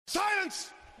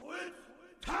Silence!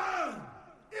 It's time!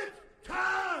 It's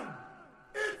time!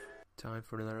 It's time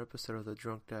for another episode of the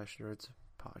Drunk Dash Nerds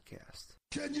podcast.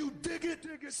 Can you dig it,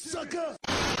 sucker?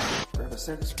 Grab a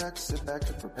six-pack, sit back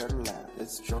and prepare to laugh.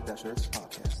 It's Drunk Dash Nerds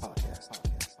podcast.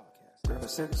 Grab a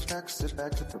six-pack, sit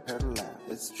back and prepare to laugh.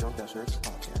 It's Drunk Dash Nerds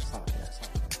podcast.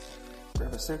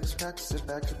 Grab a six-pack, sit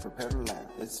back and prepare to laugh.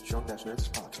 It's Drunk Dash Nerds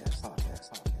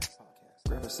podcast.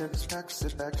 Grab a six-pack,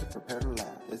 sit back and prepare to laugh.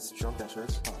 It's Drunk Dash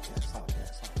Nerds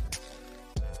podcast.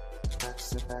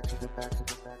 Sit back to the back of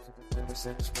the back of the grab a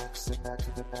six-pack, sit back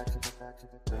to the back of the back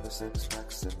of the grab a six-pack,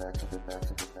 sit back to the back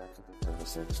of the back of the grab a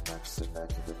six-pack, sit back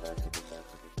to the back of the back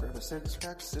of the grab a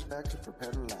six-pack, sit back to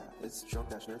prepare to laugh. It's Drunk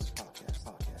Dash Nerds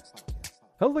podcast.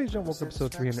 Hello, ladies and gentlemen, welcome to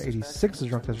episode 386 of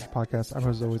Drunk Dash Nerds podcast. I'm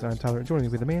as always, I'm Tyler, and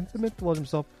joining me the man, the myth, the legend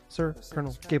himself, Sir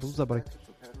Colonel Gable. What's up, buddy?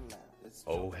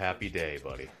 Oh, happy day,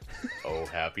 buddy. Oh,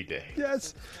 happy day.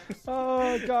 Yes.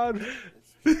 Oh God.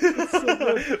 It's so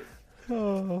good.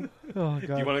 Oh God.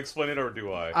 Do you want to explain it or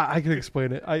do I? I can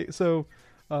explain it.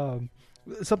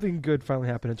 Something good finally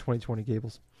happened in 2020,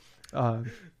 Gables.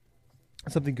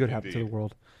 Something good happened to the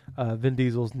world. Vin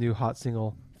Diesel's new hot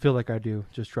single, "Feel Like I Do,"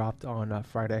 just dropped on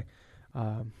Friday,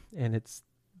 and it's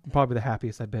probably the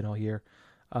happiest I've been all year.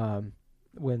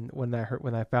 When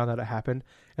I found out it happened,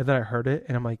 and then I heard it,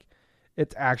 and I'm like,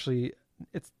 it's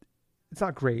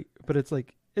not great, but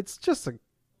it's just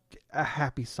a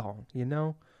happy song, you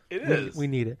know. It is. We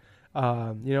need it.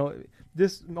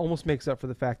 This almost makes up for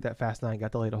the fact that Fast 9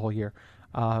 got delayed a whole year.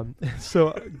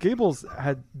 So Gables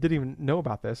didn't even know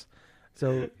about this.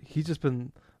 So he's just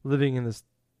been living in this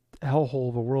hellhole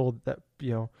of a world that,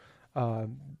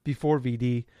 before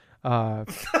VD,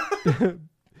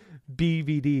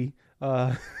 BVD,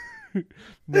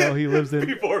 no, he lives in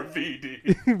before VD.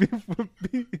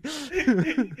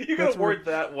 You gotta word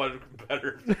that one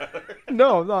better.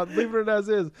 No, I'm not. Leave it as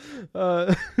is.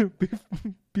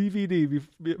 BVD.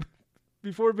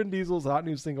 Before Vin Diesel's hot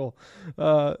new single,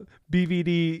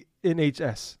 BVD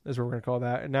NHS is what we're gonna call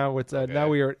that. And now it's now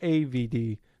we are at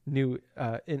AVD new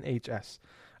NHS.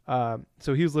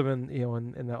 So he was living,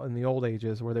 in the old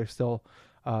ages where they're still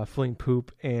fling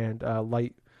poop and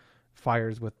light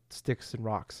fires with sticks and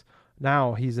rocks.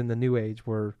 Now he's in the new age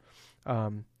where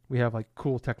we have like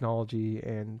cool technology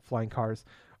and flying cars.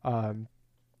 And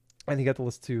he got to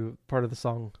listen to part of the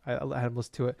song. I had him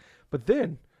listen to it. But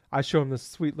then I show him this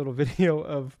sweet little video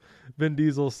of Vin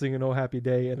Diesel singing "Oh Happy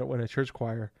Day" in a church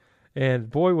choir.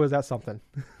 And boy, was that something.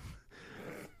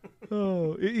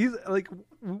 Oh, he's like,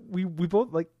 we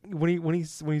both like when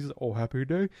he's "Oh Happy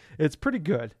Day," it's pretty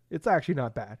good. It's actually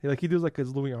not bad. He does like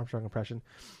his Louis Armstrong impression,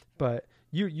 but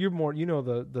you're more,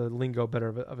 the lingo better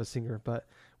of a singer. But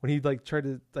when he tried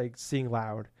to sing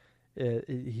loud,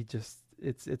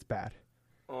 it's bad.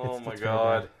 Oh my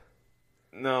God.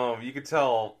 No, you could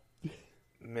tell,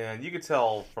 man, you could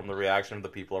tell from the reaction of the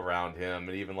people around him,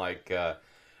 and even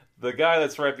the guy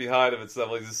that's right behind him and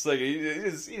stuff, like just singing,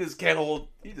 he just can't hold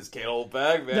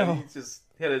back, man. No. He just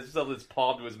had his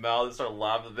palm to his mouth and started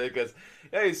laughing because,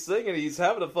 he's singing, he's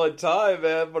having a fun time,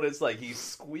 man. But it's like he's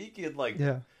squeaking,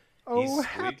 Oh,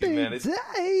 happy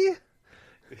day.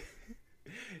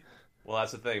 Well,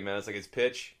 that's the thing, man. It's like his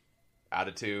pitch, out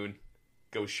of tune,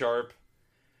 go sharp,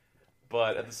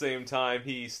 but at the same time,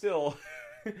 he's still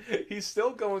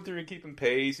going through and keeping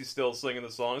pace. He's still singing the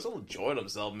song. He's still enjoying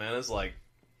himself, man. It's like,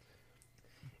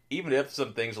 even if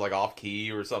some things are off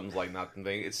key or something's not the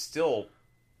thing, he's still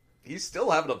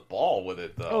having a ball with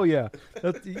it, though. Oh yeah,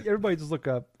 everybody just look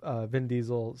up Vin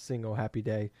Diesel sing "Oh Happy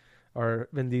Day" or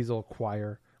Vin Diesel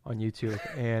choir on YouTube,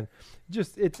 and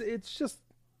it's just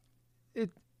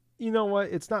you know what?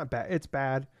 It's not bad. It's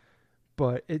bad,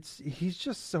 but he's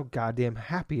just so goddamn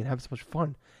happy and having so much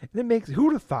fun. And it makes,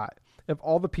 who'd have thought of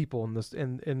all the people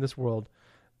in this world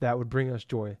that would bring us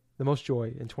joy, the most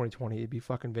joy in 2020, it'd be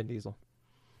fucking Vin Diesel.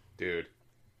 Dude,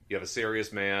 you have a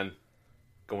serious man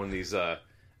going these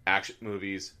action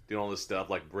movies, doing all this stuff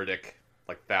like Riddick,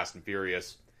 like Fast and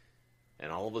Furious,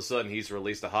 and all of a sudden he's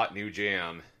released a hot new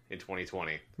jam in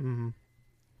 2020. Mm-hmm.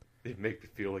 It makes me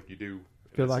feel like you do.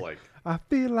 I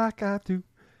feel like I do.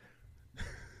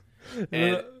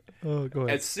 And go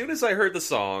ahead. as soon as I heard the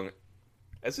song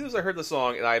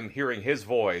and I'm hearing his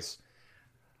voice,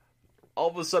 all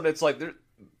of a sudden it's like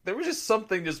there was just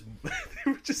something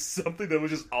that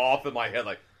was just off in my head.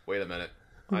 Like, wait a minute,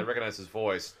 I recognize his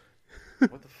voice.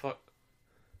 What the fuck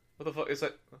is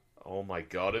that? Oh my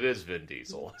God, it is Vin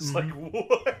Diesel. It's like,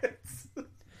 what?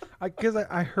 Because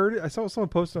I heard it. I saw someone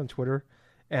post it on Twitter,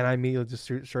 and I immediately just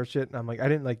searched it, and I'm like, I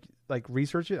didn't like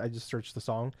research it. I just searched the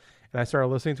song, and I started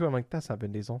listening to it. I'm like, that's not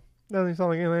Vin Diesel. That doesn't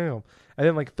sound like anything else. And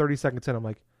then 30 seconds in, I'm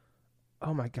like,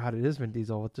 Oh my god, it is Vin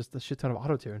Diesel with just a shit ton of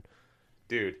auto-tune.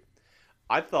 Dude,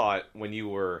 I thought when you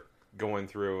were going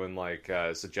through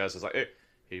and suggested like, hey,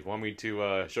 you want me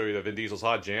to show you the Vin Diesel's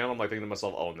Hot Jam? I'm like thinking to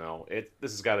myself, oh no,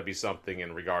 this has got to be something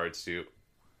in regards to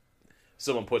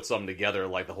someone put something together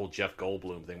like the whole Jeff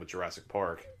Goldblum thing with Jurassic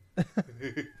Park.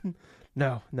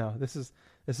 No, this is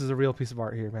a real piece of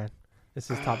art here, man. This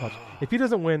is top notch. If he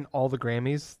doesn't win all the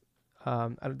Grammys, the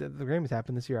Grammys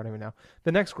happen this year. I don't even know.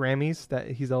 The next Grammys that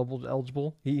he's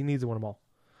eligible, he needs to win them all.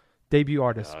 Debut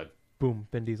artist, God. boom,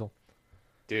 Vin Diesel.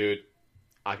 Dude,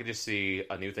 I could just see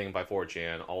a new thing by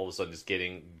 4chan all of a sudden just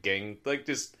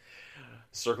just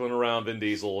circling around Vin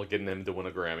Diesel, getting him to win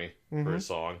a Grammy for his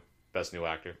song. Best new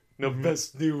actor. No,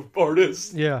 best new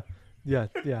artist. Yeah.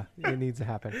 It needs to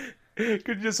happen. Could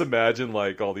you just imagine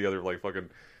like all the other like fucking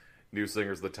new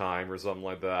singers of the time or something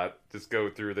like that? Just go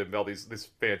through them all these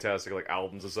fantastic like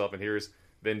albums and stuff, and here's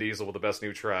Vin Diesel with the best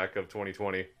new track of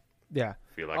 2020. Yeah.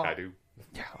 Feel like I do.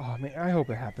 Yeah. Oh man, I hope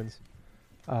it happens.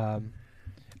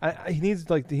 He needs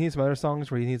some other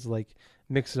songs where he needs to like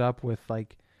mix it up with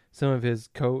like some of his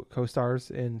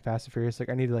co-stars in Fast and Furious. Like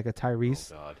I need like a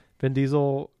Tyrese, Vin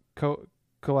Diesel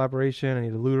collaboration. I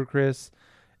need a Ludacris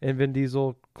and Vin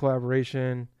Diesel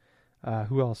collaboration.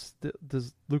 Who else?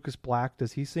 Does Lucas Black,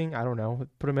 does he sing? I don't know.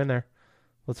 Put him in there.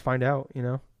 Let's find out,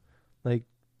 Like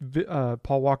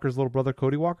Paul Walker's little brother,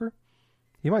 Cody Walker.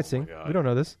 He might sing. We don't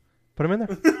know this. Put him in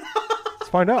there. Let's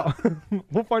find out.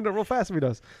 We'll find out real fast if he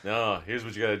does. No, here's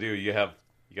what you gotta do. You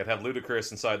gotta have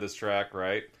Ludacris inside this track,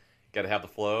 right? Gotta have the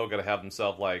flow, gotta have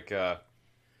himself like go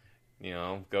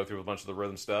through a bunch of the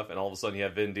rhythm stuff, and all of a sudden you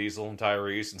have Vin Diesel and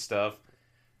Tyrese and stuff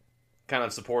kind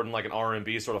of supporting like an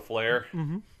R&B sort of flair.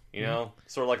 Mm-hmm.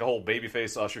 Sort of like a whole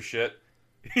Babyface Usher shit.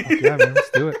 Yeah, man, let's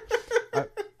do it.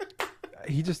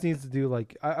 He just needs to do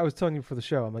like I was telling you for the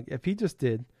show. I'm like, if he just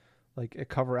did like a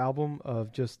cover album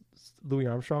of just Louis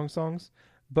Armstrong songs,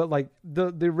 but like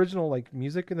the original like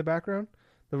music in the background,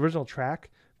 the original track,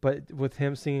 but with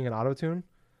him singing an auto-tune,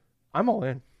 I'm all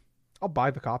in. I'll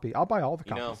buy the copy. I'll buy all the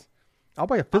copies. I'll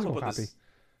buy a physical copy.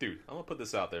 Dude, I'm gonna put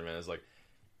this out there, man. It's like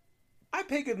I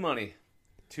pay good money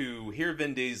to hear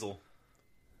Vin Diesel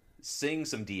sing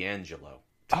some D'Angelo.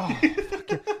 Oh, fuck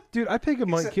yeah. Dude, I'd pay good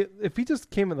money. If he just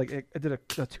came and like did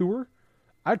a tour,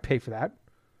 I'd pay for that.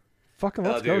 Fucking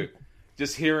let's go.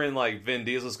 Just hearing like Vin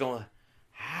Diesel's going,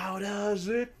 how does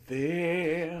it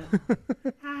feel?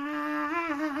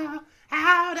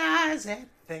 how does it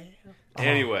feel?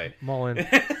 Anyway. I'm all in.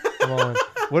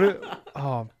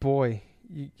 Oh, boy.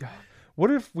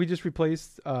 What if we just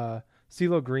replaced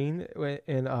CeeLo Green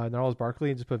and Gnarls Barkley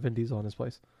and just put Vin Diesel in his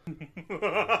place?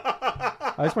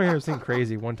 I just want to hear him sing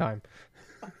Crazy one time.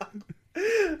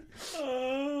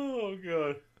 Oh,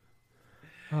 God.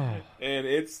 Oh. And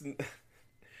it's...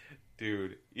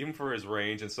 Dude, even for his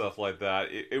range and stuff like that,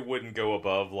 it wouldn't go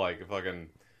above, like, fucking...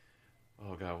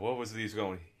 Oh, God, what was he's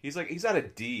going? He's at a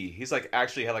D. He's, like,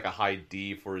 actually had, like, a high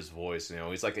D for his voice,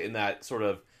 He's, like, in that sort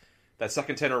of... That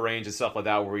second tenor range and stuff like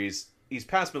that where he's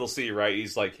past middle C, right?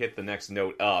 He's, like, hit the next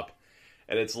note up.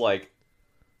 And it's, like...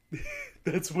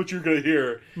 that's what you're gonna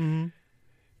hear. Mm-hmm.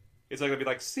 It's not gonna be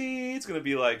like C. It's gonna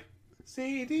be like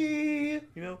C D.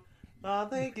 I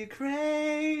think you're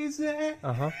crazy.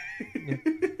 Yeah.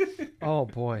 Oh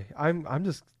boy, I'm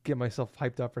just getting myself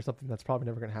hyped up for something that's probably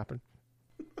never gonna happen.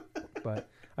 But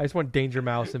I just want Danger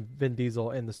Mouse and Vin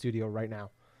Diesel in the studio right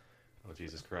now. Oh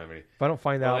Jesus Christ! If I don't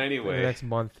find out in the next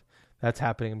month, that's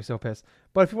happening. I'm be so pissed.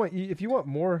 But if you want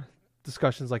more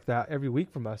discussions like that every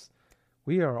week from us,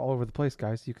 we are all over the place,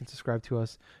 guys. You can subscribe to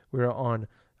us. We're on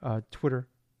Twitter,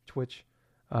 Twitch,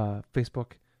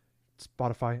 Facebook,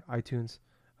 Spotify, iTunes,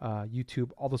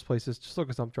 YouTube, all those places. Just look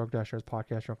us up, Drunk Dash Nerds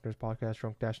Podcast, Drunk Nerds Podcast,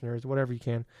 Drunk Dash Nerds, whatever you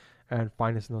can, and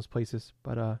find us in those places.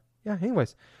 But yeah,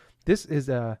 anyways, this is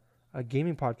a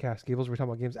gaming podcast. Gables, we're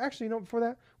talking about games. Actually, before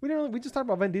that, we just talked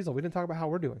about Vin Diesel. We didn't talk about how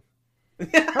we're doing.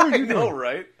 How are you doing?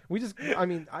 Right? We just,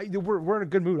 we're in a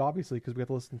good mood, obviously, because we have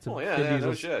to listen to Vin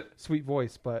Diesel's sweet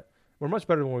voice, but we're much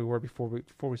better than we were before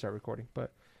we start recording.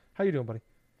 But how you doing, buddy?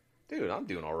 Dude, I'm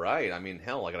doing all right. I mean,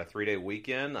 hell, I got a 3-day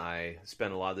weekend. I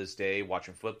spent a lot of this day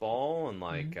watching football and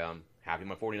happy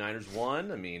my 49ers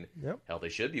won. I mean, hell, they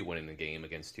should be winning the game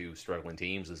against two struggling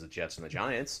teams as the Jets and the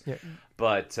Giants. Yeah.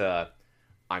 But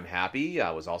I'm happy.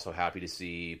 I was also happy to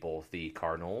see both the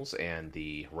Cardinals and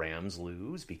the Rams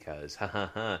lose because,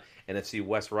 NFC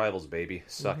West rivals, baby.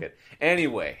 Suck it.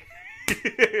 Anyway.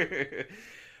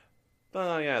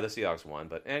 Yeah, the Seahawks won.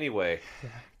 But anyway. Yeah,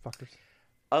 fuckers.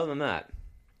 Other than that,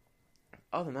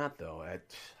 though,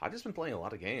 I've just been playing a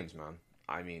lot of games, man.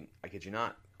 I mean, I kid you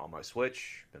not. On my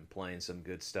Switch, been playing some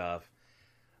good stuff.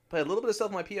 played a little bit of stuff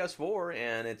on my PS4,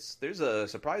 and there's a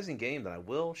surprising game that I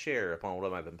will share upon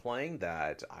what I've been playing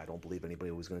that I don't believe anybody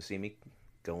was going to see me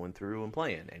going through and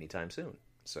playing anytime soon.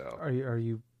 So Are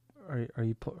you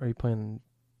playing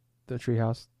the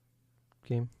Treehouse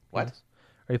game? What? Yes.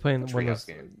 Are you playing The one of Treehouse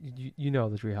those? game? You know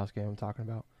the Treehouse game I'm talking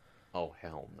about. Oh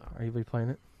hell no! Are you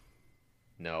replaying it?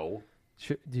 No,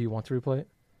 Do you want to replay it?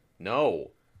 no.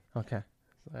 Okay.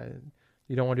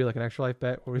 You don't want to do like an extra life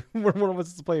bet where one of us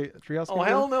is to play Treehouse? Oh game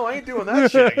hell together? no! I ain't doing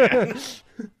that shit again.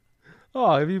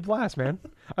 Oh, it'd be a blast, man.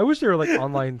 I wish they were like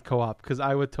online co-op because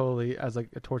I would totally, as like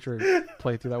a torture,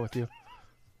 play through that with you.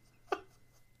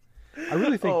 I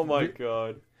really think. Oh my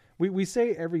god. We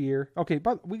say every year. Okay,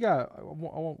 but we got.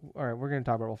 All right, we're gonna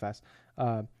talk about it real fast.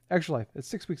 Extra Life. It's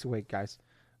 6 weeks away, guys.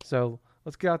 So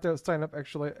let's get out there. Let's sign up.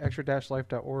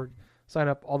 Extra-life.org. Sign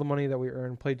up. All the money that we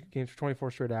earn. Play games for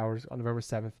 24 straight hours on November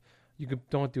 7th.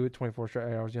 Don't do it 24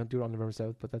 straight hours. You don't do it on November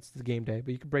 7th, but that's the game day.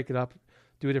 But you can break it up.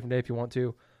 Do a different day if you want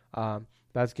to.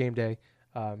 That's game day.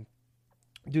 Do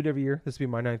it every year. This will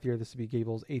be my 9th year. This will be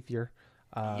Gable's 8th year.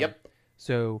 Yep.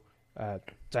 So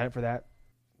sign up for that.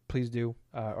 Please do.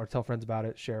 Or tell friends about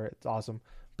it. Share it. It's awesome.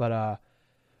 But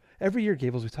every year,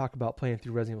 Gables, we talk about playing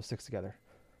through Resident Evil 6 together.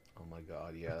 Oh my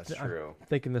god. Yeah, that's true. I'm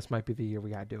thinking this might be the year we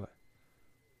got to do it.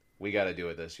 We got to do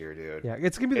it this year, dude. Yeah,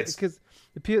 it's going to be because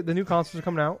the new consoles are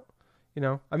coming out. You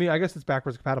know, I mean, I guess it's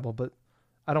backwards compatible, but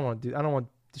I don't want to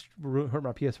hurt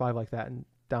my PS5 like that and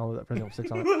download that Resident Evil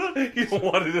 6 on it. You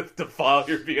wanted to file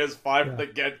your PS5 from the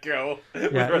get-go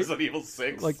with Resident Evil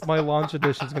 6. Like, my launch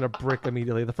edition is going to brick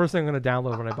immediately. The first thing I'm going to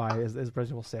download when I buy it is Resident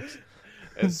Evil 6.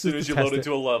 As soon as you load it.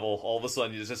 into a level, all of a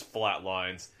sudden you just flat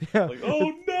lines. Yeah. Like,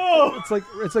 oh no! It's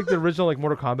like the original like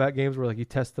Mortal Kombat games where like you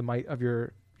test the might of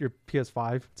your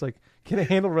PS5. It's like, can it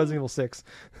handle Resident Evil 6?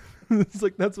 It's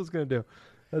like that's what's going to do.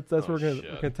 That's what we're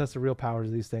gonna test the real powers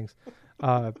of these things.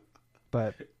 But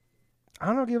I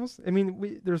don't know, Gables. I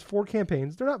mean, there's 4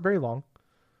 campaigns. They're not very long.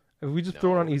 If we just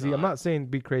throw it on easy, I'm not saying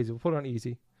be crazy. We'll put it on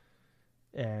easy,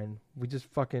 and we just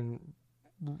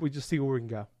see where we can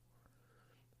go.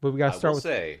 But we gotta start with.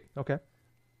 Okay.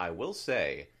 I will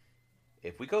say,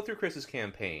 if we go through Chris's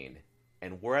campaign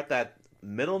and we're at that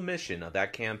middle mission of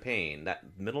that campaign,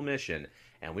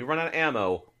 and we run out of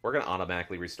ammo, we're gonna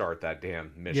automatically restart that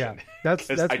damn mission. Yeah, that's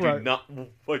I do not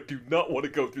want to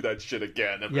go through that shit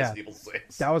again in Resident Evil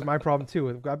 6. That was my problem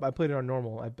too. I played it on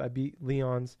normal. I beat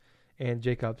Leon's and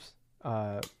Jacob's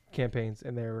campaigns,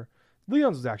 and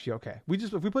Leon's was actually okay.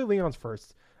 If we play Leon's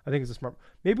first, I think it's a smart.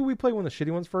 Maybe we play one of the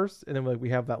shitty ones first, and then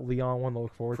we have that Leon one to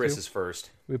look forward to. Chris's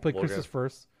first. We play Chris's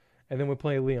first, and then we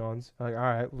play Leon's. Like, all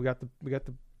right, we got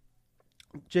the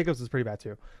Jacob's is pretty bad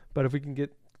too, but if we can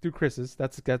get through Chris's,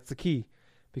 that's the key,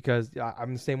 because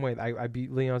I'm the same way. I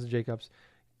beat Leon's and Jacob's,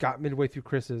 got midway through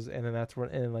Chris's, and then that's when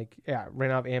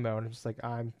ran out of ammo, and I'm just like,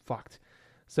 I'm fucked.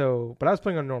 So, but I was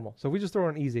playing on normal, so if we just throw it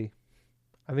on easy,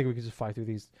 I think we can just fly through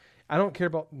these. I don't care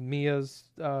about Mia's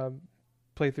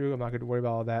playthrough. I'm not going to worry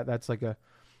about all that. That's like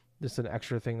just an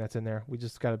extra thing that's in there. We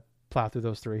just got to plow through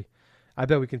those 3. I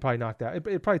bet we can probably knock that.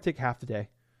 It'd probably take half the day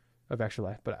of Extra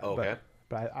Life, but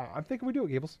I'm thinking we do it,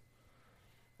 Gables.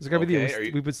 Is it gonna be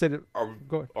the? We would say that. Are we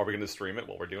going to stream it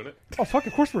while we're doing it? Oh fuck!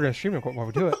 Of course we're gonna stream it while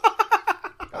we do it.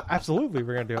 Absolutely,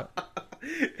 we're gonna do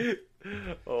it.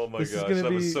 Oh my gosh,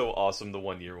 that was so awesome! The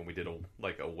one year when we did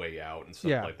a way out and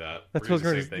stuff like that. That's what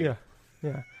I was gonna.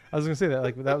 Yeah. I was gonna say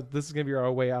that this is gonna be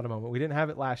our way out moment. We didn't have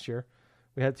it last year.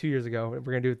 We had it 2 years ago. We're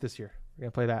gonna do it this year. We're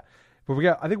gonna play that. But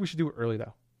I think we should do it early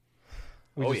though.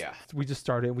 We just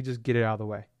start it and we just get it out of the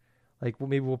way. Like,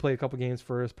 maybe we'll play a couple games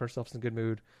first, put ourselves in a good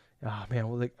mood. Oh man,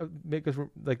 we'll make us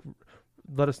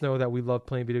let us know that we love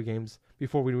playing video games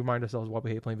before we remind ourselves why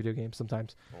we hate playing video games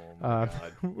sometimes. Oh my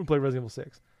God. We play Resident Evil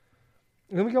 6.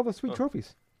 And then we get all the sweet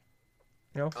trophies.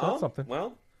 You know, so that's something.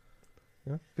 Well,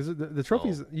 yeah, because the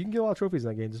trophies, you can get a lot of trophies in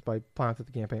that game just by plowing through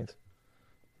the campaigns.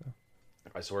 So.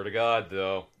 I swear to God,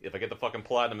 though, if I get the fucking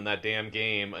platinum in that damn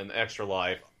game and Extra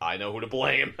Life, I know who to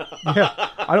blame. Yeah,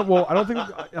 I don't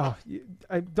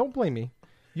think. Don't blame me.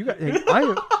 You got.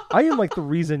 I am like the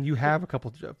reason you have a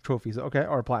couple of trophies, okay,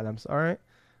 or platinums. All right.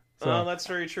 So, that's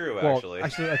very true. Actually,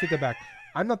 I take that back.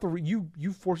 I'm not the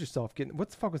you force yourself. What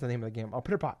the fuck was the name of the game? Oh,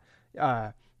 Pitter Pot.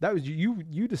 That was you.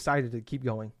 You decided to keep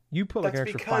going. You put like an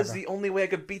extra 5. That's because the only way I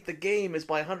could beat the game is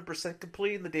by 100%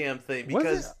 completing the damn thing.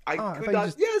 Because I could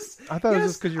not. I thought it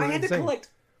was just because you were insane. I had to collect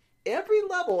every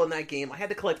level in that game. I had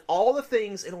to collect all the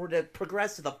things in order to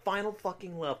progress to the final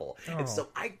fucking level, and so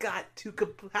I had to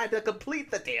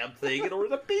complete the damn thing in order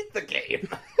to beat the game.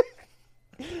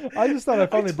 I just thought I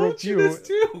finally broke told you you. this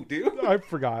too, dude. I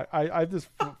forgot. I just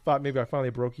thought maybe I finally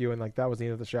broke you, and like that was the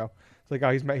end of the show. It's like,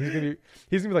 oh, he's gonna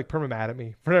be like perma mad at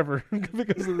me forever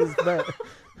because of this bet.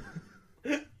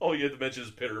 Oh, you had to mention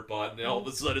his pitter pot, and all of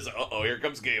a sudden it's like, uh-oh, here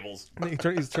comes Gables.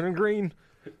 He's turning green.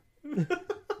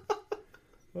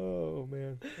 Oh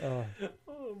man. Oh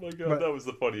my god, But- that was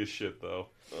the funniest shit, though.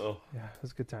 Oh, Yeah, it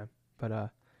was a good time.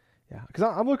 But yeah, because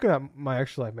I'm looking at my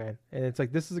extra life, man, and it's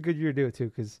like this is a good year to do it too.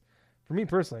 Because for me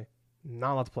personally,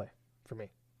 not a lot to play for me.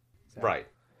 So, right.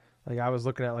 Like I was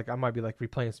looking at like I might be like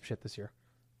replaying some shit this year.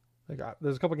 Like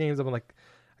there's a couple games I've been like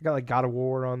I got like God of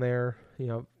War on there. You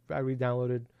know, I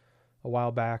re-downloaded a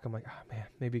while back. I'm like, oh man,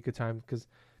 maybe a good time. Because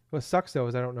what sucks though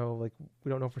is I don't know, like we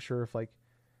don't know for sure if like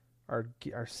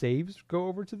our saves go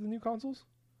over to the new consoles. So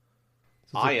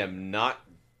it's I like- am not,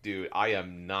 dude. I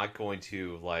am not going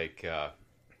to like.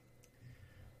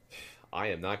 I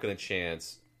am not going to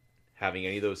chance having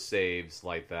any of those saves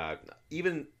like that.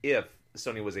 Even if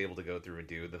Sony was able to go through and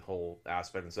do the whole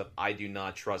aspect and stuff, I do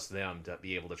not trust them to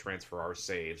be able to transfer our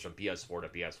saves from PS4 to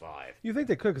PS5. You think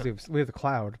they could because we have the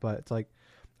cloud, but it's like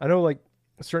I know like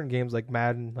certain games like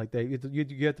Madden, like you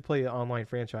have to play an online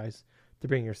franchise to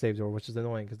bring your saves over, which is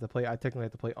annoying because I technically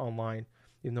have to play online,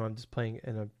 even though I'm just playing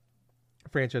in a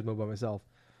franchise mode by myself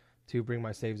to bring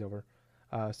my saves over.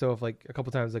 So if like a couple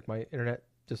times like my internet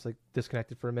just like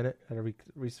disconnected for a minute, I had to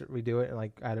redo it, and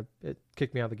like it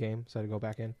kicked me out of the game, so I had to go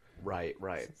back in. Right,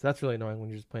 right. So that's really annoying when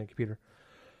you're just playing a computer.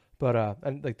 But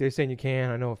and like they're saying you can.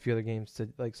 I know a few other games to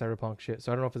like Cyberpunk shit.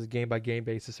 So I don't know if it's a game by game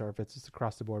basis or if it's just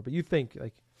across the board. But you think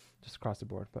like just across the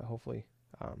board. But hopefully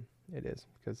it is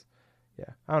because yeah,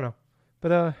 I don't know.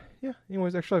 But yeah.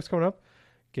 Anyways, Extra Life's coming up.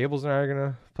 Gables and I are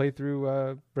gonna play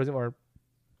through Resident or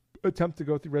attempt to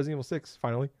go through Resident Evil 6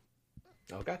 finally.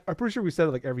 Okay. I'm pretty sure we said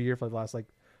it like every year for the last like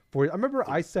 4 years. I remember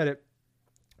I said it.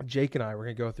 Jake and I were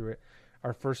gonna go through it.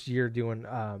 Our first year doing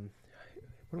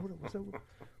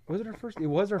was it our first? It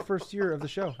was our first year of the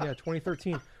show. Yeah,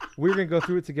 2013. We were gonna go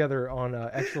through it together on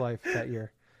Extra Life that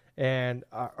year, and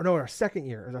no, our second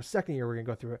year. It was our second year. We're gonna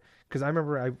go through it because I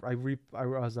remember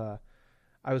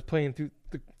I was playing through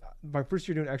my first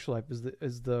year doing Extra Life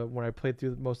is the when I played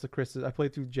through most of Chris's. I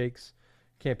played through Jake's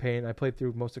campaign. I played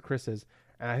through most of Chris's,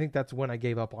 and I think that's when I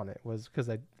gave up on it. Was because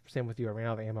same with you. I ran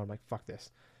out of ammo. I'm like, fuck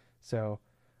this. So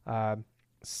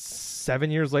 7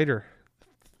 years later,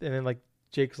 and then like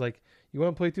Jake's like, you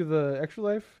want to play through the Extra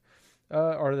Life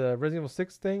or the Resident Evil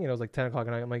 6 thing? And it was like 10 o'clock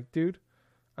at night. I'm like, dude,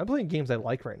 I'm playing games I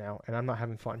like right now, and I'm not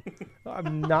having fun.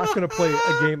 I'm not going to play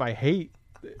a game I hate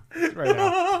right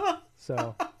now.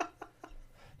 So,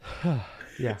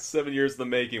 yeah. 7 years in the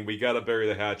making. We got to bury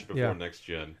the hatch before Yeah. next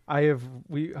gen. How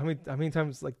many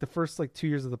times, like the first like 2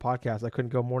 years of the podcast, I couldn't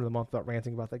go more than a month without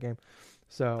ranting about that game.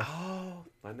 So, Oh,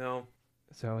 I know.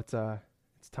 it's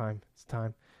time. It's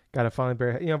time. Got to finally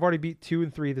bury. You know, I've already beat 2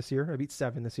 and 3 this year. I beat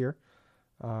 7 this year.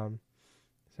 So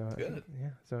Good. yeah.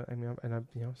 So I mean, and I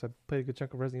so I played a good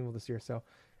chunk of Resident Evil this year. So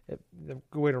the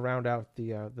good way to round out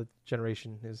the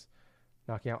generation is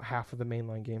knocking out half of the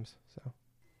mainline games. So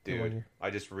in 1 Dude, year. I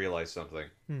just realized something.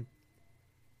 Hmm.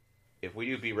 If we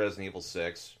do beat Resident Evil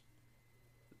 6,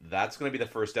 that's going to be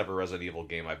the first ever Resident Evil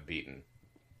game I've beaten.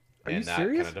 Are you that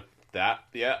serious? Kind of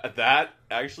that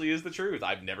actually is the truth.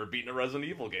 I've never beaten a Resident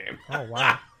Evil game. Oh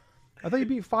wow! I thought you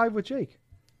beat 5 with Jake.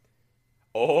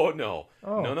 Oh, no.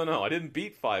 Oh. No. I didn't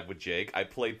beat 5 with Jake. I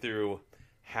played through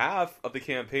half of the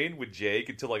campaign with Jake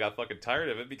until I got fucking tired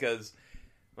of it because,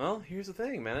 well, here's the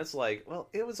thing, man. It's like, well,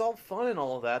 it was all fun and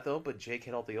all of that, though, but Jake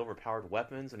had all the overpowered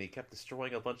weapons and he kept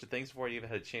destroying a bunch of things before I even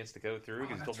had a chance to go through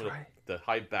because he told that's me right. to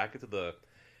hide back into the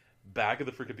back of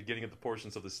the freaking beginning of the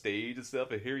portions of the stage and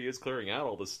stuff, and here he is clearing out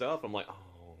all this stuff. I'm like,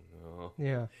 oh, no.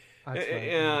 Yeah. That's right.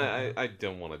 Yeah, I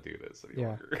don't want to do this any Yeah.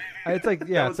 longer. It's like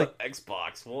yeah, that it's was like an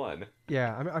Xbox One.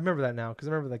 yeah. I remember that now because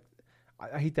I remember like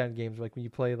I hate that in games like when you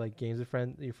play like games with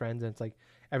your friends and it's like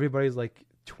everybody's like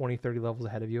 20, 30 levels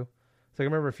ahead of you. So I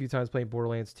remember a few times playing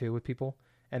Borderlands 2 with people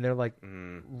and they're like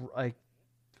like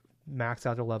maxed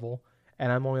out their level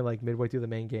and I'm only like midway through the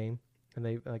main game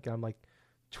and I'm like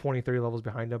 20, 30 levels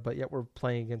behind them, but yet we're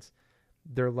playing against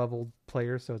their leveled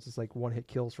players, so it's just like one hit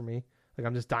kills for me. Like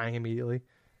I'm just dying immediately.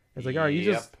 It's like, all right, I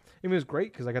mean, it was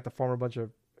great because I got to farm a bunch of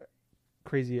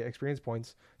crazy experience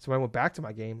points. So when I went back to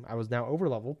my game, I was now over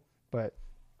leveled. But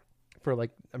for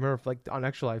like, I remember like on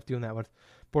Extra Life doing that with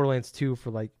Borderlands 2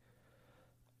 for like,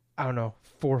 I don't know,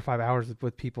 4 or 5 hours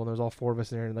with people, and there's all 4 of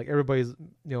us in there, and like everybody's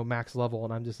max level,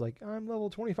 and I'm just like I'm level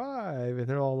 25, and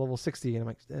they're all level 60, and I'm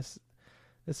like this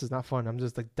is not fun. I'm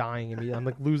just like dying immediately. I'm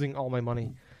like losing all my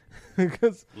money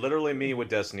because Literally me with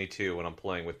Destiny 2 when I'm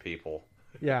playing with people.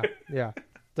 yeah.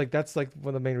 Like that's like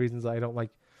one of the main reasons I don't like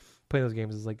playing those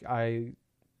games is like I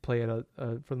play at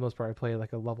for the most part I play at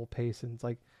like a level pace, and it's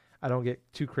like I don't get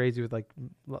too crazy with like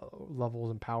levels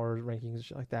and power rankings and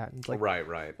shit like that. And it's like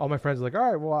right. all my friends are like,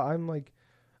 all right, well I'm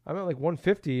at like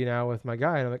 150 now with my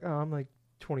guy, and I'm like, oh, I'm like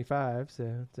 25, so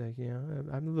it's like, you know,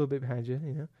 I'm a little bit behind you,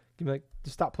 you know. Give me like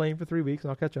just stop playing for 3 weeks and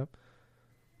I'll catch up.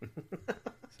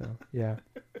 So yeah,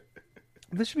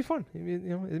 this should be fun. I mean,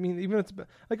 you know, even if it's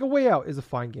like A Way Out is a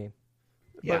fine game.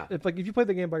 Yeah. But if you play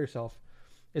the game by yourself,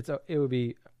 it would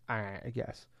be I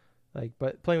guess. Like,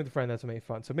 but playing with a friend, that's what made it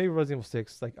fun. So maybe Resident Evil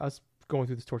 6, like us going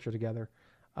through this torture together,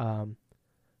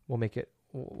 we'll make it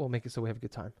so we have a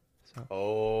good time. So.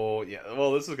 Oh yeah,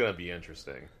 well this is gonna be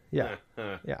interesting. Yeah,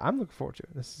 yeah, I'm looking forward to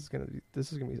it. This is gonna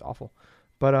be awful,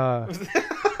 but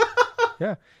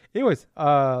yeah. Anyways,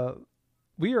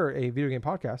 we are a video game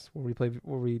podcast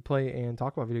where we play and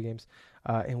talk about video games,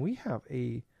 and we have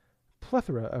a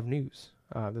plethora of news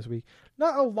this week.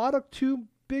 Not a lot of too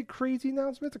big crazy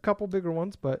announcements, a couple bigger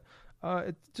ones, but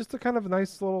it's just a kind of a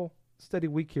nice little steady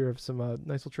week here of some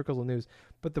nice little trickles of news.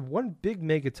 But the one big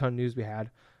megaton news we had,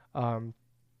 and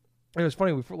it was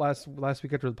funny. Last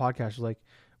week after the podcast, was like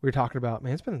we were talking about,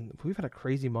 man, we've had a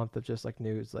crazy month of just like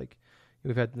news. Like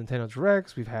we've had Nintendo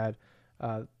Directs, we've had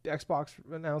Xbox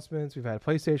announcements, we've had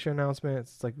PlayStation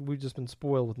announcements. It's like we've just been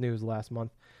spoiled with news the last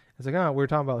month. It's like, we were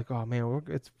talking about like, oh man,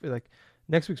 it's like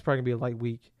next week's probably gonna be a light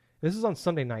week. This is on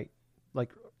Sunday night,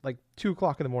 like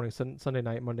 2:00 in the morning, Sunday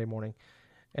night, Monday morning,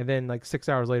 and then like 6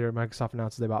 hours later, Microsoft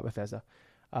announces they bought Bethesda.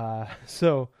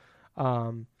 So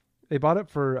they bought it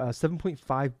for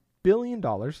 $7.5 billion.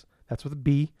 That's with a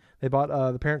B. They bought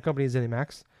the parent company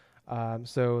ZeniMax.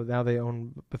 So now they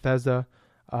own Bethesda.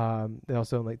 They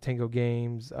also own like Tango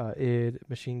Games, id,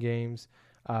 Machine Games.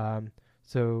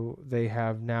 So they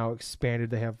have now expanded.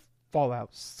 They have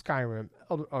Fallout, Skyrim,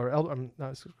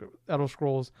 Elder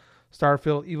Scrolls,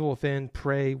 Starfield, Evil Within,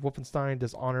 Prey, Wolfenstein,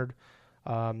 Dishonored.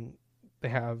 They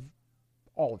have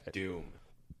all of it. Doom.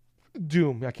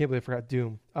 I can't believe I forgot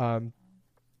Doom.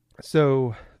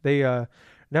 So they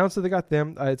announced that they got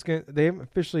them. They haven't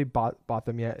officially bought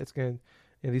them yet. It's gonna.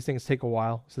 These things take a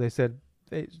while. So they said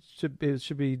it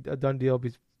should be a done deal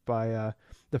by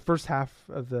the first half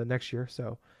of the next year.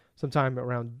 So sometime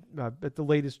around at the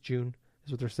latest June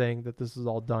is what they're saying that this is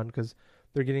all done, because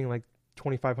they're getting like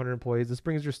 2,500 employees. This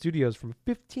brings their studios from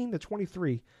 15 to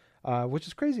 23, which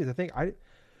is crazy. I think I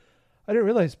didn't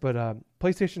realize, but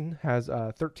PlayStation has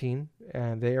 13,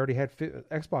 and they already had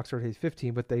Xbox already has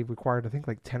 15, but they required I think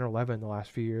like 10 or 11 in the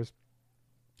last few years.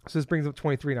 So this brings up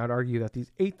 23, and I'd argue that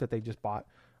these 8 that they just bought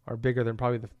are bigger than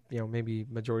probably the maybe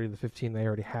majority of the 15 they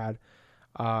already had.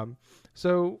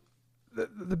 So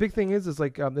the big thing is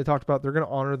like they talked about they're going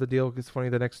to honor the deal. It's funny,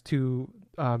 the next 2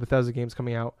 Bethesda games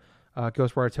coming out,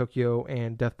 Ghostwire Tokyo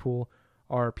and Deathpool,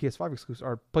 are PS5 exclusives,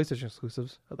 are PlayStation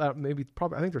exclusives. I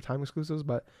think they're time exclusives,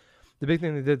 but the big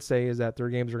thing they did say is that their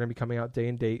games are going to be coming out day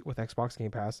and date with Xbox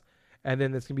Game Pass, and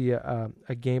then it's going to be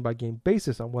a game by game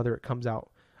basis on whether it comes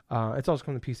out. It's also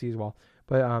coming to PC as well,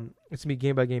 but it's going to be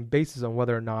game by game basis on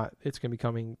whether or not it's going to be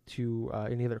coming to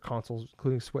any of their consoles,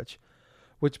 including Switch,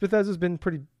 which Bethesda's been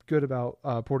pretty good about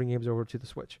porting games over to the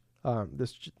Switch.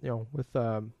 With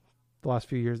the last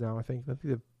few years now, I think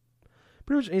pretty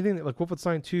much anything that, like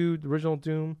Wolfenstein 2, the original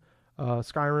Doom,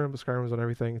 Skyrim, but Skyrim's on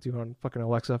everything. It's even on fucking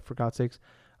Alexa, for God's sakes.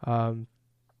 They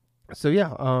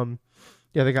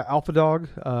got Alpha Dog,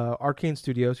 Arcane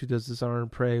Studios, who does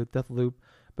Dishonored, Prey, Deathloop,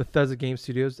 Bethesda Game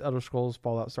Studios, Elder Scrolls,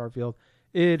 Fallout, Starfield,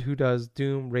 id, who does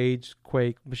Doom, Rage,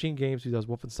 Quake, Machine Games, who does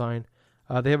Wolfenstein.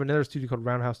 They have another studio called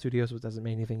Roundhouse Studios, which doesn't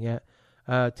mean anything yet.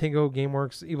 Tango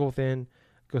Gameworks, Evil Within,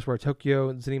 Ghostwire Tokyo,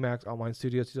 and ZeniMax Online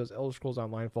Studios, who does Elder Scrolls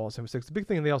Online, Fallout 76. The big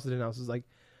thing they also did announce is like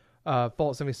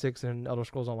Fallout 76 and Elder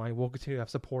Scrolls Online will continue to have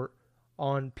support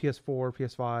on PS4,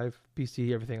 PS5,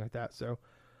 PC, everything like that. So,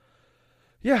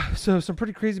 yeah, so some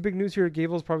pretty crazy big news here.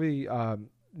 Gable's probably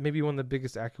maybe one of the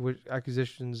biggest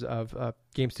acquisitions of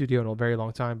game studio in a very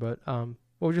long time. But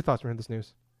what was your thoughts around this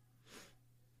news?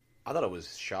 I thought it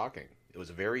was shocking. It was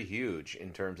very huge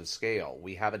in terms of scale.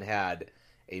 We haven't had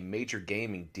a major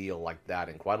gaming deal like that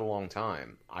in quite a long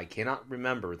time. I cannot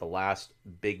remember the last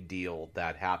big deal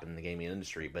that happened in the gaming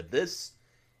industry, but this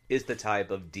is the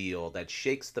type of deal that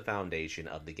shakes the foundation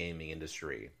of the gaming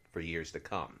industry for years to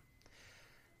come.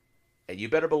 And you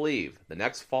better believe the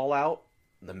next Fallout,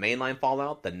 the mainline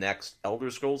Fallout, the next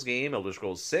Elder Scrolls game, Elder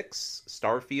Scrolls 6,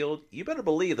 Starfield, you better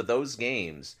believe that those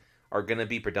games are going to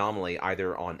be predominantly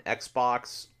either on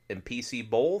Xbox and PC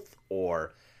both,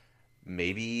 or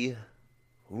maybe,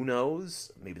 who knows,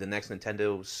 maybe the next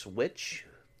Nintendo Switch.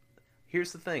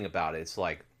 Here's the thing about it. It's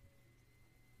like,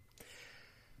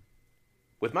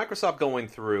 with Microsoft going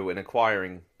through and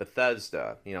acquiring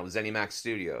Bethesda, ZeniMax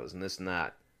Studios and this and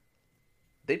that,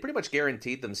 they pretty much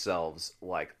guaranteed themselves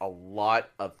like a lot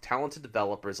of talented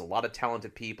developers, a lot of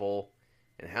talented people,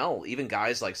 and hell, even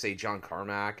guys like say John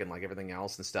Carmack and like everything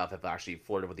else and stuff have actually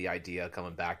flirted with the idea of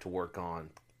coming back to work on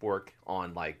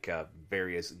like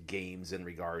various games in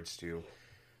regards to.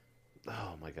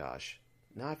 Oh my gosh!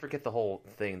 Now I forget the whole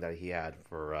thing that he had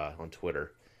for on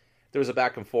Twitter. There was a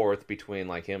back and forth between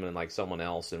like him and like someone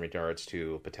else in regards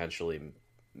to potentially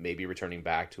maybe returning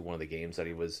back to one of the games that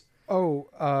he was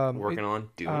working on,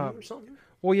 Doom or something.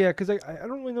 Well, yeah, because I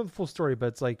don't really know the full story, but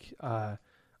it's like I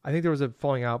think there was a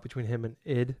falling out between him and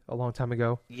id a long time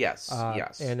ago. Yes.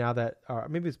 And now that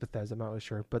maybe it's Bethesda, I'm not really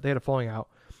sure, but they had a falling out,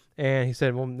 and he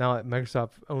said, "Well, now that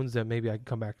Microsoft owns them, maybe I can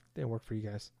come back and work for you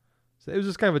guys." So it was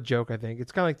just kind of a joke, I think.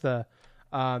 It's kind of like the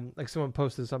like someone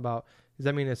posted something about, does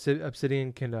that mean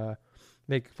Obsidian can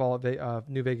make Fallout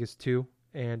New Vegas 2?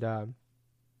 And I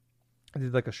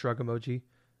did like a shrug emoji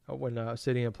when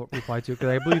Obsidian replied to it, because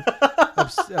I believe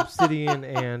Obsidian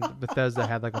and Bethesda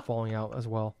had like a falling out as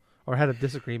well, or had a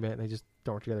disagreement, and they just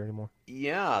don't work together anymore.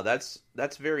 Yeah, that's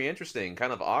very interesting.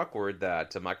 Kind of awkward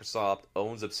that Microsoft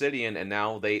owns Obsidian and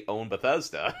now they own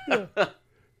Bethesda. Yeah.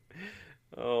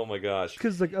 Oh my gosh!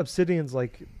 Because like Obsidian's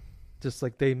like just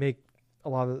like they make a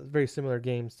lot of very similar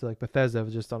games to like Bethesda,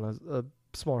 just on a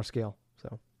smaller scale.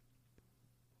 So.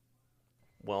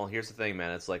 Well, here's the thing,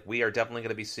 man. It's like we are definitely going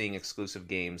to be seeing exclusive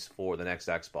games for the next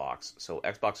Xbox. So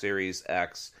Xbox Series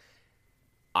X,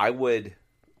 I would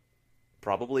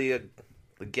probably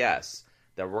guess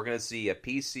that we're going to see a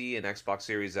PC and Xbox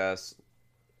Series S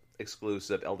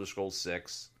exclusive Elder Scrolls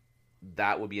 6.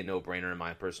 That would be a no-brainer in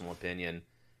my personal opinion.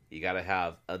 You got to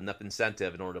have enough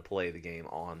incentive in order to play the game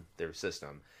on their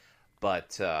system.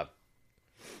 But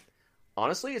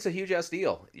honestly, it's a huge-ass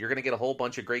deal. You're going to get a whole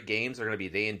bunch of great games. They're going to be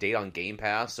day and date on Game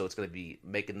Pass, so it's going to be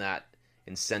making that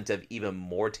incentive even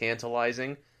more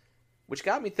tantalizing. Which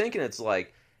got me thinking, it's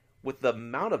like, with the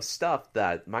amount of stuff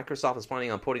that Microsoft is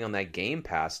planning on putting on that Game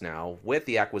Pass now, with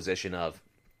the acquisition of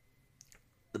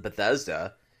the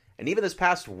Bethesda, and even this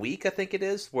past week, I think it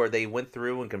is, where they went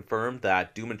through and confirmed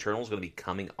that Doom Eternal is going to be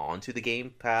coming onto the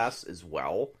Game Pass as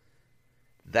well.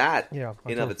 That in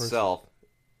and of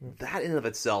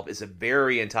itself is a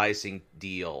very enticing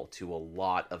deal to a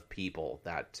lot of people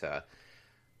that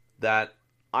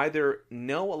either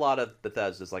know a lot of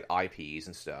Bethesda's like IPs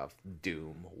and stuff,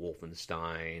 Doom,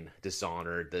 Wolfenstein,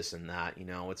 Dishonored, this and that.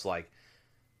 It's like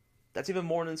that's even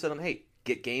more than incentive. Hey,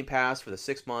 get Game Pass for the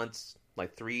 6 months.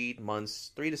 Like 3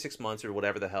 to 6 months, or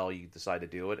whatever the hell you decide to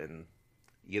do it, and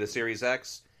you get a Series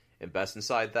X, invest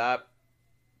inside that,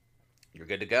 you're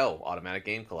good to go. Automatic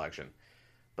game collection.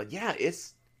 But yeah,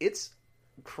 it's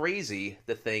crazy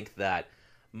to think that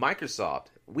Microsoft,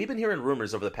 we've been hearing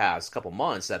rumors over the past couple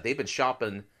months that they've been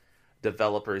shopping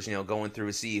developers, going through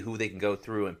to see who they can go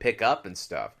through and pick up and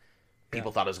stuff.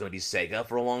 People thought it was going to be Sega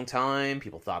for a long time.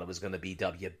 People thought it was going to be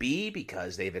WB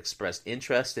because they've expressed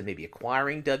interest in maybe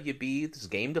acquiring WB's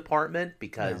game department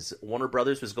because Warner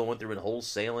Brothers was going through and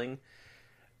wholesaling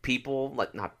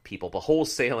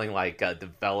wholesaling like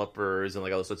developers and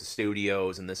like all sorts of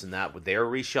studios and this and that with their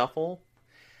reshuffle.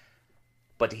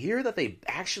 But to hear that they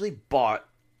actually bought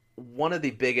one of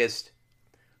the biggest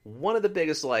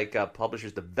like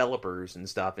publishers, developers and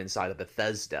stuff inside of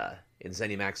Bethesda in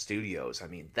ZeniMax Studios, I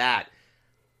mean that.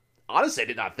 Honestly, I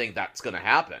did not think that's going to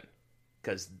happen,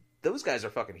 because those guys are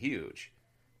fucking huge.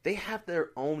 They have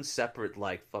their own separate,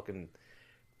 like, fucking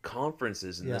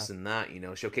conferences and this and that,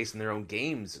 showcasing their own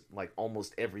games, like,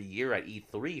 almost every year at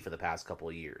E3 for the past couple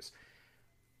of years.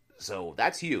 So,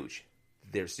 that's huge.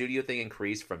 Their studio thing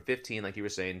increased from 15, like you were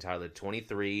saying, Tyler, to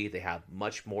 23. They have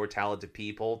much more talented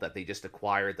people that they just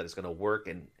acquired that is going to work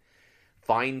and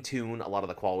fine-tune a lot of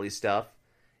the quality stuff.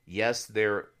 Yes,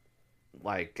 they're,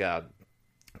 like,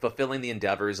 fulfilling the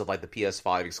endeavors of like the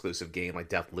PS5 exclusive game like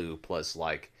Deathloop, plus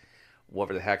like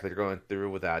whatever the heck they're going through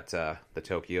with that the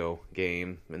Tokyo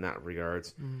game in that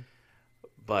regards.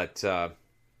 But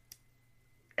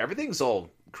everything's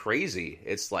all crazy.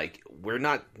 It's like we're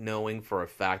not knowing for a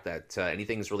fact that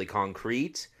anything's really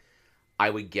concrete. I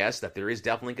would guess that there is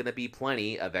definitely going to be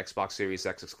plenty of Xbox Series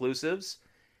X exclusives.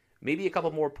 Maybe a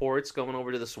couple more ports going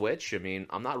over to the Switch. I mean,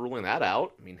 I'm not ruling that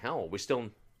out. I mean, hell,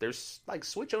 there's like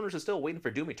Switch owners are still waiting for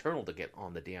Doom Eternal to get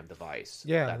on the damn device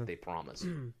that they promised.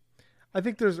 I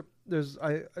think there's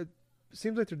it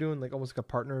seems like they're doing like almost like a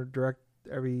partner direct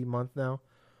every month now.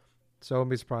 So I'll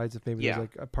be surprised if maybe there's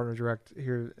like a partner direct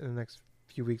here in the next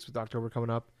few weeks with October coming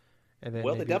up. And then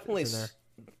well,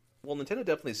 Well, Nintendo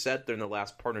definitely said during the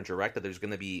last partner direct that there's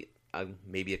going to be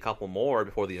maybe a couple more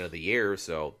before the end of the year,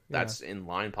 so that's in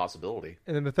line possibility.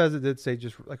 And then Bethesda did say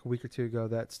just like a week or two ago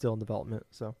that's still in development.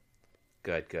 So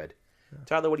Good. Yeah.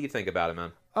 Tyler, what do you think about it,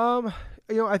 man?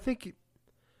 I think,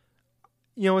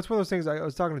 it's one of those things I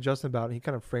was talking to Justin about, and he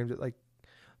kind of framed it like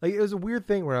it was a weird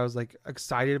thing where I was like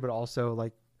excited, but also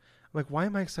like, I'm like, why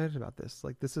am I excited about this?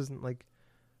 Like, this isn't like,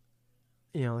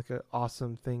 like an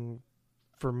awesome thing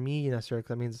for me necessarily. 'Cause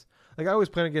that means like I always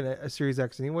plan to get a Series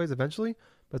X anyways eventually,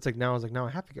 but it's like now I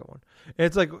have to get one. And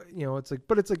it's like,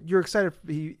 but it's like you're excited.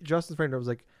 Justin's friend was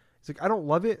like, it's like I don't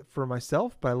love it for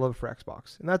myself, but I love it for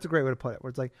Xbox, and that's a great way to put it. Where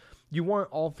it's like you want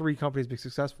all three companies to be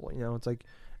successful. It's like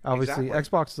obviously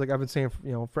Xbox is like I've been saying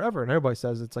forever, and everybody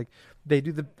says it's like they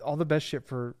do all the best shit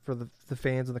for the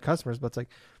fans and the customers, but it's like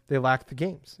they lack the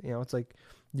games. It's like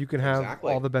you can have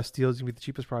all the best deals, you can be the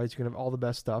cheapest price, you can have all the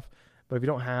best stuff, but if you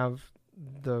don't have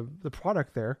the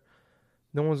product there,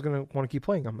 no one's gonna want to keep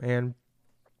playing them. And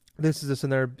this is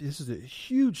a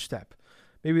huge step,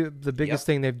 maybe the biggest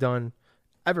thing they've done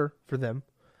ever for them,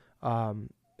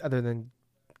 other than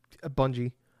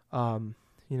Bungie.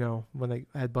 When they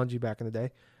had Bungie back in the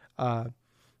day,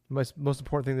 most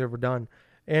important thing they've ever done.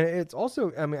 And it's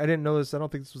also, I mean, I didn't know this. I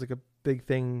don't think this was like a big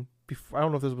thing before. I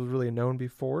don't know if this was really known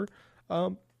before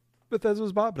Bethesda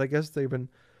was bought, but I guess they've been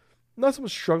not so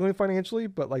much struggling financially,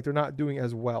 but like they're not doing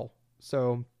as well.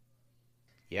 So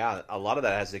yeah, a lot of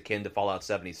that has akin to Fallout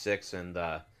 76 and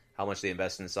how much they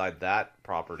invest inside that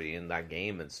property and that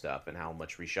game and stuff, and how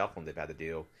much reshuffling they've had to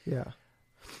do. Yeah.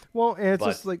 Well, and it's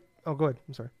just like, oh, go ahead.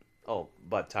 I'm sorry. Oh,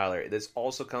 but Tyler, this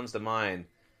also comes to mind,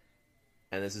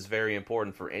 and this is very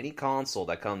important for any console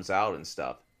that comes out and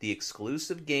stuff. The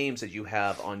exclusive games that you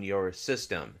have on your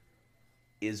system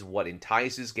is what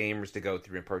entices gamers to go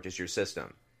through and purchase your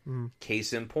system.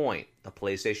 Case in point, the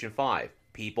PlayStation 5.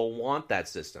 People want that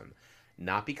system.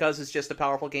 Not because it's just a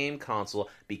powerful game console,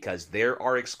 because there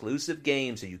are exclusive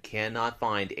games that you cannot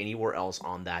find anywhere else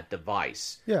on that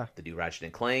device. Yeah. The new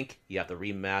Ratchet & Clank, you have the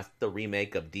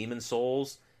remake of Demon's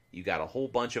Souls, you got a whole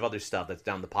bunch of other stuff that's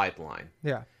down the pipeline.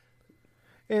 Yeah.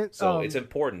 And, so it's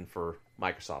important for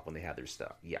Microsoft when they have their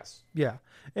stuff. Yes. Yeah.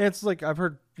 And it's like I've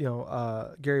heard,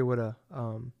 Gary Whitta,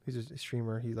 he's a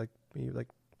streamer, he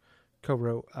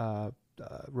co-wrote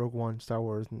Rogue One, Star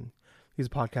Wars, and he's a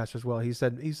podcaster as well. He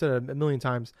said a million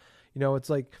times, it's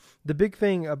like the big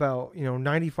thing about,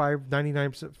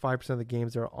 99% of the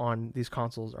games that are on these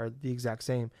consoles are the exact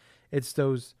same. It's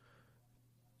those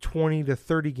 20 to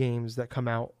 30 games that come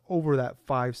out over that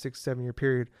 5, 6, 7 year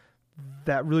period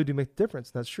that really do make the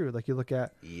difference. And that's true. Like you look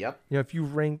at, if you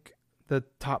rank the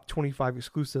top 25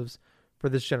 exclusives for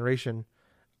this generation,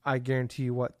 I guarantee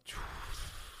you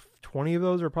 20 of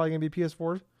those are probably going to be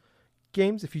PS4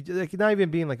 games. If you like, not even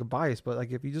being like a bias, but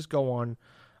like if you just go on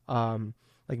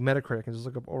like Metacritic and just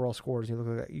look up overall scores,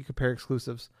 and you compare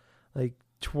exclusives, like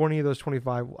 20 of those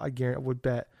 25, I guarantee, would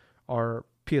bet are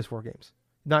PS4 games.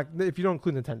 Not if you don't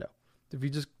include Nintendo. If you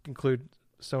just include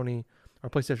Sony or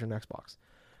PlayStation and Xbox.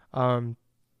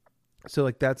 So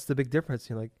like that's the big difference.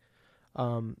 And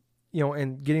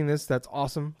getting this, that's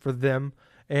awesome for them.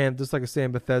 And just like I say,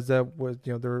 in Bethesda was,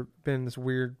 there been this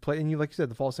weird play, and like you said,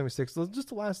 the Fallout 76, just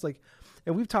the last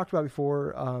and we've talked about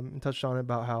before, and touched on it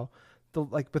about how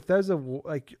Bethesda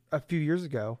like a few years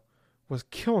ago was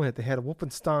killing it. They had a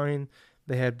Wolfenstein,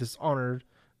 they had Dishonored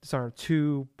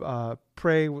 2,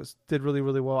 Prey did really,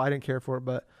 really well. I didn't care for it,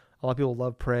 but a lot of people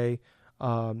love Prey.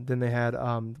 Then they had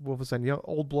Wolfenstein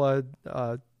Old Blood,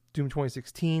 Doom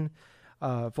 2016,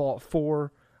 Fallout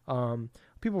 4.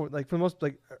 People like for the most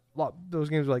those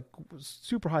games are like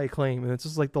super high acclaim, and it's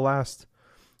just like the last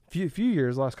few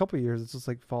years, last couple of years, it's just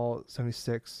like Fallout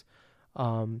 76,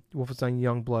 Wolfenstein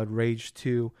Youngblood, Rage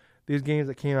 2. These games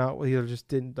that came out either just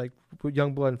didn't like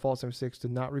Youngblood and Fallout 76 did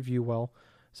not review well.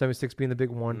 76 being the big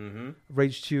one. Mm-hmm.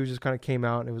 Rage 2 just kind of came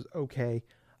out and it was okay.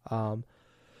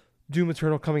 Doom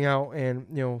Eternal coming out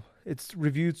and it's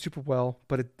reviewed super well,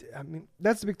 but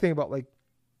that's the big thing about like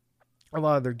a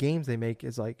lot of their games they make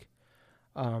is like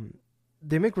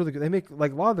they make really good. They make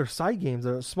like a lot of their side games,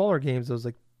 the smaller games, those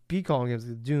like B-Call games,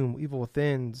 like Doom, Evil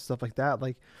Within, stuff like that.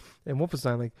 Like and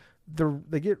Wolfenstein, like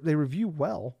they review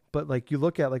well, but like you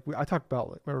look at like I talked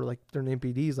about remember like during the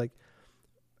MPDs, like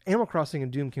Animal Crossing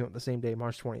and Doom came out the same day,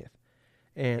 March 20th,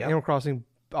 and Animal Crossing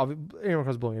blowing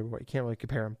everywhere. You can't really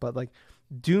compare them, but like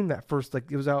Doom, that first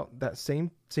it was out that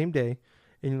same day,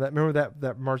 and remember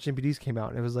that March MPDs came out,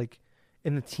 and it was like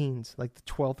in the teens, like the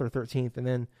 12th or 13th, and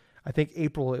then I think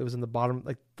April it was in the bottom,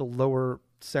 like the lower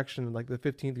section, like the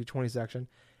 15th through 20 section,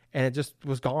 and it just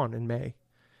was gone in May,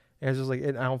 and it's just like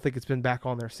I don't think it's been back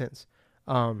on there since.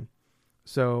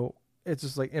 So it's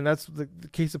just like, and that's the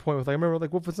case in point with, like, I remember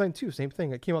like Wolfenstein 2, same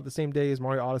thing. It came out the same day as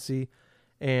Mario Odyssey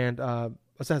and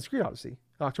Assassin's Creed Odyssey,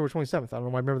 October 27th. I don't know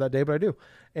why I remember that day, but I do.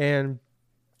 And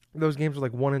those games were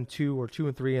like 1 and 2 or 2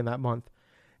 and 3 in that month.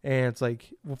 And it's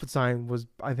like Wolfenstein was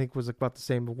like about the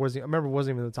same, but I remember it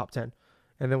wasn't even in the top 10.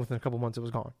 And then within a couple months, it was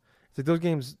gone. It's like those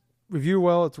games review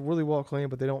well, it's really well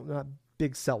acclaimed, but they're not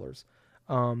big sellers.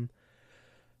 And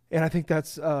I think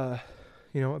that's, a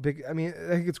big, I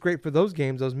think it's great for those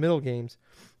games, those middle games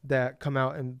that come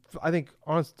out. And I think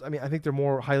they're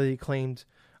more highly acclaimed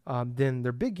than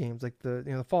their big games, like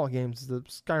the Fallout games, the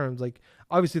Skyrims. Like,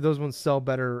 obviously those ones sell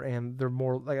better and they're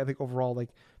more, like, I think overall, like,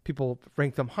 people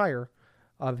rank them higher.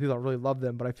 People that really love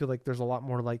them, but I feel like there's a lot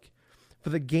more, like, for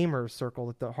the gamer circle,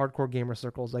 like the hardcore gamer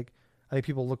circles, like, I think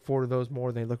people look forward to those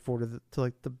more than they look forward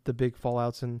to the big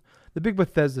Fallouts and the big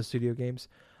Bethesda studio games.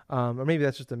 Or maybe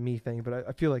that's just a me thing, but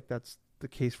I feel like that's the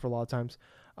case for a lot of times.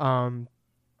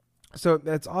 So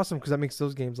that's awesome because that makes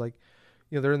those games, like,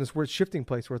 they're in this weird shifting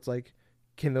place where it's like,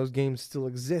 can those games still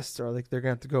exist? Or like they're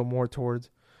going to have to go more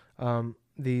towards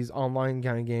these online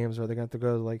kind of games, or they're going to have to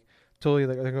go like totally,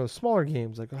 like, they're going to go smaller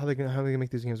games. Like, how are they going to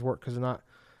make these games work? Because they're not,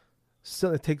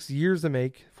 so it takes years to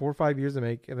make, 4 or 5 years to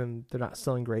make, and then they're not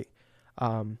selling great.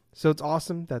 So it's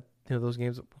awesome that those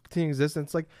games continue to exist. And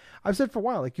it's like I've said for a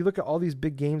while, like, you look at all these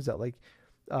big games that like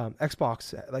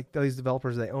Xbox, like these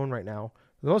developers they own right now.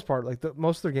 For the most part, like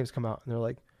most of their games come out and they're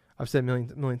like, I've said a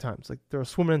million times, like they're a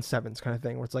swimming in sevens kind of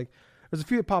thing, where it's like there's a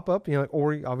few that pop up. Like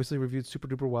Ori obviously reviewed super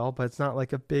duper well, but it's not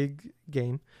like a big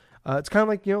game. It's kind of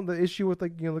like the issue with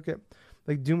like look at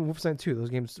like Doom and Wolfenstein 2. Those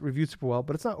games reviewed super well,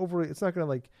 but it's not gonna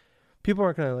like, people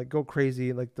aren't gonna like go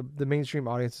crazy, like the mainstream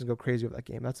audiences go crazy with that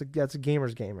game. That's a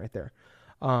gamer's game right there.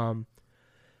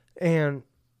 And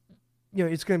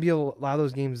it's gonna be able to allow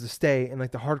those games to stay, and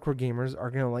like the hardcore gamers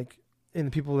are gonna like, and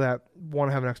the people that want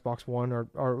to have an Xbox One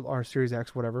or Series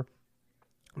X, whatever,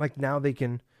 like now they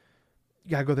can,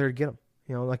 you gotta go there to get them.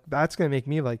 Like that's gonna make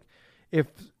me like, if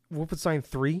Wolfenstein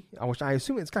 3, which I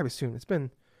assume it's gotta be soon. It's been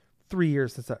 3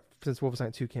 years since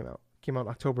Wolfenstein 2 came out. Came out in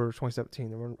October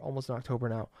 2017, and we're almost in October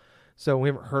now. So we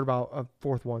haven't heard about a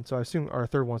fourth one. So I assume, or a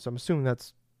third one. So I'm assuming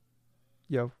that's,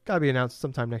 gotta be announced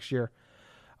sometime next year.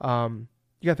 You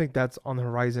gotta think that's on the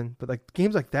horizon. But like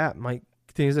games like that might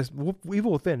continue to exist.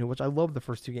 Evil Within, which I love the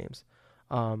first 2 games.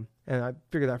 And I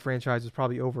figure that franchise is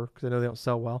probably over because I know they don't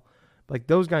sell well. But like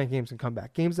those kind of games can come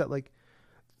back. Games that like,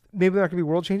 maybe they're not gonna be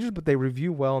world changers, but they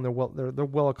review well and they're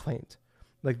well acclaimed.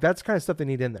 Like that's kind of stuff they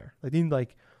need in there. Like they need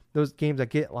like those games that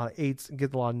get a lot of 8s and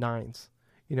get a lot of 9s.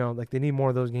 Like they need more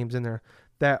of those games in there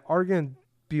that are going to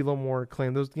be a little more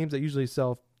acclaimed. Those games that usually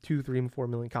sell 2, 3, and 4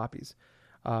 million copies.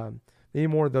 They need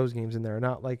more of those games in there.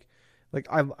 Not like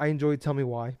I enjoy Tell Me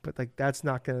Why, but like that's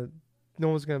not going to,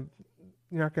 you're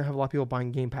not going to have a lot of people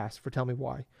buying Game Pass for Tell Me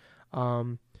Why.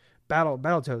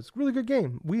 Battletoads, really good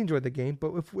game. We enjoyed the game,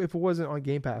 but if it wasn't on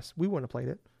Game Pass, we wouldn't have played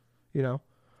it.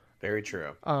 Very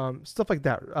true. Stuff like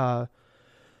that.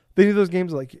 They do those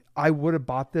games like, I would have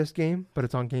bought this game, but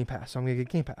it's on Game Pass, so I'm going to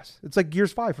get Game Pass. It's like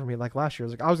Gears 5 for me, like last year. I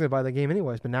was like, I was going to buy that game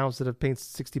anyways, but now instead of paying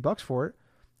 $60 for it,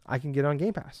 I can get it on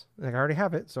Game Pass. Like I already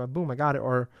have it, so boom, I got it.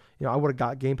 Or, I would have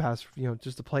got Game Pass,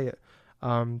 just to play it.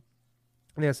 And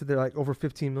I said they're like over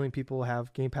 15 million people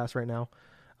have Game Pass right now.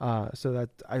 So that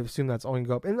I assume that's only going to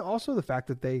go up. And also the fact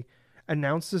that they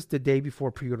announced this the day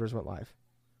before pre-orders went live.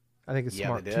 I think it's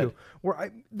smart too.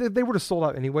 Where they would have sold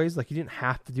out anyways. Like you didn't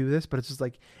have to do this, but it's just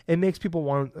like it makes people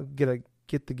want to get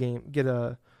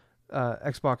a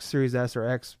Xbox Series S or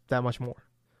X that much more.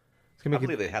 It's gonna I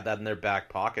believe they had that in their back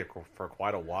pocket for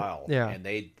quite a while. Yeah, and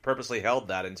they purposely held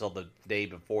that until the day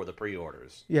before the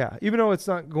pre-orders. Yeah, even though it's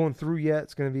not going through yet,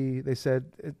 it's gonna be. They said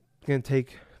it's gonna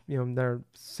take their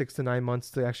 6 to 9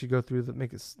 months to actually go through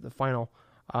make it the final.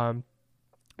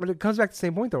 But it comes back to the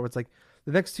same point though. Where it's like,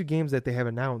 the next 2 games that they have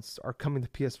announced are coming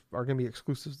to are going to be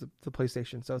exclusives to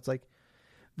PlayStation. So it's like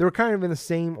they're kind of in the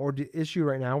same issue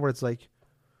right now where it's like,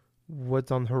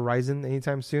 what's on the horizon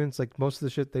anytime soon? It's like most of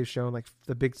the shit they've shown, like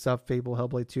the big stuff, Fable,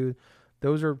 Hellblade 2,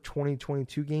 those are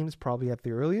 2022 games probably at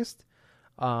the earliest.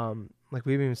 Like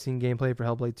we haven't even seen gameplay for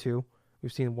Hellblade 2.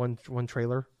 We've seen one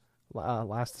trailer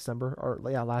last December.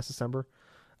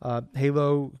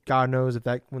 Halo, God knows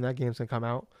when that game's going to come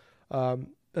out.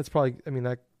 That's probably,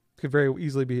 that could very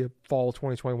easily be a fall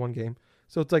 2021 game.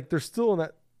 So it's like they're still in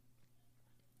that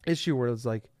issue where it's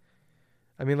like,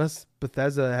 unless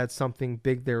Bethesda had something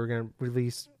big they were going to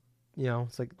release,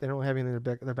 it's like they don't have anything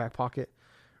in their back pocket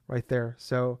right there.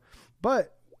 So,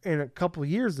 but in a couple of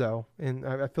years though, and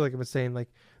I feel like I've been saying like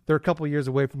they're a couple of years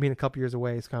away from being a couple of years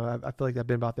away. It's kind of, I feel like I've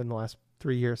been about them the last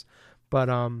 3 years, but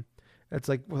it's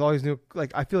like with all these new,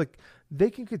 like I feel like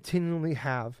they can continually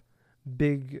have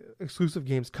big exclusive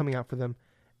games coming out for them,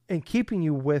 and keeping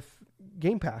you with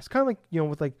Game Pass, kind of like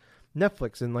with like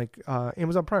Netflix and like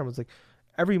Amazon Prime. It's like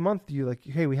every month you like,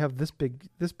 hey, we have this big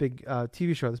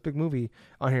TV show, this big movie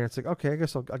on here. It's like, okay, I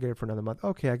guess I'll get it for another month.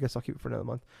 Okay, I guess I'll keep it for another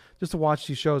month just to watch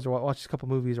these shows or watch these couple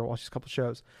movies or watch these couple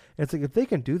shows. And it's like if they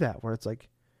can do that, where it's like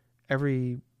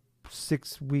every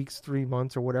 6 weeks, 3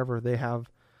 months, or whatever, they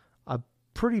have a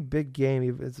pretty big game.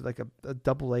 Even it's like a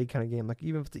double A kind of game, like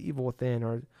even if it's the Evil Within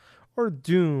or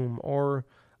Doom or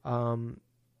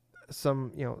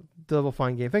some Double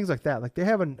Fine game, things like that. Like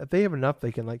if they have enough,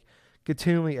 they can like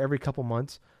continually every couple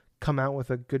months come out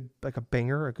with a good, like a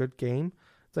banger, a good game.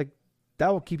 It's like that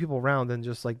will keep people around than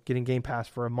just like getting Game Pass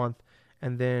for a month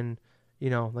and then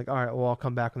like, all right, well, I'll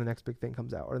come back when the next big thing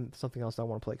comes out or something else I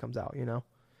want to play comes out.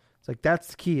 It's like that's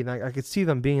the key, and I could see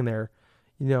them being there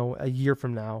a year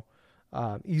from now,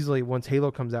 easily. Once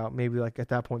Halo comes out, maybe like at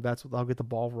that point, that's what I'll get the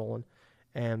ball rolling,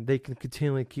 and they can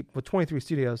continually keep with 23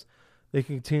 studios. They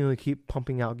can continually keep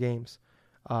pumping out games.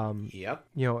 Yep.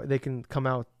 They can come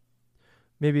out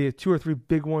maybe 2 or 3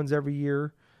 big ones every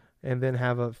year, and then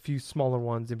have a few smaller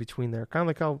ones in between there. Kind of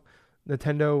like how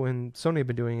Nintendo and Sony have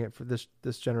been doing it for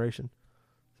this generation.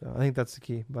 So I think that's the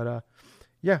key. But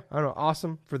yeah, I don't know.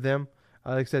 Awesome for them.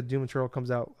 Like I said, Doom Eternal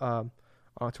comes out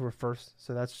October 1st.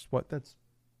 So that's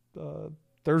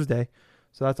Thursday.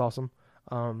 So that's awesome.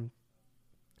 And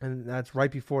that's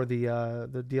right before the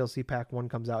DLC pack 1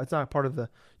 comes out. It's not part of you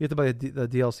have to buy the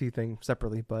DLC thing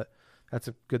separately, but that's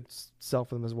a good sell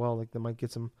for them as well. Like they might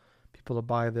get some people to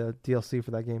buy the DLC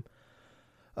for that game.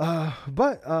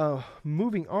 But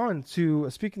moving on to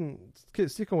sticking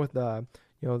with the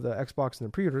Xbox and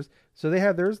the pre-orders. So they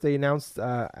have theirs. They announced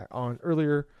on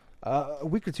earlier a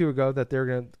week or two ago that they're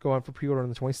going to go on for pre-order on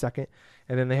the 22nd,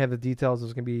 and then they have the details.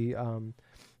 It's going to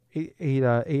be 8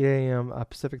 a.m.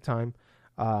 Pacific time.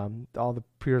 All the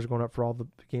pre-orders are going up for all the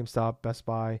GameStop, Best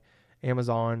Buy,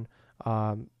 Amazon,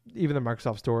 even the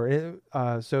Microsoft Store.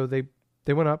 So they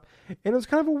went up, and it was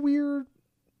kind of a weird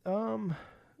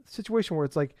situation where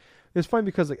it's like it's funny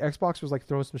because like Xbox was like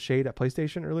throwing some shade at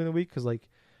PlayStation early in the week because like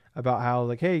about how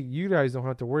like, hey, you guys don't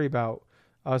have to worry about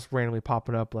us randomly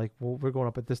popping up, like, well, we're going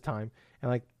up at this time, and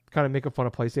like kind of making fun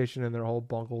of PlayStation and their whole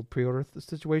bungled pre-order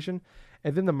situation.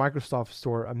 And then the Microsoft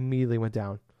Store immediately went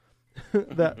down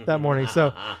that morning.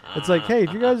 So it's like, hey,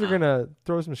 if you guys are gonna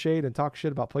throw some shade and talk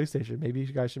shit about PlayStation, maybe you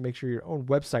guys should make sure your own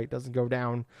website doesn't go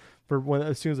down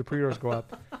as soon as the pre-orders go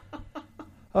up.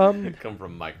 Come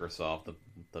from Microsoft,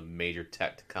 the major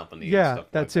tech company. Yeah, and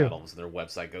stuff that like too. That. All of a sudden their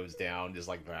website goes down just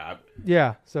like that.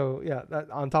 Yeah. So yeah, that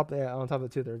on top of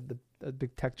it too, they're a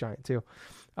big tech giant too.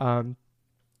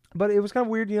 But it was kind of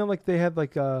weird, like they had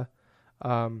like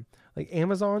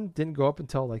Amazon didn't go up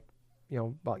until like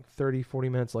about like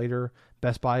 30-40 minutes later.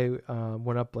 Best Buy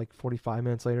went up like 45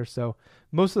 minutes later. So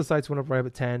most of the sites went up right up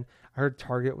at 10. I heard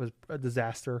Target was a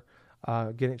disaster.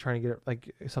 Trying to get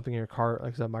like something in your cart,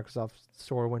 like the Microsoft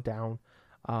Store went down.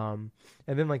 And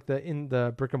then like in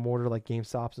the brick and mortar, like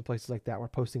GameStops and places like that were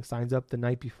posting signs up the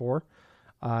night before,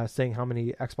 saying how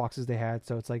many Xboxes they had.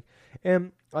 So it's like,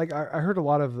 and like I heard a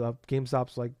lot of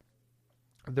GameStops, like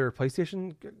their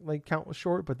PlayStation like count was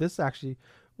short, but this actually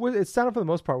it sounded for the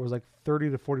most part was like 30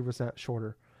 to 40%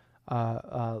 shorter.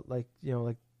 Like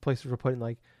places were putting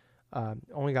like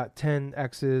only got 10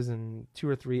 X's and 2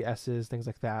 or 3 S's, things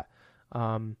like that.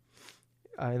 And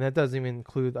that doesn't even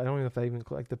include, I don't even know if they even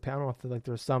include like I don't know if like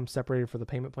there's some separated for the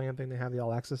payment plan thing. They have the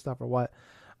all access stuff or what.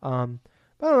 But I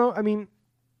don't know. I mean,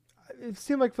 it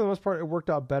seemed like for the most part it worked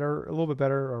out better, a little bit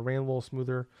better, or ran a little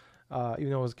smoother,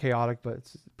 even though it was chaotic. But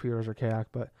pre-orders are chaotic.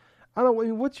 But I don't know. I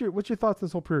mean, what's your thoughts on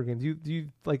this whole pre-order game?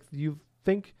 Do you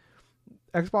think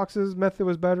Xbox's method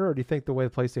was better, or do you think the way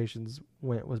the PlayStation's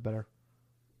went was better?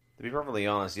 To be perfectly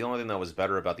honest, the only thing that was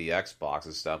better about the Xbox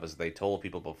and stuff is they told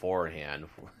people beforehand.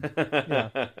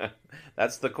 Yeah.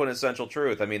 That's the quintessential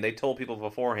truth. I mean, they told people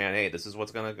beforehand, hey, this is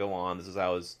what's going to go on, this is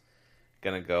how it's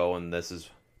going to go, and this is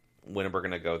when we're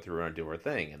going to go through and do our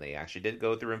thing. And they actually did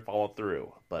go through and follow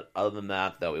through. But other than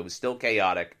that, though, it was still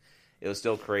chaotic. It was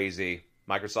still crazy.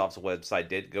 Microsoft's website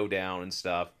did go down and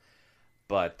stuff.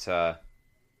 But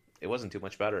it wasn't too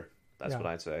much better. That's what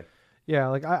I'd say. Yeah,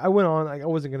 like I went on, like I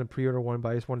wasn't going to pre-order one, but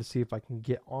I just wanted to see if I can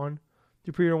get on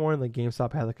to pre-order one. Like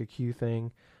GameStop had like a queue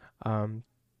thing. And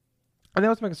that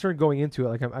was my concern going into it.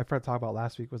 Like I forgot to talk about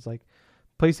last week was like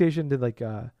PlayStation did like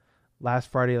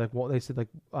last Friday, like they said like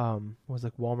was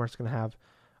like Walmart's going to have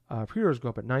pre-orders go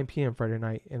up at 9 p.m. Friday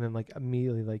night, and then like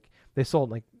immediately like they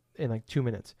sold like in like 2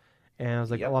 minutes. And it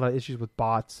was like a lot of issues with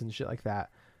bots and shit like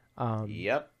that.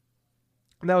 Yep.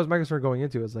 And that was my concern going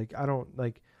into it. It's like I don't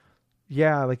like.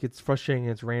 Yeah, like it's frustrating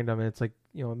and it's random and it's like,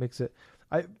 it makes it.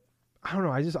 I I don't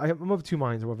know. I'm of two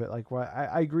minds with it. Like,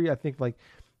 I agree. I think like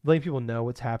letting people know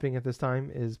what's happening at this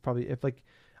time is probably if like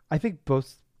I think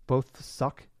both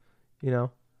suck. You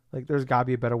know, like there's got to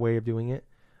be a better way of doing it.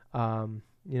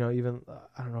 You know, even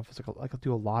I don't know if it's like I'll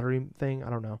do a lottery thing. I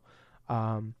don't know.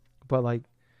 But like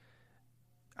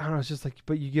I don't know. It's just like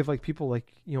but you give like people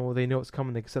like you know they know it's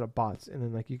coming. They can set up bots and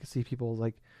then like you can see people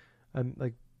like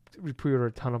pre-order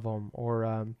a ton of them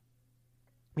or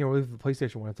you know, with the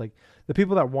PlayStation one, it's like the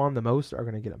people that want them the most are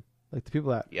going to get them. Like the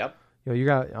people that, Yep. you know, you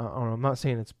got. I don't know. I'm not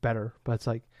saying it's better, but it's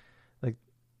like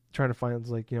trying to find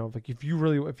like you know, like if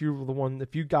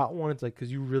you got one, it's like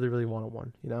because you really wanted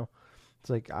one. You know, it's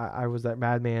like I was that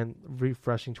madman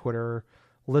refreshing Twitter,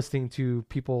 listening to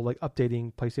people like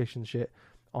updating PlayStation shit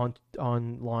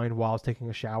online while I was taking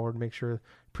a shower to make sure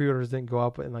pre-orders didn't go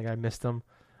up and like I missed them.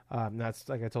 That's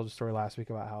like I told the story last week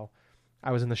about how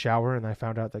I was in the shower and I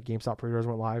found out that GameStop pre-orders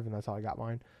went live and that's how I got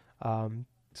mine.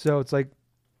 So it's like,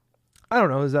 I don't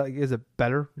know. Is it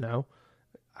better? No.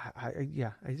 I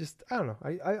don't know.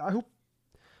 I hope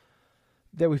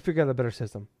that we figure out a better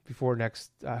system before next,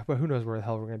 but who knows where the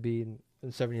hell we're going to be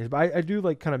in 7 years. But I do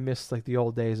like kind of miss like the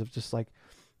old days of just like,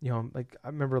 you know, like I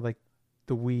remember like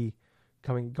the Wii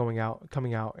coming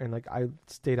out and like I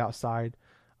stayed outside,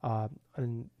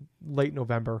 in late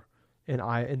November in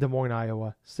Des Moines,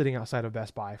 Iowa, sitting outside of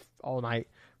Best Buy all night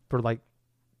for like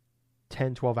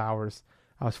 10, 12 hours.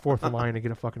 I was fourth in line to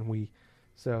get a fucking Wii.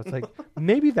 So it's like,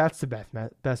 maybe that's the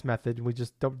best method. We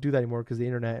just don't do that anymore because of the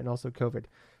internet and also COVID.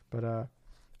 But,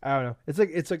 I don't know.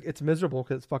 It's miserable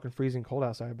because it's fucking freezing cold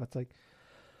outside. But it's like,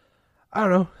 I don't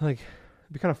know. Like,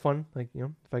 it'd be kind of fun. Like, you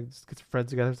know, if I just get some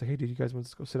friends together, it's like, hey, dude, you guys want to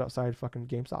just go sit outside fucking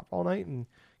GameStop all night and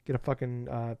get a fucking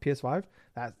PS5?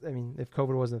 If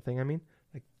COVID wasn't a thing, I don't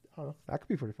know. That could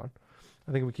be pretty fun.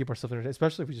 I think we keep ourselves entertained,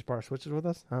 especially if we just brought our Switches with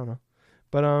us. I don't know.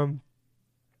 But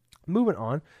moving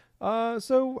on.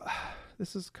 So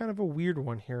this is kind of a weird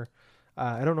one here.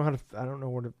 I don't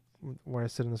know where I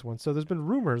sit in this one. So there's been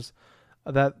rumors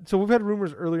so we've had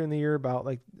rumors earlier in the year about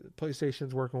like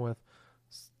PlayStation's working with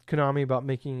Konami about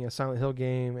making a Silent Hill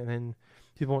game, and then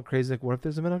people went crazy like, what if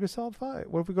there's a Metal Gear Solid 5?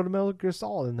 What if we go to Metal Gear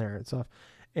Solid in there and stuff?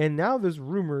 And now there's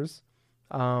rumors.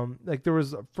 There's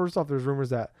rumors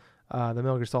that the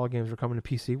Metal Gear Solid games were coming to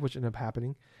PC, which ended up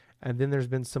happening. And then there's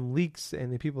been some leaks,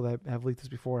 and the people that have leaked this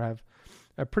before have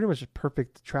a pretty much a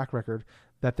perfect track record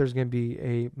that there's going to be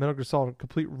a Metal Gear Solid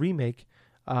complete remake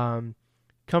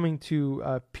coming to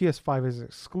PS5 as an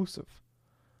exclusive.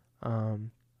 So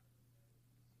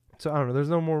I don't know. There's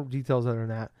no more details other than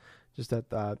that. Just that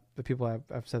the people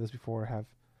I've said this before have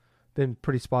been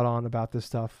pretty spot on about this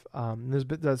stuff.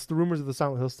 That's the rumors of the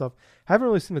Silent Hill stuff. Haven't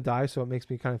really seen the die, so it makes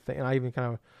me kind of think. And I even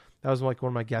kind of that was like one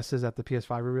of my guesses at the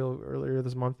PS5 reveal earlier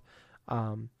this month.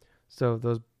 So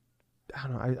those, I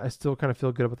don't know. I still kind of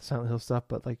feel good about the Silent Hill stuff,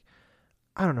 but like,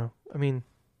 I don't know. I mean,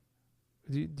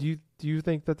 do you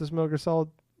think that this Metal Gear Solid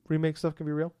remake stuff can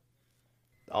be real?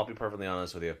 I'll be perfectly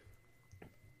honest with you.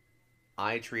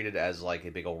 I treat it as like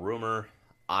a big old rumor.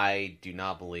 I do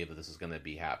not believe that this is going to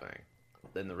be happening.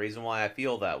 And the reason why I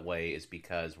feel that way is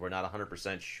because we're not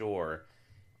 100% sure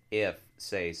if,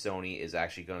 say, Sony is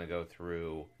actually going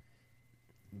to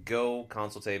go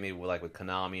consultate me with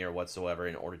Konami or whatsoever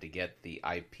in order to get the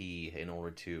IP in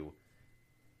order to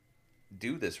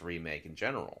do this remake in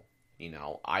general. You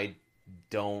know, I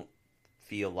don't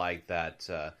feel like that.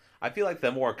 I feel like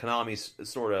the more Konami's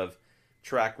sort of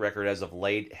track record as of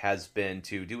late has been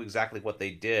to do exactly what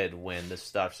they did when this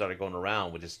stuff started going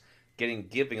around, which is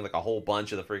giving like a whole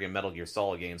bunch of the freaking Metal Gear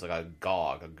Solid games, like a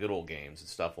GOG, a good old games and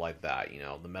stuff like that. You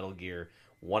know, the Metal Gear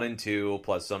 1 and 2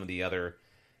 plus some of the other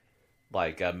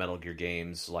like Metal Gear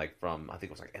games, like from I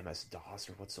think it was like MS-DOS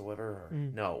or whatsoever. Or,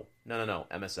 No,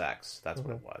 MSX. That's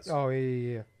what it was. Oh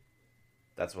yeah.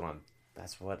 That's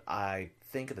what I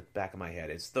think at the back of my head.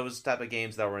 It's those type of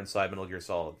games that were inside Metal Gear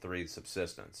Solid 3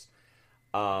 Subsistence.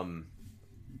 Yeah,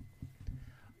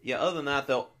 other than that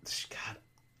though, God,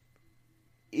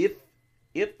 if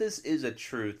this is a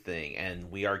true thing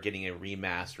and we are getting a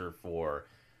remaster for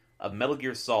a Metal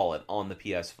Gear Solid on the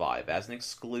PS5 as an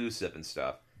exclusive and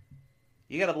stuff,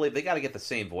 you gotta believe they gotta get the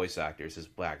same voice actors as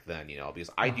back then, you know, because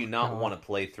I do not want to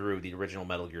play through the original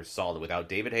Metal Gear Solid without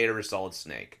David Hayter as Solid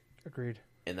Snake. Agreed.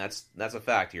 And that's a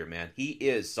fact here, man. He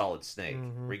is Solid Snake,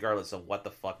 regardless of what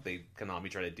the fuck Konami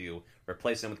try to do.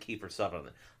 Replace him with Kiefer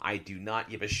Sutherland. I do not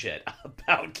give a shit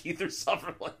about Kiefer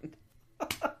Sutherland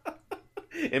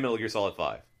in Metal Gear Solid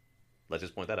 5. Let's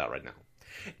just point that out right now.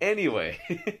 Anyway,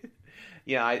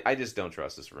 yeah, I just don't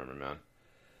trust this rumor, man.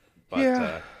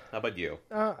 But how about you?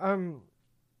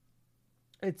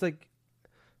 It's like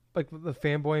the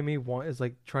fanboy in me is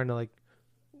like trying to like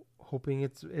hoping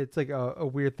it's like a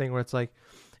weird thing where it's like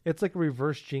a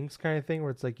reverse jinx kind of thing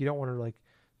where it's like you don't want to like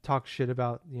talk shit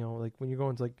about, you know, like when you're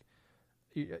going to like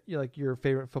you like your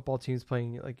favorite football team's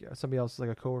playing like somebody else's like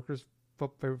a coworker's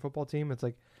favorite football team. It's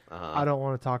like I don't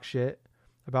want to talk shit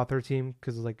about their team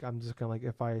because like I'm just gonna like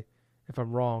if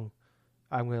I'm wrong,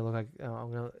 I'm gonna look like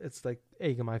it's like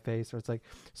egg in my face, or it's like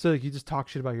so like you just talk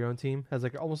shit about your own team as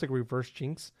like almost like a reverse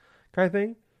jinx kind of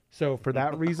thing. So for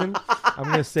that reason, I'm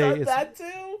gonna say it's that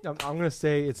too. I'm gonna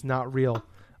say it's not real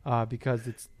because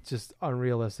it's just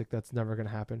unrealistic. That's never gonna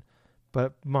happen.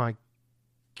 But my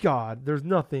God, there's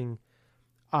nothing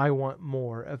I want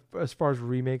more as far as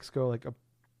remakes go, like a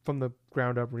from the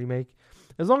ground up remake.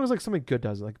 As long as like something good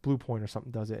does it, like Blue Point or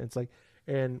something does it. It's like,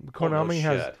 and Konami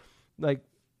has like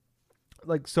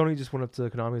Sony just went up to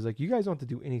Konami. Is like, you guys don't have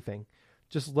to do anything.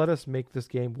 Just let us make this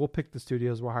game. We'll pick the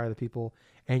studios. We'll hire the people,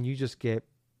 and you just get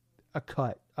a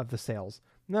cut of the sales.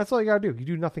 And that's all you gotta do. You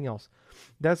do nothing else.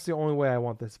 That's the only way I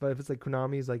want this. But if it's like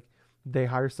Konami's like they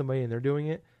hire somebody and they're doing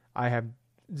it, I have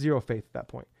zero faith at that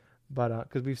point. But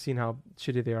because we've seen how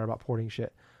shitty they are about porting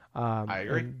shit. I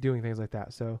agree. And doing things like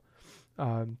that. So,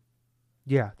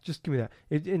 yeah, just give me that.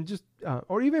 And just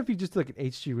or even if you just did like an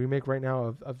HD remake right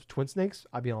now of Twin Snakes,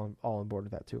 I'd be all on board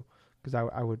with that too. Because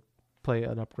I would play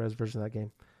an up-res version of that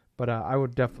game. But I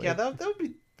would definitely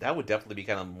that would definitely be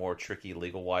kind of more tricky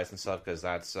legal wise and stuff because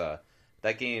that's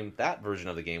that version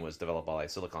of the game was developed by like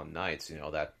Silicon Knights, you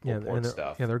know, that port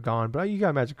stuff. Yeah, they're gone. But you gotta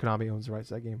imagine Konami owns the rights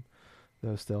to that game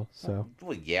though still. So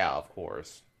well, yeah, of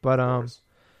course. But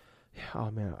yeah,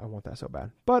 oh man, I want that so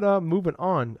bad. But moving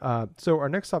on. So our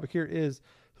next topic here is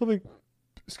something,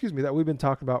 that we've been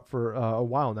talking about for a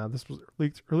while now. This was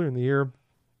leaked earlier in the year,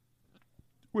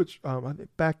 which I think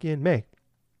back in May,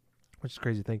 which is a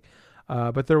crazy thing.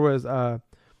 But there was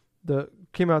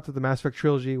came out that the Mass Effect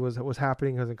trilogy was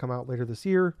happening, hasn't come out later this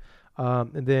year,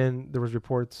 and then there was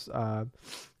reports about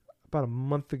a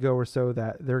month ago or so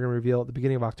that they're going to reveal at the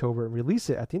beginning of October and release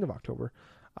it at the end of October.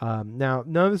 Now,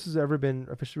 none of this has ever been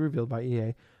officially revealed by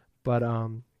EA, but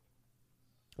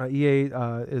EA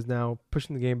is now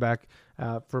pushing the game back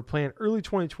for planned early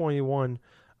 2021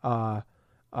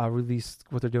 release.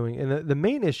 What they're doing, and the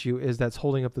main issue is that's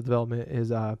holding up the development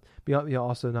is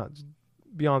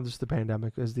beyond just the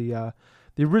pandemic is the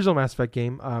original Mass Effect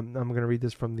game. I'm going to read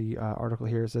this from the article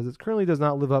here. It says it currently does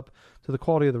not live up to the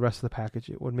quality of the rest of the package.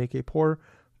 It would make a poor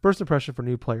first impression for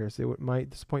new players. It might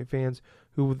disappoint fans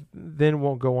who then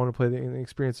won't go on to play and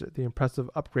experience the impressive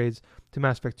upgrades to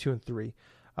Mass Effect 2 and 3.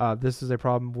 This is a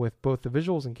problem with both the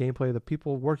visuals and gameplay. The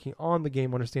people working on the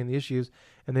game understand the issues,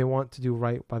 and they want to do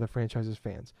right by the franchise's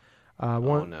fans. So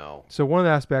one of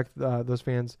the aspects those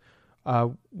fans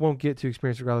won't get to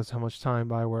experience regardless of how much time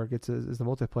BioWare gets is the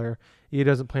multiplayer. EA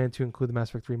doesn't plan to include the Mass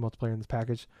Effect 3 multiplayer in this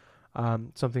package.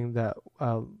 Something that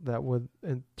would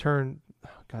in turn,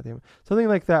 something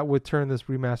like that would turn this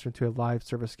remaster into a live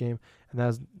service game, and that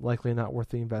is likely not worth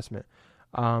the investment.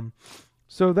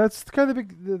 So that's kind of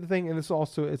the thing, and this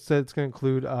also it said it's going to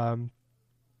include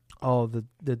all the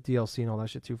DLC and all that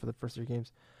shit too for the first 3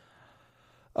 games.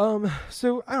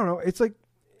 So I don't know. It's like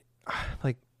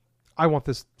I want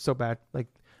this so bad. Like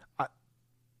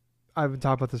I've been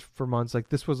talking about this for months. Like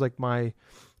this was like my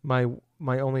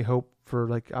only hope for,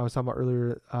 like I was talking about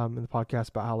earlier in the podcast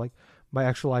about how like my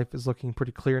actual life is looking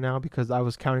pretty clear now because I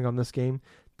was counting on this game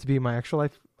to be my actual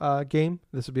life game.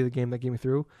 This would be the game that get me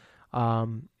through.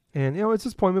 And you know, it's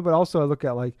disappointment, but also I look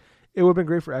at like it would have been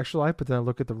great for actual life, but then I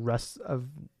look at the rest of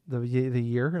the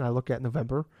year and I look at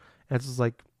November and it's just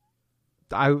like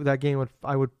I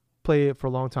would play it for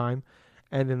a long time.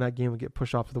 And then that game would get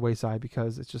pushed off to the wayside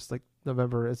because it's just like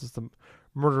November is just a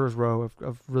murderer's row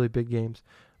of really big games.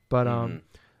 But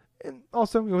and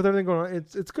also with everything going on,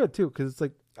 it's good too because it's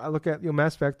like I look at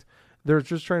Mass Effect, they're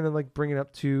just trying to like bring it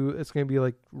up to it's going to be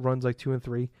like runs like 2 and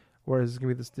 3, whereas it's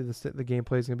going to be the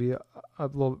gameplay is going to be a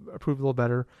little improved a little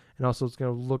better, and also it's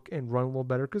going to look and run a little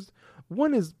better because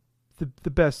 1 is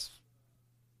the best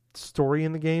story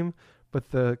in the game, but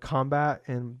the combat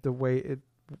and the way it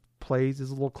plays is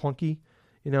a little clunky.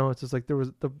 You know, it's just like there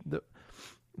was the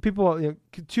people.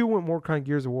 2 went more kind of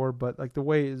Gears of War, but like the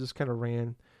way it just kind of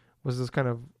ran was just kind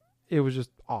of it was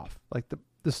just off. Like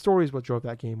the story is what drove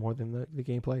that game more than the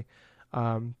gameplay.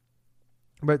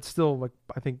 But still, like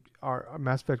I think our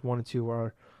Mass Effect 1 and 2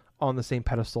 are on the same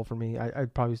pedestal for me.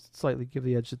 I'd probably slightly give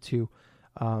the edge to 2,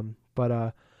 but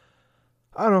I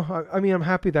don't know. I mean, I'm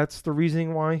happy that's the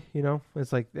reasoning why. You know,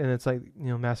 it's like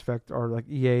Mass Effect or like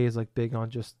EA is like big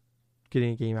on just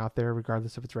getting a game out there,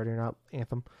 regardless if it's ready or not.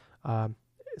 Anthem,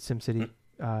 SimCity,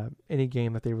 any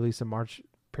game that they release in March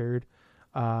period,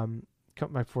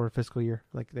 come back for a fiscal year,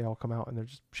 like they all come out and they're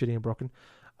just shitty and broken.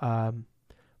 But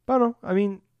I don't know. I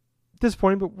mean,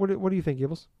 disappointing. But what do you think,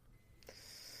 Gables?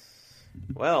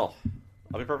 Well,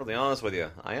 I'll be perfectly honest with you.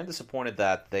 I am disappointed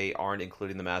that they aren't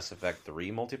including the Mass Effect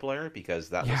 3 multiplayer because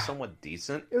that was somewhat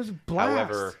decent. It was a blast.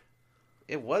 However,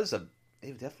 it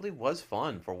definitely was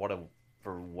fun for what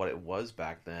it was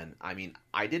back then. I mean,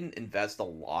 I didn't invest a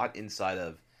lot inside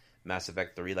of Mass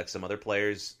Effect 3 like some other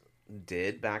players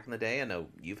did back in the day. I know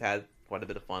you've had quite a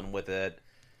bit of fun with it.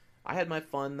 I had my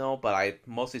fun though, but I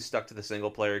mostly stuck to the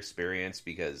single player experience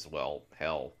because, well,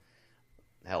 hell,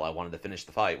 I wanted to finish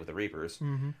the fight with the Reapers.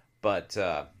 Mm-hmm. But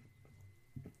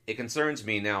it concerns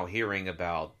me now hearing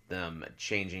about them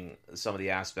changing some of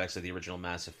the aspects of the original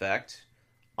Mass Effect.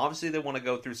 Obviously, they want to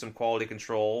go through some quality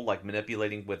control, like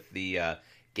manipulating with the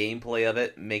gameplay of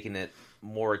it, making it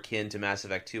more akin to Mass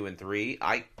Effect 2 and 3.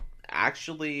 I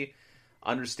actually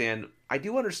understand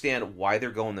why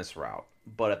they're going this route.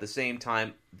 But at the same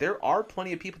time, there are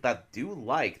plenty of people that do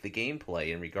like the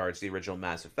gameplay in regards to the original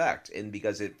Mass Effect, and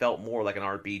because it felt more like an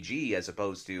RPG as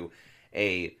opposed to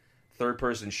a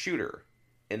third-person shooter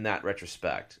in that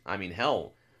retrospect. I mean,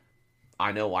 hell,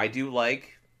 I know I do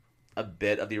like a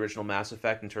bit of the original Mass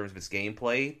Effect in terms of its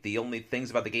gameplay. The only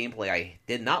things about the gameplay I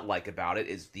did not like about it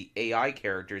is the AI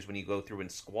characters when you go through in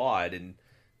squad and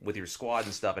with your squad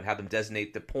and stuff and have them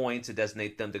designate the points and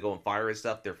designate them to go and fire and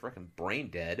stuff. They're freaking brain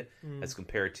dead as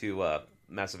compared to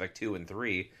Mass Effect 2 and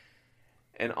 3.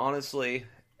 And honestly,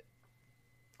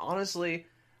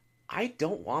 I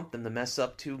don't want them to mess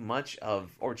up too much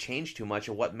or change too much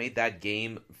of what made that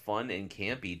game fun and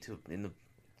campy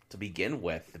to begin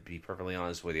with, to be perfectly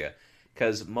honest with you.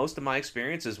 Because most of my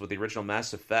experiences with the original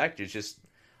Mass Effect is just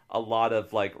a lot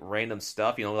of like random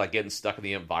stuff, like getting stuck in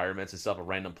the environments and stuff of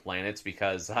random planets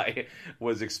because I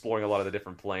was exploring a lot of the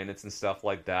different planets and stuff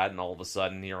like that, and all of a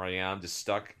sudden here I am just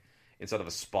stuck inside of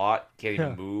a spot, can't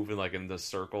even move in the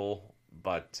circle.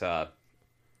 But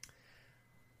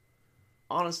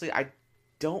honestly, I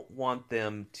don't want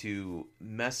them to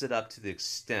mess it up to the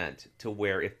extent to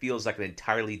where it feels like an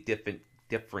entirely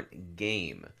different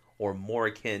game or more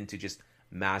akin to just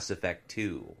Mass Effect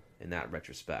 2 in that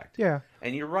retrospect. Yeah.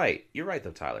 And you're right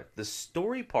though, Tyler. The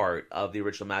story part of the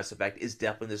original Mass Effect is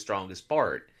definitely the strongest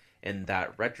part in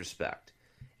that retrospect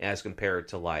as compared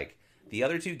to like the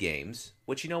other two games,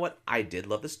 which, you know what, I did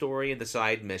love the story and the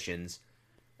side missions,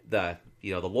 the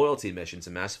loyalty missions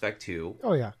in Mass Effect 2.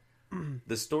 Oh yeah.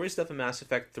 The story stuff in Mass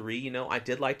Effect 3, I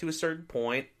did like to a certain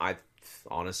point. I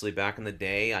honestly, back in the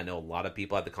day, I know a lot of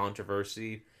people had the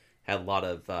controversy, had a lot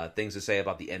of things to say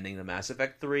about the ending of Mass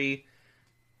Effect 3.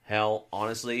 Hell,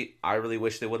 honestly, I really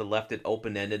wish they would have left it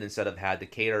open-ended instead of had to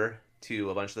cater to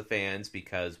a bunch of the fans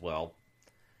because, well,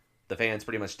 the fans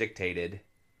pretty much dictated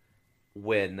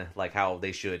how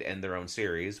they should end their own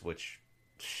series, which,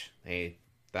 hey,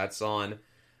 that's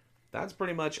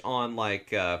pretty much on,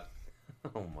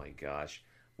 oh my gosh,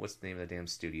 what's the name of the damn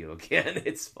studio again?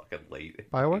 It's fucking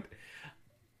late. BioWare?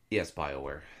 Yes,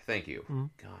 BioWare. Thank you. Mm-hmm.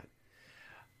 God.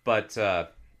 But,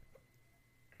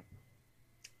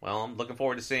 well, I'm looking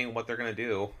forward to seeing what they're going to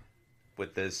do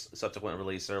with this subsequent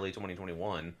release early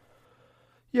 2021.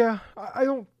 Yeah, I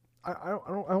don't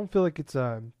feel like it's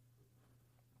a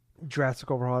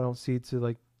drastic overhaul. I don't see it to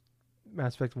like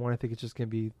Mass Effect 1. I think it's just going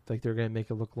to be like they're going to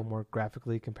make it look a little more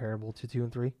graphically comparable to 2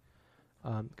 and 3.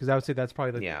 Because I would say that's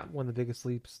probably one of the biggest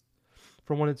leaps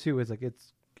from 1 and 2 is like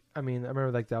it's. I mean, I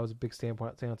remember like that was a big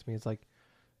standout to me. It's like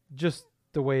just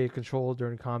the way it controlled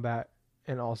during combat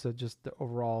and also just the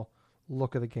overall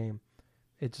look of the game.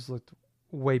 It just looked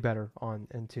way better on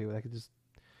N2. Like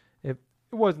it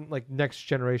wasn't like next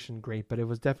generation great, but it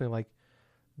was definitely like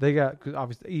they got, cause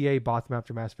obviously EA bought them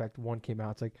after Mass Effect 1 came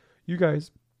out. It's like you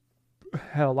guys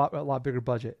had a lot bigger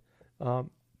budget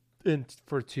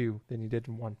for 2 than you did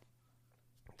in 1.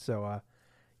 So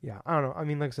yeah, I don't know. I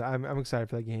mean, like I said, I'm excited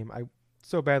for that game. I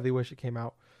so badly wish it came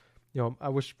out. I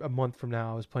wish a month from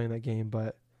now I was playing that game,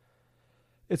 but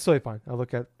it's totally fine. I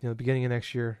look at the beginning of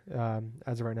next year.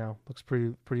 As of right now, looks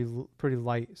pretty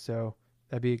light. So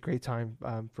that'd be a great time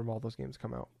from all those games to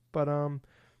come out. But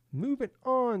moving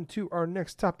on to our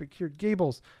next topic here,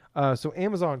 Gables. So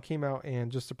Amazon came out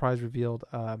and just surprise revealed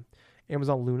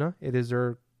Amazon Luna. It is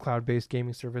their cloud-based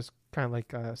gaming service, kind of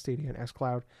like Stadia and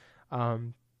xCloud.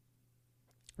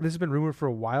 This has been rumored for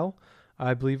a while.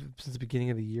 I believe since the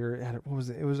beginning of the year. What was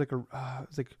it? It was like I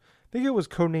think it was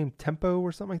codenamed Tempo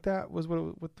or something like that. Was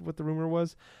what the rumor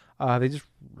was. They just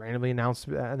randomly announced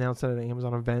it at an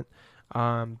Amazon event.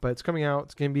 But it's coming out.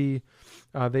 It's gonna be.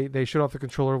 They showed off the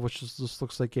controller, which just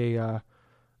looks like a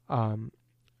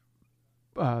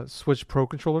Switch Pro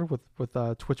controller with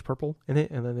Twitch Purple in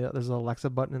it, and then there's an Alexa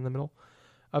button in the middle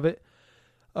of it.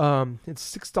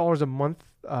 It's $6 a month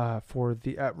for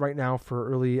the right now for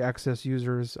early access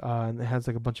users, and it has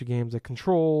like a bunch of games. Like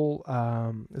Control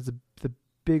is the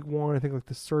big one. I think like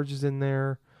the Surge is in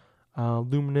there,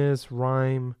 Luminous,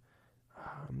 Rhyme,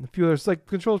 a few others. Like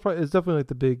Control is definitely like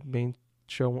the big main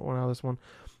show one out of this one.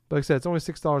 But like I said, it's only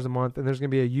 $6 a month, and there's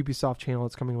going to be a Ubisoft channel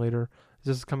that's coming later.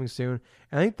 This is coming soon.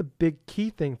 And I think the big key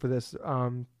thing for this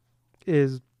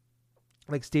is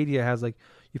like Stadia has like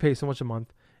you pay so much a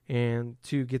month and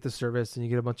to get the service, and you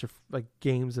get a bunch of like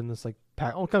games in this like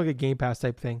pack, kind of like a Game Pass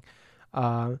type thing.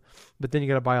 But then you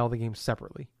got to buy all the games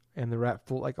separately, and they're at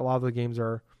full. Like a lot of the games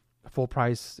are full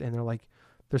price, and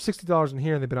they're $60 in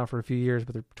here, and they've been out for a few years,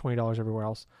 but they're $20 everywhere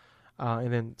else.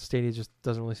 And then Stadia just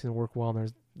doesn't really seem to work well, and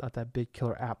there's not that big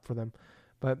killer app for them.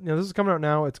 But this is coming out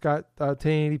now. It's got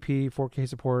 1080p, 4K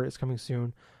support. It's coming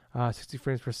soon. 60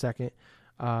 frames per second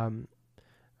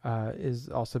is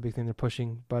also a big thing they're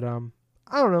pushing. But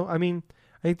I don't know. I mean,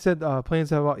 I think it said plans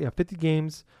to have about 50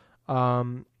 games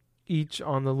each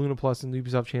on the Luna Plus and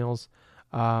Ubisoft channels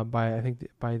by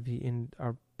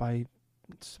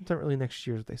sometime early next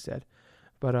year, as they said.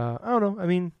 But I don't know. I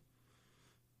mean,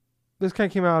 this kind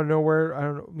of came out of nowhere. I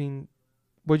don't know. I mean,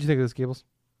 what did you think of this, Gables?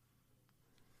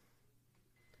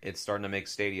 It's starting to make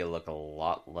Stadia look a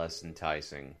lot less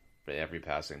enticing for every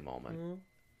passing moment. Mm-hmm.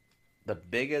 The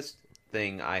biggest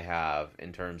thing I have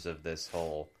in terms of this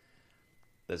whole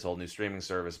new streaming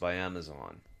service by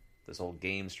Amazon, this whole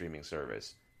game streaming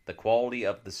service, the quality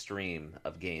of the stream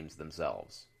of games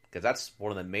themselves. Because that's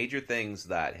one of the major things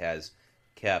that has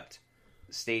kept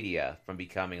Stadia from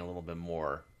becoming a little bit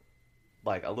more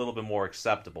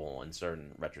acceptable in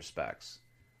certain retrospects.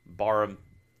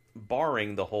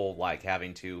 Barring the whole like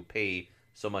having to pay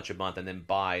so much a month and then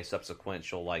buy subsequent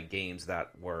like games that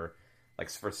were like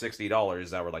for $60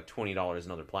 that were like $20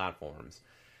 in other platforms.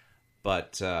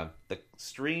 But the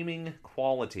streaming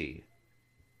quality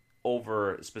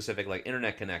over specific like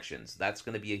internet connections, that's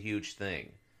going to be a huge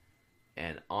thing.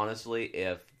 And honestly,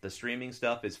 if the streaming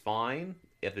stuff is fine,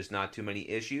 if there's not too many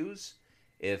issues,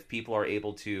 if people are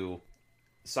able to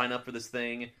sign up for this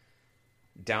thing,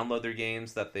 download their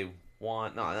games that they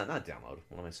want. No, not download.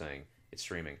 What am I saying? It's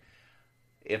streaming.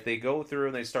 If they go through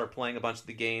and they start playing a bunch of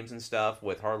the games and stuff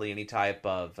with hardly any type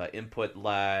of input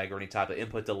lag or any type of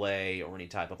input delay or any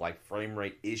type of like frame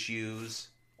rate issues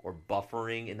or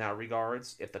buffering in that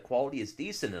regards, if the quality is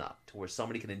decent enough to where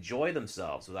somebody can enjoy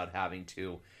themselves without having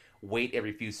to wait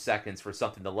every few seconds for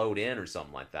something to load in or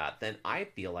something like that, then I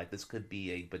feel like this could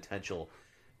be a potential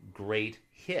great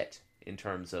hit in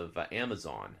terms of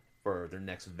Amazon for their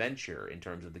next venture in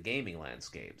terms of the gaming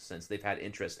landscape, since they've had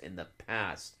interest in the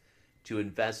past to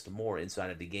invest more inside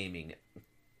of the gaming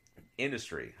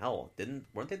industry. Hell,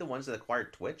 weren't they the ones that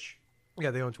acquired Twitch?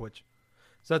 Yeah, they own Twitch.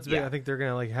 So that's big. Yeah. I think they're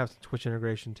gonna like have some Twitch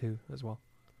integration too as well.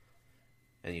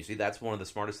 And you see, that's one of the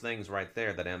smartest things right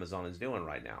there that Amazon is doing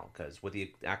right now, because with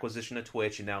the acquisition of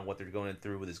Twitch and now what they're going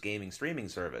through with this gaming streaming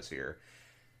service here,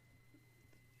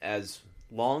 as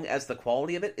long as the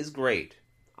quality of it is great,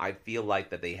 I feel like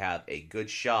that they have a good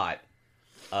shot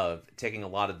of taking a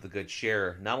lot of the good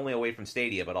share, not only away from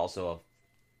Stadia, but also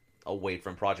away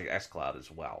from Project xCloud as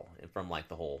well, and from like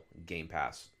the whole Game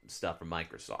Pass stuff from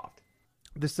Microsoft.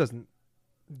 This doesn't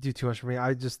do too much for me.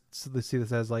 I just see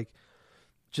this as like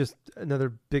just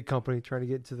another big company trying to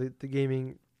get into the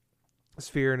gaming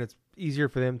sphere, and it's easier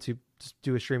for them to just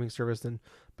do a streaming service than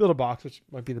build a box, which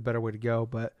might be the better way to go.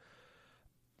 But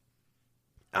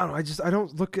I don't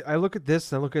know. I look at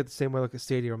this and I look at it the same way I look at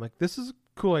Stadia. I'm like, this is a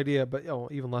cool idea, but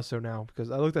even less so now, because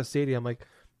I looked at Stadia. I'm like,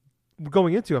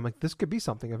 going into it, I'm like, this could be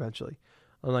something eventually.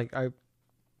 I'm like,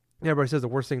 everybody says the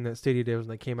worst thing that Stadia did was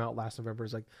when they came out last November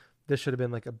is like, this should have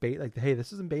been like a beta. Like, hey,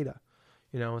 this isn't beta.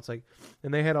 It's like,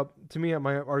 and they had to me,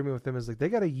 my argument with them is like, they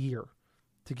got a year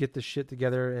to get this shit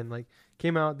together, and like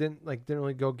came out, didn't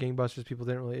really go gangbusters. People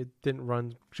it didn't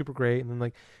run super great. And then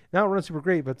like, now it runs super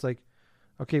great, but it's like,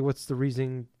 okay, what's the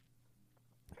reason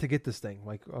to get this thing?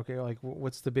 Like, okay, like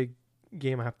what's the big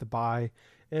game I have to buy?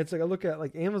 And it's like, I look at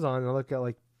like Amazon and I look at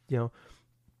like, I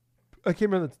can't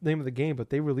remember the name of the game, but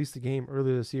they released the game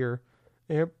earlier this year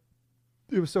and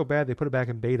it was so bad they put it back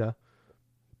in beta.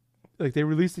 Like they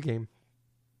released the game,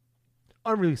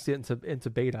 unreleased it into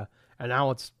beta, and now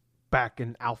it's back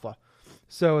in alpha.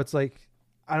 So it's like,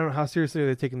 I don't know how seriously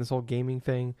they're taking this whole gaming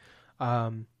thing.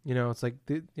 It's like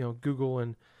Google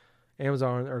and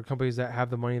Amazon are companies that have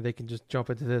the money. They can just jump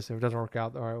into this. If it doesn't work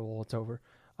out, all right, well, it's over.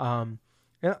 And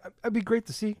it'd be great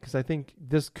to see, because I think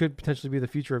this could potentially be the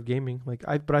future of gaming.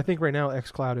 But I think right now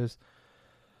xCloud is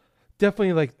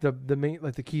definitely like the main,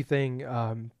 like the key thing.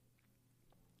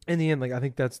 in the end, like I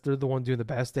think they're the one doing the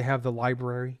best. They have the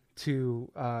library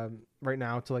to right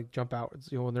now to like jump out.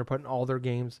 It's, when they're putting all their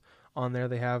games on there,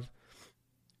 they have,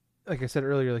 like I said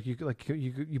earlier,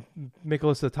 you make a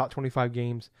list of the top 25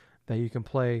 games that you can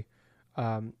play.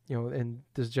 In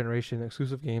this generation,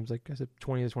 exclusive games, like I said,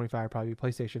 20 to 25 probably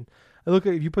PlayStation. I look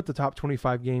at if you put the top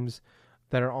 25 games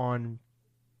that are on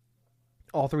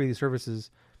all three of these services,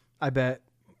 I bet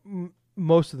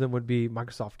most of them would be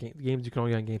Microsoft games you can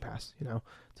only get on Game Pass.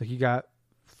 It's like you got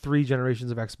 3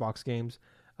 generations of Xbox games,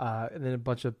 and then a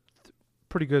bunch of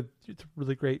pretty good,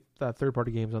 really great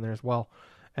third-party games on there as well.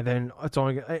 And then it's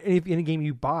only any game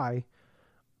you buy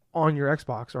on your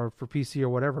Xbox or for PC or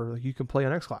whatever, like you can play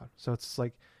on xCloud. So it's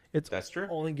like That's true.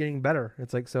 only getting better.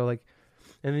 It's like so like,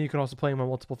 and then you can also play them on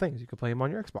multiple things. You can play them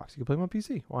on your Xbox. You can play them on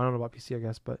PC. Well, I don't know about PC, I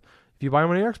guess, but if you buy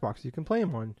them on your Xbox, you can play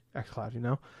them on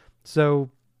xCloud. So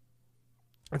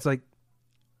it's like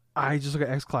I just look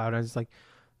at xCloud and I just like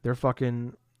they're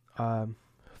fucking far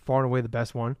and away the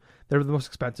best one. They're the most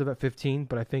expensive at $15,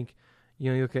 but I think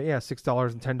you look at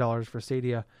 $6 and $10 for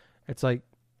Stadia. It's like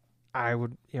I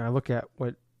would I look at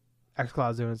what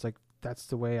xCloud's doing. It's like that's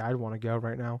the way I'd want to go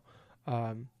right now,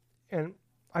 and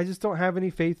I just don't have any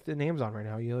faith in Amazon right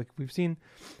now. Like we've seen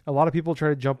a lot of people try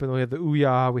to jump in. We had the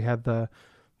Ouya, we had the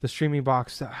streaming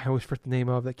box that I always forget the name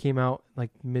of that came out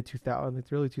like mid 2000s, like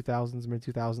early 2000s, mid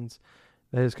 2000s.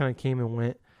 That just kind of came and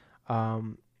went,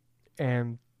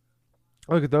 and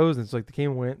I look at those and it's like they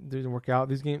came and went. They didn't work out.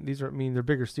 These are they're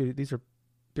bigger studios. These are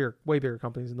way bigger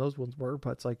companies than those ones were.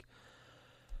 But it's like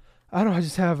I don't know. I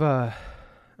just have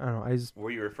I don't know.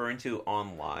 Were you referring to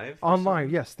OnLive?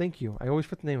 OnLive, yes, thank you. I always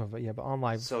forget the name of it, but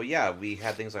OnLive. So yeah, we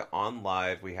had things like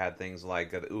OnLive. We had things like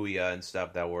the Ouya and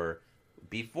stuff that were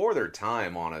before their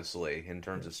time, honestly, in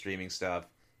terms of streaming stuff.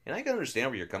 And I can understand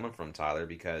where you're coming from, Tyler,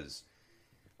 because,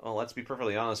 well, let's be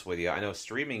perfectly honest with you. I know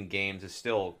streaming games is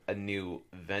still a new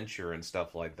venture and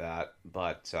stuff like that,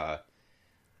 but,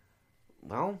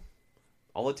 well,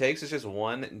 all it takes is just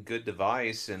one good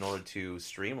device in order to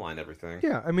streamline everything.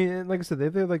 Yeah, I mean, like I said,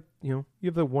 they're like, you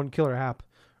have the one killer app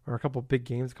or a couple of big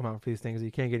games that come out for these things that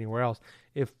you can't get anywhere else.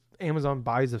 If Amazon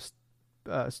buys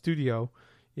a studio,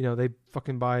 they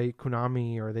fucking buy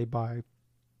Konami or they buy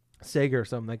Sega or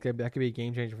something, like that could be a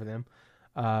game changer for them.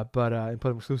 But and put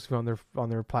them exclusively on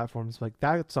their platforms, like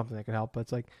that's something that could help. But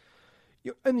it's like,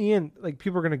 in the end, like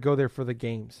people are gonna go there for the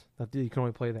games that you can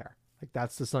only play there. Like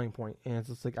that's the selling point. And it's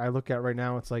just like I look at right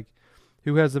now, it's like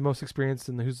who has the most experience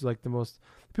and who's like the most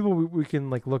people we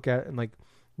can like look at and like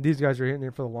these guys are hitting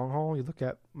it for the long haul. You look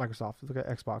at Microsoft, you look at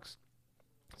Xbox.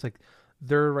 It's like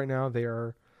they're right now they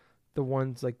are the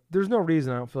ones like there's no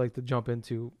reason I don't feel like to jump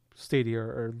into Stadia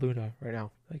or Luna right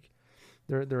now. Like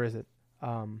there isn't.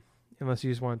 Unless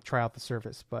you just want to try out the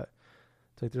service. But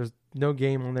it's like there's no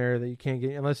game on there that you can't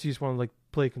get unless you just want to like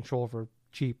play Control for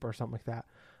cheap or something like that.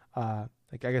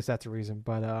 Like I guess that's a reason,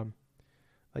 but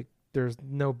like there's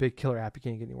no big killer app you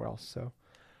can't get anywhere else. So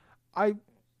I'm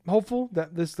hopeful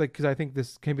that this because I think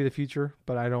this can be the future,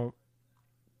 but I don't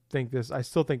think this. I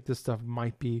still think this stuff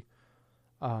might be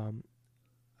a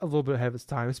little bit ahead of its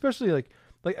time, especially like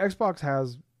Xbox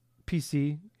has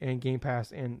PC and Game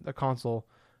Pass and a console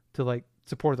to like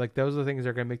support. Like those are the things that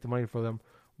are going to make the money for them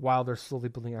while they're slowly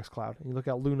building xCloud. And you look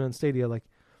at Luna and Stadia, like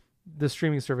the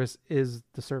streaming service is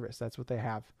the service. That's what they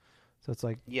have. So it's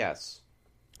like yes,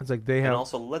 it's like they have. And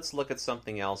also, let's look at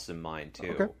something else in mind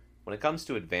too. Okay. When it comes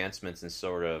to advancements in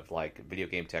sort of like video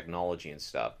game technology and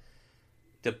stuff,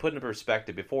 to put into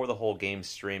perspective, before the whole game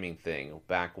streaming thing,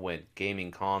 back when gaming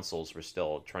consoles were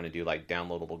still trying to do like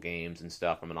downloadable games and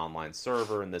stuff from an online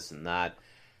server and this and that,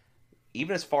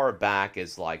 even as far back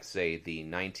as like say the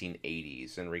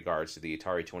 1980s in regards to the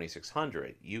Atari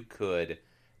 2600, you could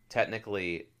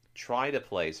technically try to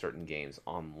play certain games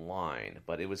online,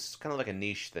 but it was kind of like a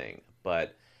niche thing.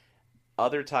 But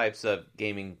other types of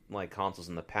gaming like consoles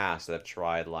in the past that have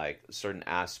tried like certain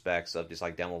aspects of just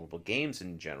like downloadable games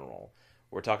in general,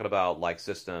 we're talking about like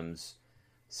systems,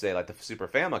 say like the Super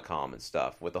Famicom and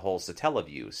stuff with the whole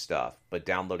Satellaview stuff, but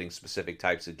downloading specific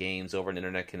types of games over an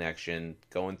internet connection,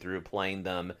 going through playing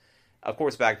them. Of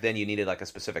course, back then you needed like a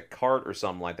specific cart or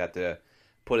something like that to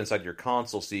put inside your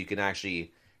console so you can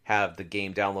actually have the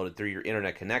game downloaded through your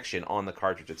internet connection on the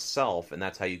cartridge itself, and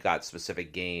that's how you got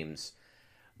specific games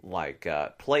like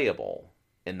playable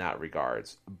in that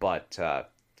regards. But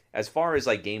as far as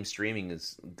like game streaming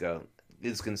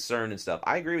is concerned and stuff,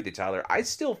 I agree with you, Tyler. I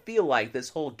still feel like this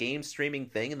whole game streaming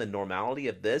thing and the normality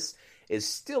of this is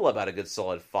still about a good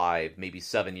solid 5, maybe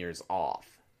 7 years off,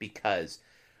 because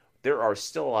there are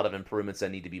still a lot of improvements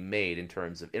that need to be made in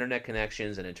terms of internet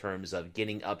connections and in terms of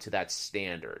getting up to that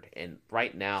standard. And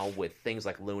right now, with things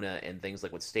like Luna and things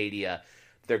like with Stadia,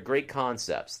 they're great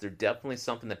concepts. They're definitely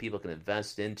something that people can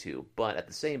invest into. But at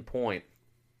the same point,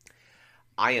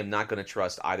 I am not going to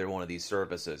trust either one of these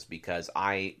services because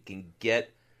I can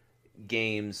get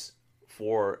games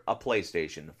for a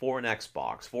PlayStation, for an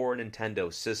Xbox, for a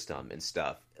Nintendo system and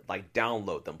stuff, like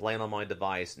download them, play them on my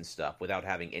device and stuff without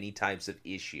having any types of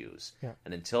issues. Yeah.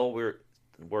 And until we're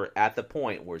at the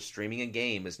point where streaming a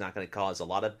game is not going to cause a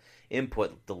lot of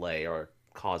input delay or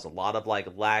cause a lot of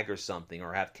like lag or something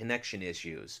or have connection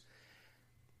issues,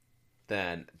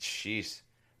 then jeez,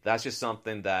 that's just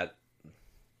something that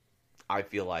I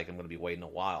feel like I'm going to be waiting a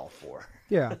while for.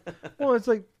 Yeah. Well, it's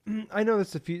like, I know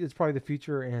that's it's probably the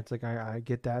future, and it's like, I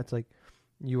get that. It's like,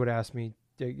 you would ask me,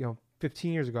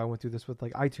 15 years ago, I went through this with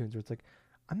like iTunes, where it's like,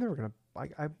 I'm never going to,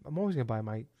 I'm always going to buy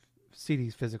my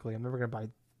CDs physically. I'm never going to buy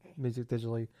music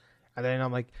digitally. And then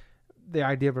I'm like, the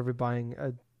idea of ever buying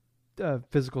a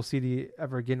physical CD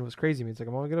ever again was crazy to me. It's like,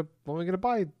 I'm only going to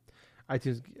buy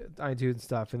iTunes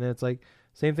stuff. And then it's like,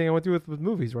 same thing I went through with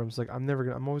movies, where I'm just like, I'm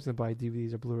always going to buy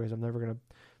DVDs or Blu-rays. I'm never going to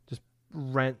just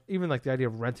rent. Even like the idea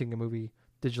of renting a movie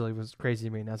digitally was crazy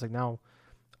to me. And I was like, now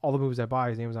all the movies I buy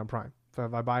is Amazon Prime. So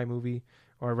if I buy a movie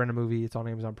or I rent a movie, it's on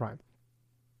Amazon Prime.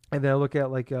 And then I look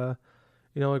at like,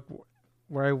 like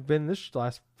where I've been this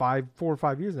last 4 or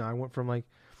 5 years now. I went from like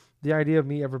the idea of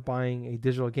me ever buying a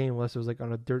digital game, unless it was like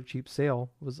on a dirt cheap sale,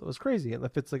 was crazy.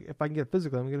 If it's like, if I can get it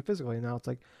physically, I'm gonna get it physically. And now it's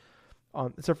like,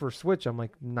 except for Switch, I'm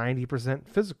like 90%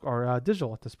 physical or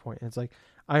digital at this point. And it's like,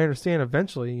 I understand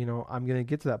eventually, I'm gonna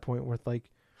get to that point with like,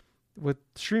 with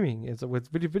streaming, it's with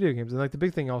video games. And like the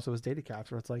big thing also is data caps,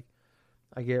 where it's like,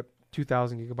 I get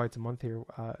 2,000 gigabytes a month here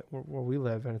where we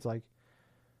live, and it's like,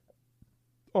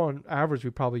 on average,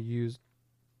 we probably use,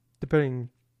 depending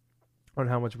on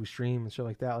how much we stream and shit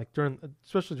like that, like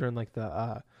especially during like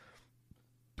the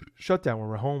shutdown when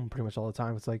we're home pretty much all the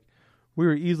time, it's like we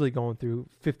were easily going through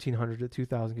 1,500 to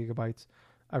 2,000 gigabytes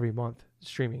every month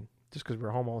streaming, just because we're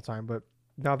home all the time. But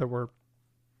now that we're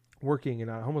working and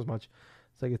not home as much,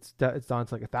 it's like it's down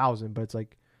to like 1,000. But it's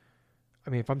like, I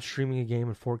mean, if I'm streaming a game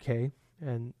in 4K,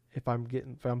 and if I'm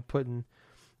putting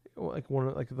like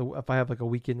if I have like a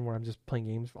weekend where I'm just playing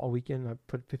games all weekend, I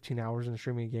put 15 hours into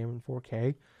streaming a game in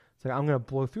 4K, it's like I'm gonna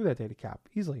blow through that data cap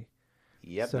easily.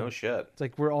 Yep, so no shit. It's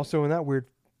like we're also in that weird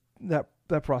that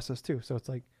process too. So it's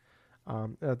like, I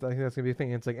think that's gonna be a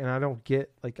thing. And it's like, and I don't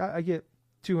get like I get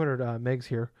 200 megs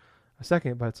here a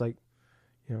second, but it's like,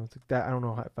 it's like that. I don't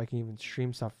know if I can even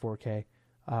stream stuff 4K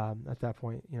at that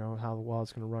point. How well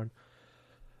it's gonna run.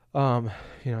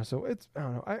 So it's, I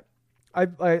don't know.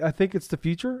 I think it's the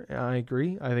future. I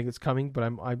agree. I think it's coming,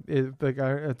 but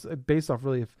it's based off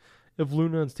really if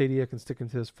Luna and Stadia can stick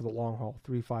into this for the long haul,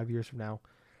 3-5 years from now,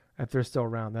 if they're still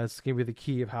around, that's going to be the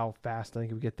key of how fast I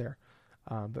think we get there.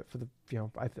 But for the,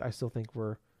 I still think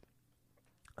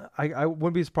I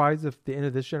wouldn't be surprised if the end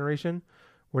of this generation,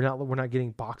 we're not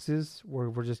getting boxes,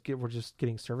 we're just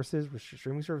getting services, we're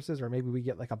streaming services, or maybe we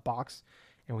get like a box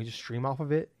and we just stream off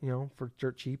of it, for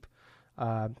dirt cheap.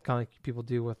 Kind of like people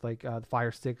do with like the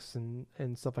Fire Sticks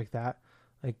and stuff like that.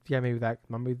 Like, yeah, maybe that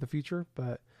might be the future,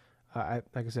 but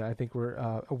like I said, I think we're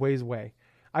a ways away.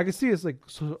 I can see us like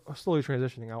slowly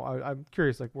transitioning. I'm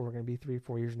curious, like where we're going to be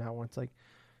 3-4 years now, when it's like,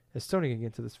 is Sony going to get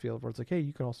into this field where it's like, hey,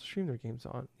 you can also stream their games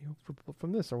on,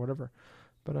 from this or whatever.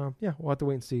 But yeah, we'll have to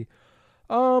wait and see.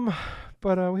 But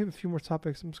we have a few more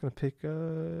topics. I'm just going to pick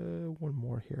one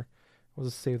more here. We'll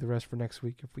just save the rest for next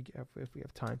week if we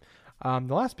have time.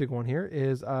 The last big one here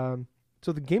is so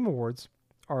the Game Awards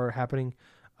are happening.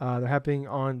 They're happening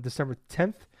on December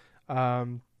 10th.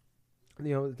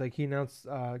 Like he announced,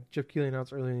 Jeff Keighley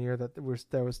announced earlier in the year that was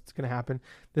going to happen.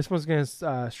 This one's going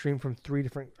to stream from three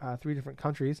different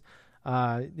countries.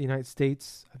 The United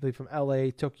States, I believe, from LA,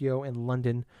 Tokyo, and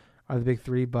London are the big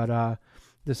three. But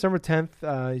December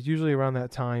 10th is usually around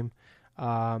that time.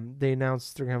 They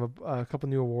announced they're gonna have a couple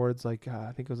new awards. Like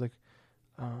I think it was like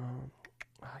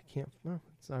I can't. No,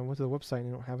 I went to the website and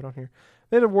I don't have it on here.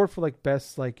 They had an award for like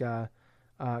best like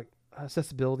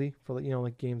accessibility for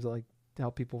like games that like to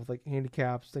help people with like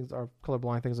handicaps, things are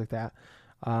colorblind, things like that.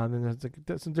 And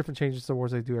there's some different changes to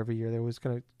awards they do every year. They always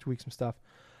kind of tweak some stuff.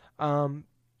 But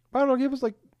I don't know. Give us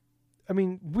like, I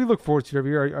mean, we look forward to it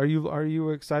every year. Are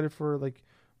you excited for like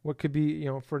what could be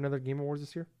for another Game Awards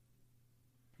this year?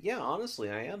 Yeah,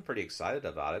 honestly, I am pretty excited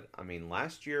about it. I mean,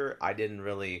 last year I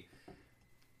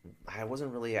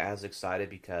wasn't really as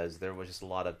excited because there was just a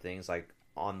lot of things like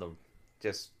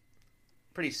just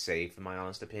pretty safe in my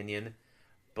honest opinion.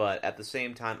 But at the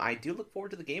same time, I do look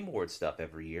forward to the Game Awards stuff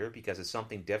every year because it's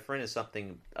something different. It's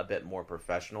something a bit more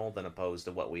professional than opposed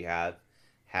to what we have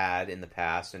had in the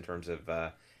past in terms of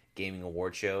gaming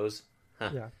award shows.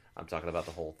 Yeah. I'm talking about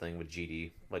the whole thing with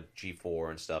GD, like G4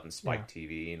 and stuff, and Spike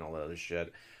TV and all that other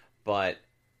shit. But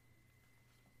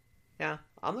yeah,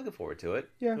 I'm looking forward to it.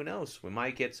 Yeah. Who knows? We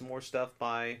might get some more stuff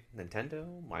by Nintendo,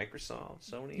 Microsoft,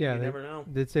 Sony. Yeah, you they never know.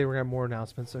 Did say we're gonna have more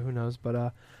announcements, so who knows?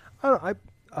 But I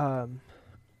don't.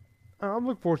 I'm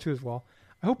looking forward to it as well.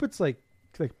 I hope it's like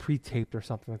pre-taped or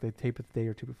something, like they tape it the day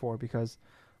or two before, because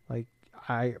like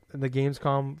the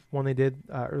Gamescom one they did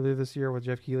earlier this year with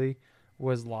Jeff Keighley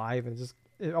was live, and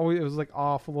it was like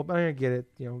awful. But I get it,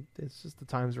 you know, it's just the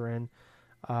times we're in.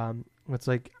 It's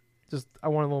like I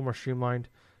want a little more streamlined.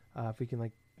 If we can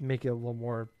like make it a little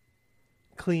more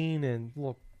clean and a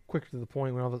little quicker to the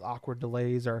point, when all those awkward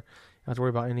delays are, you don't have to worry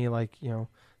about any, like, you know,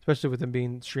 especially with them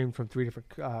being streamed from 3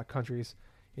 different countries.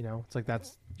 You know, it's like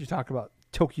you're talking about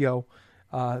Tokyo,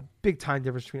 big time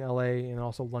difference between LA and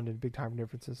also London, big time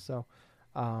differences. So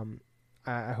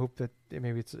I hope that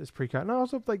maybe it's pre-cut. And I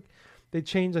also hope like they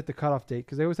change like the cutoff date,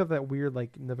 because they always have that weird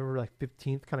like November like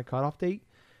 15th kind of cutoff date,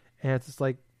 and it's just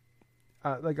like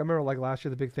I remember like last year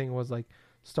the big thing was like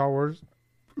Star Wars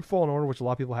Fallen Order, which a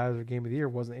lot of people had as their game of the year,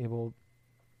 wasn't able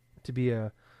to be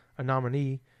a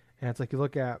nominee. And it's like you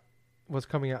look at what's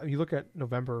coming out, you look at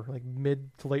November, like mid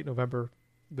to late November,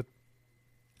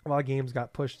 a lot of games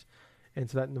got pushed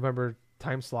into that November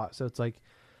time slot. So it's like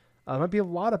there might be a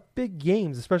lot of big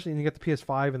games, especially when you get the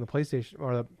PS5 and the PlayStation,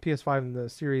 or the PS5 and the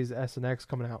Series S and X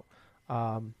coming out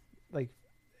like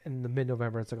in the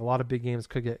mid-November. It's like a lot of big games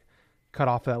could get cut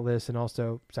off that list, and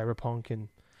also Cyberpunk and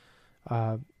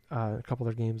a couple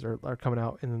other games are coming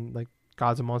out, and then like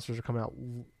Gods and Monsters are coming out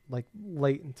like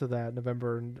late into that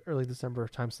November and early December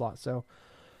time slot. So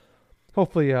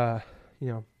hopefully you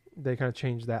know, they kind of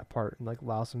change that part and like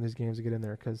allow some of these games to get in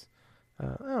there, because I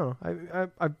don't know,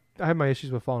 I had my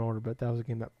issues with Fallen Order, but that was a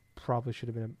game that probably should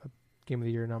have been a Game of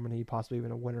the Year nominee, possibly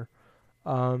even a winner.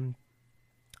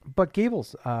 But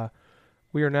Gables,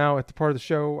 we are now at the part of the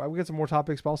show. We got some more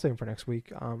topics, but I'll save them for next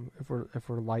week. If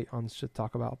we're light on shit to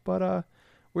talk about, but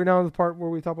we're now in the part where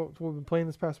we talk about what we've been playing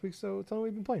this past week. So tell me what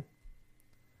we've been playing.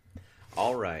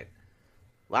 All right.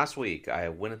 Last week, I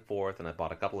went forth and I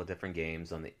bought a couple of different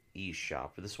games on the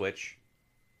eShop for the Switch.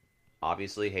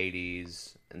 Obviously,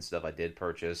 Hades and stuff I did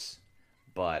purchase,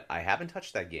 but I haven't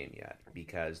touched that game yet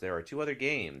because there are 2 other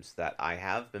games that I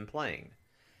have been playing.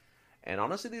 And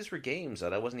honestly, these were games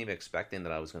that I wasn't even expecting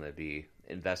that I was going to be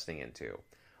investing into.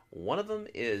 One of them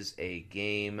is a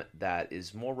game that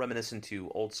is more reminiscent to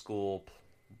old school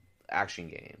action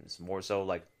games, more so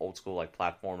like old school like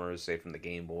platformers, say from the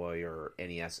Game Boy or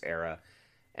NES era.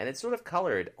 And it's sort of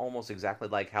colored almost exactly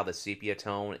like how the sepia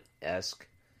tone-esque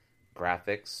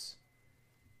graphics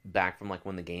back from like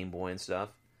when the Game Boy and stuff.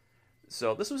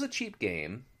 So this was a cheap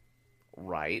game,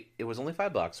 right? It was only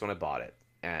 $5 when I bought it.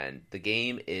 And the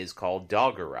game is called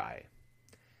Dogurai.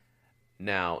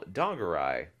 Now,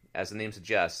 Dogurai, as the name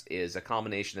suggests, is a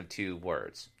combination of 2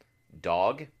 words.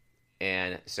 Dog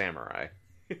and samurai.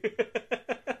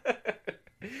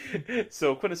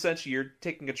 So quintessentially, you're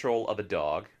taking control of a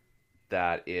dog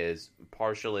that is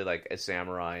partially like a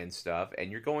samurai and stuff,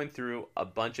 and you're going through a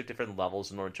bunch of different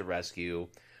levels in order to rescue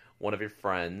one of your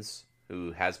friends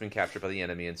who has been captured by the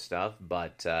enemy and stuff,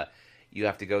 but you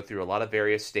have to go through a lot of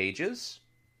various stages.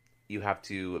 You have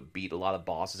to beat a lot of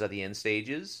bosses at the end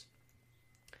stages.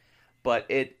 But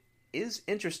it is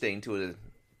interesting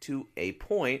to a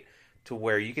point to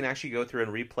where you can actually go through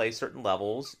and replay certain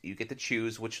levels. You get to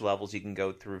choose which levels you can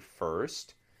go through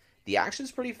first. The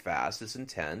action's pretty fast. It's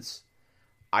intense.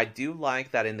 I do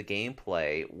like that in the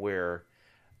gameplay where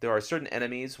there are certain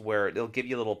enemies where it'll give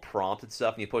you a little prompt and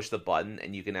stuff, and you push the button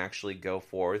and you can actually go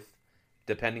forth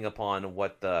depending upon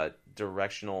what the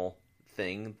directional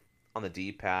thing on the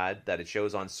D-pad that it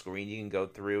shows on screen. You can go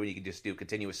through and you can just do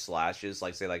continuous slashes,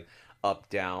 like say like up,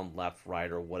 down, left,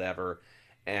 right, or whatever.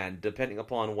 And depending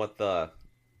upon what the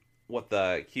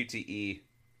QTE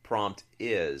prompt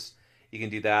is, you can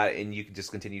do that, and you can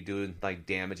just continue doing like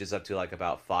damages up to like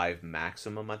about 5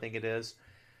 maximum, I think it is.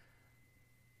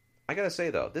 I gotta say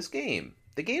though, this game,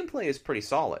 the gameplay is pretty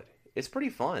solid. It's pretty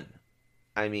fun.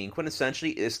 I mean,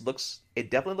 quintessentially,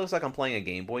 it definitely looks like I'm playing a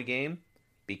Game Boy game,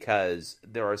 because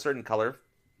there are certain color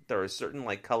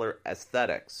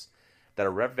aesthetics that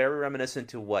are very reminiscent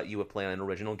to what you would play on an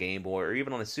original Game Boy or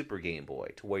even on a Super Game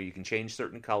Boy, to where you can change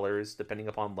certain colors depending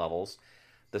upon levels.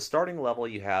 The starting level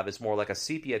you have is more like a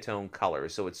sepia tone color,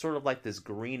 so it's sort of like this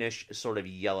greenish sort of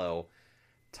yellow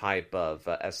type of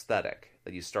aesthetic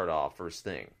that you start off first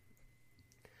thing.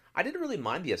 I didn't really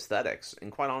mind the aesthetics,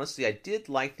 and quite honestly, I did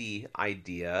like the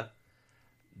idea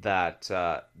that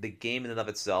the game in and of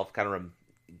itself kind of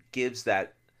gives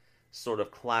that sort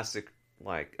of classic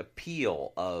like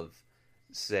appeal of,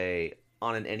 say,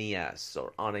 on an NES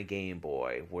or on a Game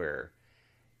Boy, where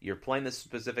you're playing this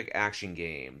specific action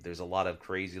game. There's a lot of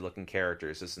crazy looking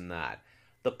characters, this and that.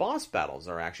 The boss battles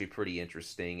are actually pretty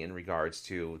interesting in regards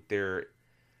to they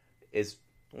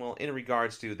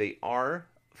are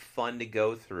fun to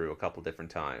go through a couple different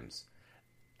times.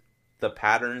 The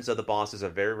patterns of the bosses are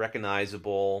very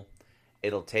recognizable.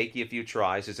 It'll take you a few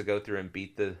tries just to go through and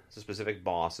beat the specific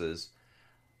bosses.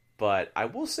 But I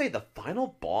will say the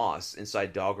final boss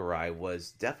inside Dogorai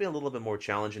was definitely a little bit more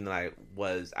challenging than I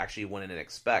was actually went in and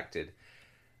expected.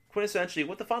 Quintessentially,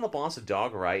 with the final boss of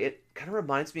Dogorai, it kind of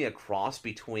reminds me of a cross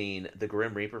between the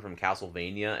Grim Reaper from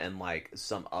Castlevania and like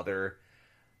some other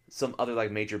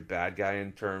like major bad guy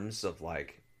in terms of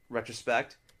like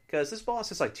retrospect. Because this boss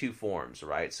has like two forms,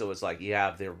 right? So it's like you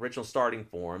have the original starting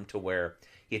form to where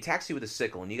he attacks you with a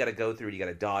sickle and you got to go through it, you got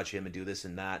to dodge him and do this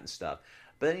and that and stuff.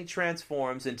 But then he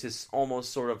transforms into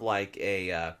almost sort of like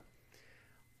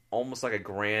almost like a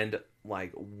grand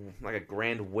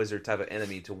wizard type of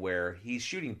enemy, to where he's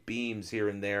shooting beams here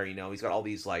and there. You know, he's got all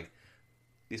these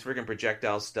freaking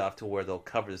projectile stuff to where they'll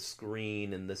cover the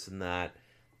screen and this and that.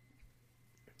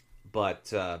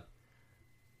 But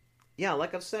yeah,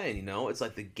 like I'm saying, you know, it's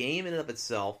like the game in and of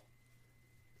itself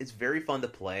is very fun to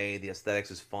play. The aesthetics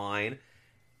is fine.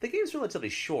 The game's relatively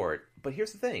short, but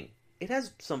here's the thing: it has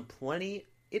plenty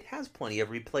of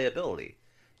replayability,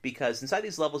 because inside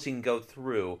these levels you can go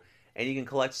through and you can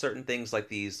collect certain things like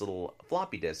these little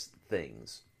floppy disk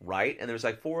things, right? And there's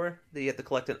like 4 that you have to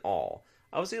collect in all.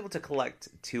 I was able to collect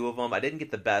 2 of them. I didn't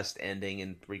get the best ending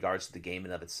in regards to the game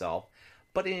in of itself,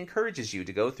 but it encourages you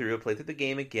to go through, play through the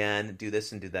game again, do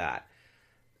this and do that.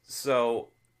 So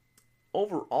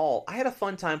overall, I had a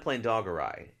fun time playing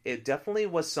Dogorai. It definitely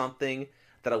was something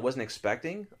that I wasn't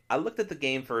expecting. I looked at the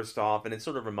game first off, and it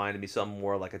sort of reminded me something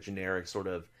more like a generic sort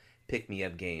of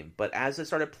pick-me-up game. But as I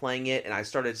started playing it, and I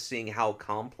started seeing how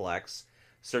complex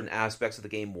certain aspects of the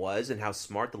game was, and how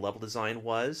smart the level design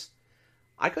was,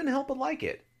 I couldn't help but like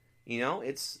it. You know,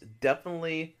 it's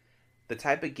definitely the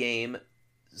type of game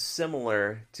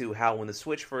similar to how when the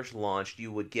Switch first launched,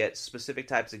 you would get specific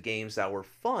types of games that were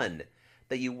fun,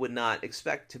 that you would not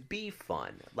expect to be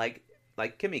fun. Like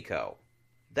Kimiko.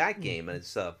 That game and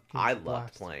stuff I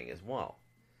loved playing as well.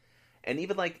 And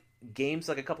even like games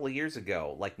like a couple of years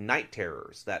ago, like Night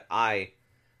Terrors, that I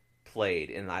played,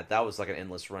 and that was like an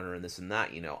endless runner and this and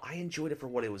that, you know. I enjoyed it for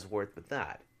what it was worth with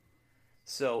that.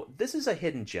 So this is a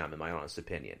hidden gem in my honest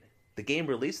opinion. The game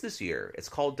released this year. It's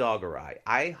called Dogorai.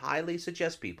 I highly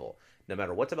suggest people, no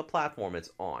matter what type of platform it's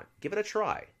on, give it a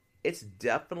try. It's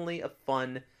definitely a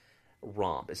fun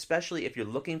romp, especially if you're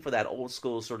looking for that old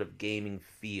school sort of gaming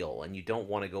feel and you don't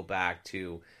want to go back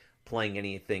to playing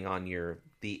anything on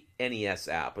the NES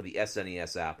app or the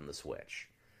SNES app on the Switch.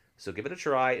 So give it a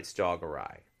try. It's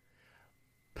Dogorai.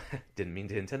 Didn't mean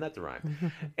to intend that to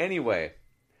rhyme. Anyway,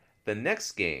 the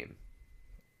next game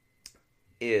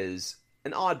is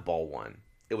an oddball one.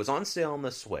 It was on sale on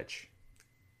the Switch.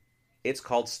 It's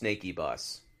called Snakey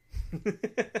Bus.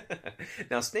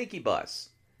 Now, Snakey Bus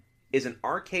is an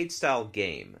arcade-style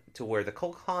game to where the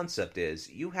whole concept is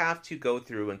you have to go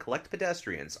through and collect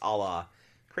pedestrians a la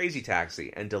Crazy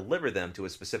Taxi and deliver them to a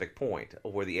specific point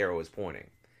of where the arrow is pointing.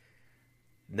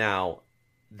 Now,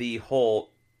 the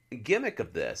whole gimmick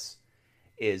of this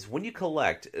is when you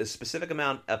collect a specific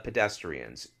amount of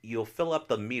pedestrians, you'll fill up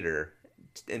the meter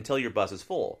until your bus is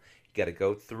full. You got to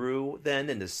go through then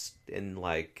and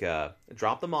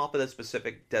drop them off at a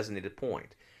specific designated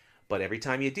point. But every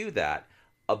time you do that,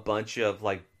 a bunch of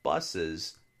like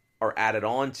buses are added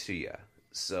on to you.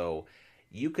 So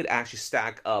you could actually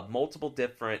stack up multiple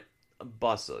different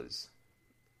buses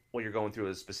when you're going through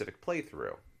a specific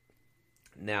playthrough.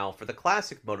 Now, for the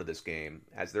classic mode of this game,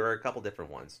 as there are a couple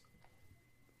different ones,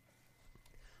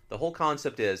 the whole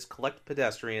concept is collect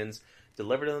pedestrians,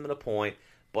 deliver them at a point,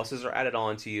 buses are added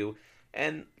on to you,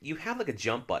 and you have like a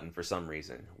jump button for some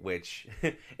reason, which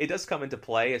it does come into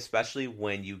play, especially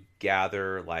when you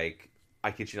gather, like,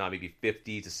 I kid you not, maybe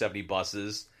 50 to 70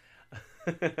 buses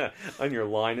on your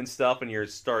line and stuff, and you're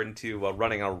starting to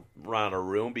running around a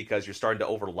room because you're starting to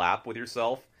overlap with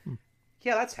yourself.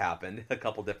 Yeah, that's happened a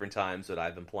couple different times that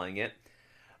I've been playing it.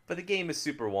 But the game is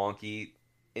super wonky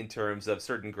in terms of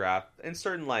certain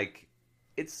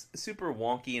it's super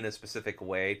wonky in a specific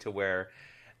way to where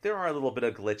there are a little bit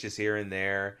of glitches here and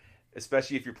there,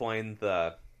 especially if you're playing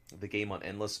the game on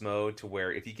endless mode, to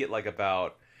where if you get like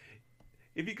about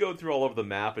if you go through all over the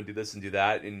map and do this and do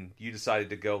that, and you decided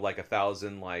to go like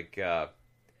 1,000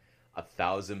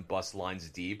 bus lines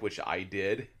deep, which I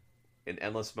did in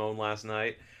Endless Mode last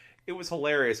night, it was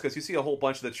hilarious because you see a whole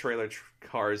bunch of the trailer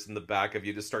cars in the back of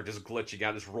you just start just glitching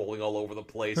out, just rolling all over the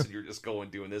place, and you're just going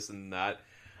doing this and that.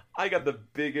 I got the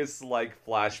biggest like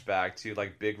flashback to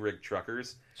like big rig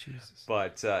truckers, Jesus.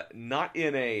 but not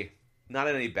in a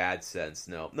bad sense.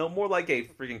 No, more like a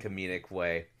freaking comedic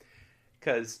way.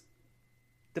 Because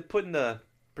to put into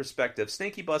perspective,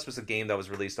 Snaky Bus was a game that was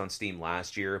released on Steam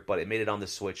last year, but it made it on the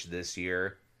Switch this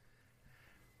year.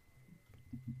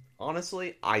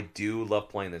 Honestly, I do love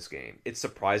playing this game. It's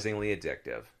surprisingly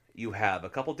addictive. You have a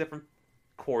couple different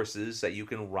courses that you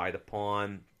can ride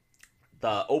upon.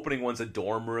 The opening one's a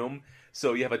dorm room,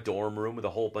 so you have a dorm room with a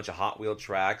whole bunch of Hot Wheel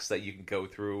tracks that you can go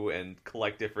through and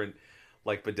collect different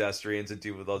like pedestrians and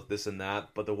do with this and that.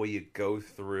 But the way you go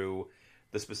through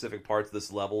the specific parts of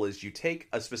this level is you take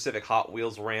a specific Hot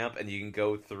Wheels ramp and you can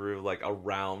go through like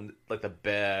around like the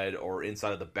bed or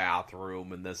inside of the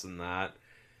bathroom and this and that.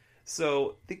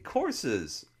 So the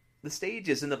courses, the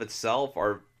stages in of itself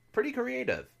are pretty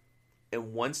creative.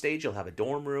 In one stage you'll have a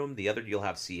dorm room, the other you'll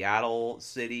have Seattle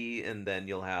City, and then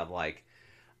you'll have like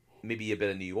maybe a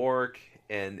bit of New York,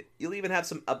 and you'll even have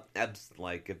some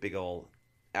like a big old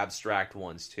abstract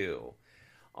ones too.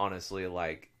 Honestly,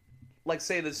 like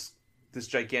say this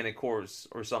gigantic course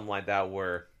or something like that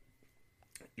where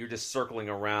you're just circling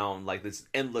around like this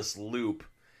endless loop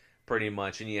pretty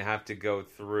much, and you have to go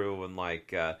through and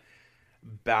like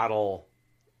battle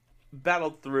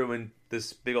through in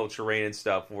this big old terrain and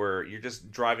stuff where you're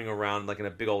just driving around like in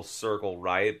a big old circle,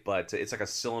 right? But it's like a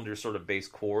cylinder sort of base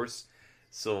course.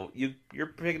 So you're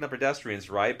picking up pedestrians,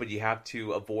 right? But you have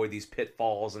to avoid these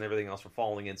pitfalls and everything else for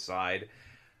falling inside.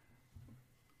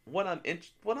 What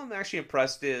I'm actually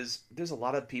impressed is there's a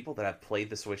lot of people that have played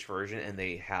the Switch version and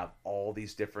they have all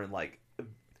these different like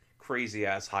crazy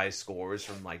ass high scores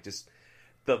from like just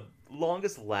the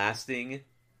longest lasting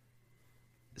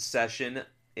session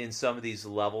in some of these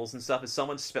levels and stuff is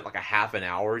someone spent like a half an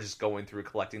hour just going through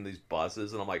collecting these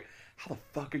buses, and I'm like, how the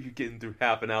fuck are you getting through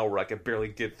half an hour? I can barely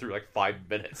get through like 5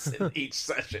 minutes in each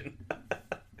session.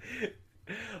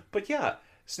 But yeah,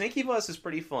 Snaky Bus is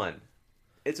pretty fun.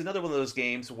 It's another one of those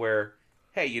games where,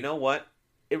 hey, you know what?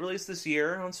 It released this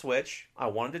year on Switch. I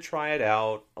wanted to try it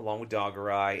out along with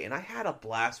Doggerai, and I had a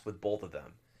blast with both of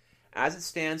them. As it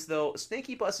stands, though,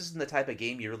 Snaky Bus isn't the type of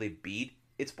game you really beat.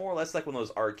 It's more or less like one of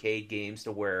those arcade games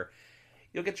to where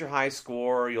you'll get your high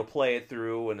score, you'll play it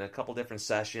through in a couple different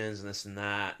sessions and this and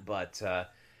that, but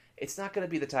it's not going to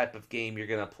be the type of game you're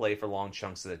going to play for long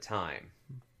chunks at a time.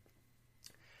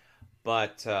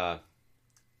 But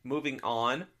moving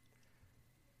on,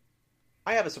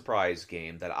 I have a surprise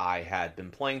game that I had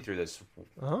been playing through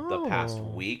the past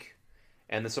week,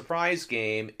 and the surprise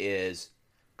game is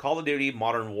Call of Duty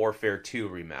Modern Warfare 2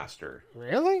 Remaster.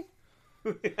 Really?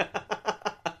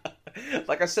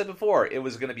 Like I said before, it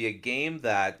was going to be a game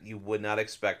that you would not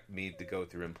expect me to go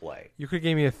through and play. You could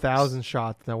give me 1,000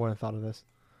 shots and I wouldn't have thought of this.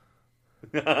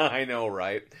 I know,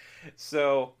 right?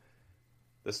 So,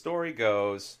 the story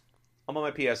goes, I'm on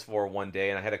my PS4 one day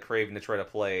and I had a craving to try to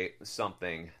play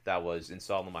something that was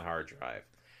installed on my hard drive.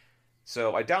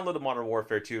 So, I downloaded Modern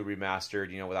Warfare 2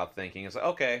 Remastered, without thinking. It's like,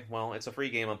 okay, well, it's a free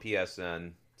game on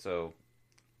PSN, so,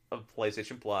 of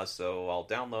PlayStation Plus, so I'll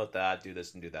download that, do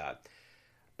this and do that.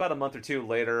 About a month or two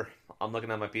later, I'm looking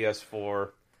at my PS4,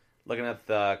 looking at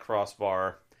the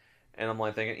crossbar, and I'm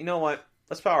like thinking, you know what?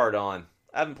 Let's power it on.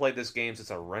 I haven't played this game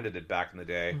since I rented it back in the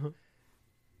day. Mm-hmm.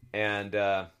 And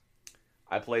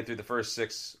I played through the first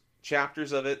 6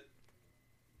 chapters of it,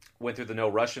 went through the No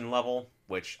Russian level,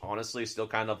 which honestly still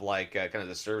kind of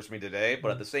disturbs me today.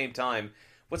 But at the same time,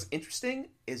 what's interesting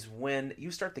is when you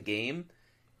start the game,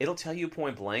 it'll tell you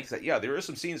point blank that, yeah, there are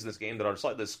some scenes in this game that are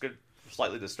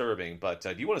slightly disturbing, but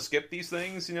do you want to skip these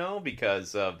things,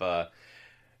 because of,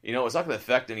 it's not going to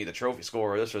affect any of the trophy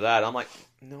score or this or that. I'm like,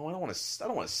 no, I don't want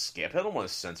to skip it. I don't want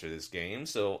to censor this game.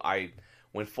 So I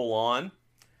went full on,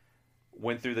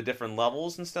 went through the different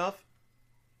levels and stuff,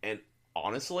 and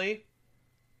honestly,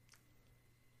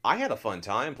 I had a fun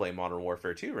time playing Modern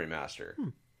Warfare 2 Remaster.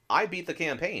 I beat the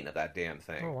campaign of that damn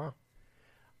thing. Oh, wow.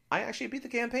 I actually beat the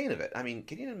campaign of it. I mean,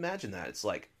 can you imagine that? It's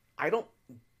like,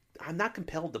 I'm not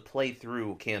compelled to play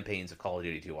through campaigns of Call of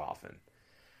Duty too often.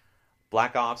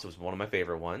 Black Ops was one of my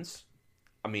favorite ones.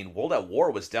 I mean, World at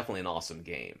War was definitely an awesome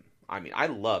game. I mean, I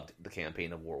loved the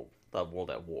campaign of World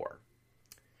at War.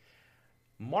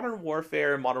 Modern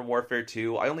Warfare and Modern Warfare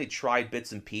 2, I only tried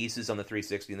bits and pieces on the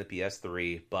 360 and the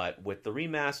PS3, but with the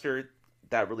remaster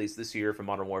that released this year for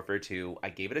Modern Warfare 2, I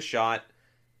gave it a shot.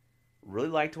 really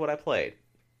liked what I played.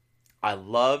 I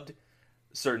loved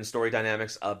certain story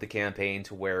dynamics of the campaign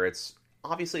to where it's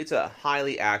a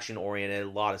highly action oriented, a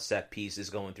lot of set pieces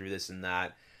going through this and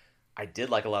that. I did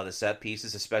like a lot of the set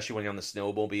pieces, especially when you're on the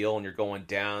snowmobile and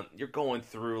you're going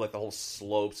through like the whole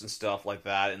slopes and stuff like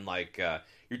that, and like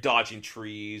you're dodging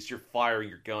trees, you're firing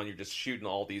your gun, you're just shooting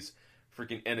all these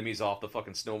freaking enemies off the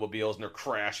fucking snowmobiles, and they're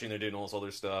crashing, they're doing all this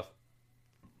other stuff.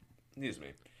 Excuse me.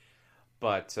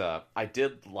 But I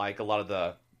did like a lot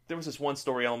of there was this one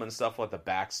story element and stuff like the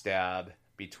backstab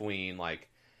between like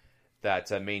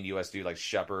that main US dude like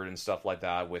Shepard and stuff like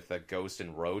that with Ghost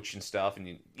and Roach and stuff,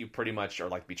 and you pretty much are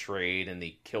like betrayed, and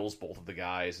he kills both of the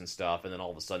guys and stuff, and then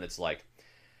all of a sudden it's like,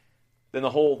 then the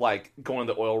whole like going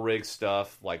to the oil rig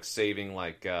stuff, like saving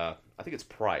like I think it's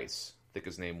Price, I think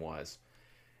his name was,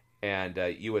 and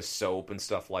US Soap and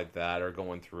stuff like that are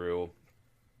going through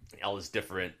all this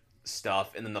different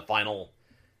stuff, and then the final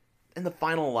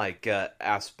like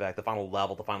aspect, the final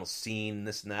level, the final scene,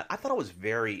 this and that, I thought it was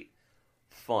very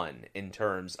fun in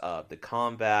terms of the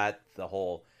combat, the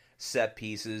whole set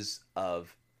pieces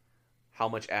of how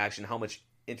much action, how much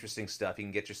interesting stuff you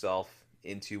can get yourself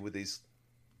into with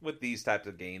these types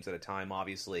of games at a time.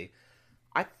 Obviously,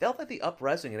 I felt that the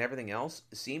up-resing and everything else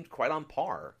seemed quite on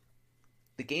par.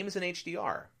 The game is in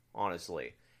HDR,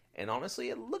 honestly, and honestly,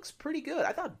 it looks pretty good.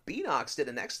 I thought Beanox did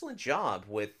an excellent job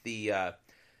with the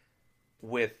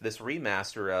with this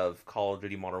remaster of Call of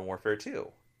Duty Modern Warfare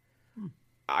 2.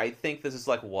 I think this is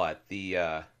like what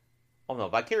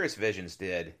Vicarious Visions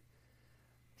did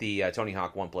the Tony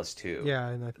Hawk 1+2. Yeah,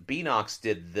 and Beanox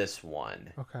did this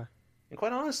one. Okay. And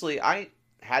quite honestly, I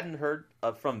hadn't heard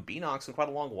from Beanox in quite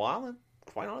a long while, and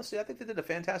quite honestly, I think they did a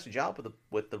fantastic job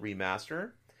with the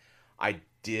remaster. I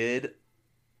did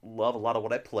love a lot of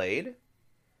what I played,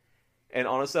 and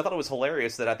honestly, I thought it was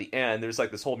hilarious that at the end there's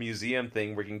like this whole museum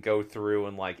thing where you can go through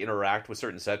and like interact with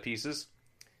certain set pieces.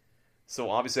 So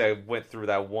obviously, I went through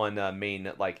that one main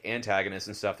like antagonist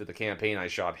and stuff through the campaign. I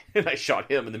shot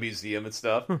him in the museum and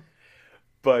stuff.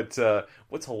 But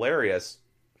what's hilarious,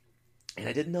 and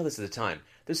I didn't know this at the time,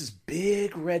 there's this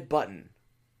big red button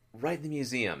right in the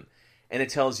museum, and it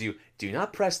tells you, "Do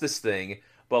not press this thing,"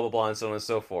 blah blah blah, and so on and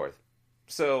so forth.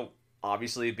 So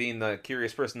obviously, being the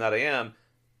curious person that I am,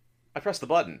 I press the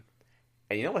button,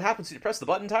 and you know what happens when you press the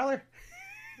button, Tyler?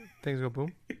 Things go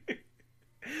boom.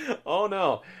 Oh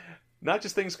no. Not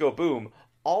just things go boom,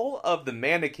 all of the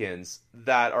mannequins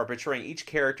that are portraying each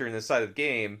character in this side of the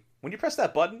game, when you press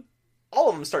that button, all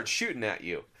of them start shooting at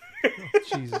you.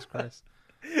 Jesus Christ.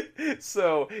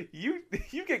 So, you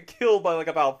get killed by like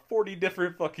about 40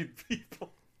 different fucking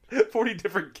people. 40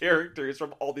 different characters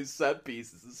from all these set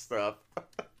pieces and stuff.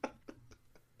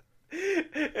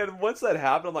 And once that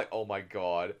happened, I'm like, oh my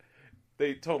god.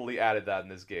 They totally added that in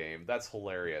this game. That's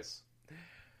hilarious.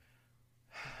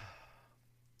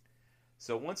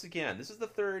 So once again, this is the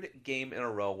third game in a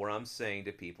row where I'm saying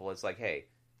to people, it's like, hey,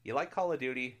 you like Call of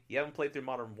Duty, you haven't played through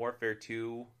Modern Warfare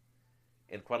 2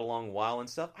 in quite a long while and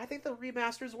stuff, I think the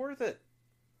remaster is worth it.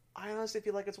 I honestly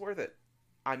feel like it's worth it.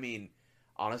 I mean,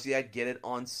 honestly, I'd get it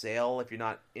on sale if you're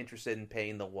not interested in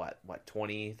paying the, what,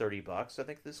 $20-$30 I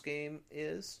think this game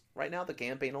is right now, the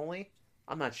campaign only?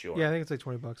 I'm not sure. Yeah, I think it's like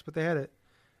 $20, but they had it.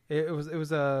 It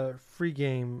was a free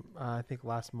game, I think,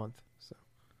 last month, so.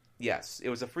 Yes, it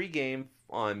was a free game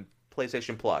on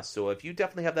PlayStation Plus. So if you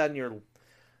definitely have that in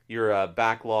your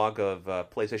backlog of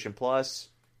PlayStation Plus,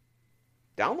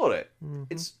 download it. Mm-hmm.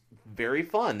 It's very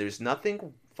fun. There's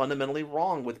nothing fundamentally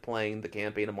wrong with playing the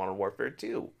campaign of Modern Warfare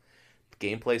 2. The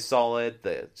gameplay's solid.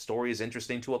 The story is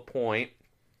interesting to a point.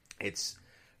 It's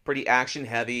pretty action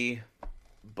heavy,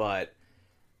 but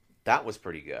that was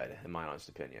pretty good, in my honest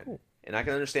opinion. Cool. And I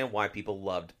can understand why people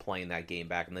loved playing that game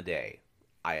back in the day.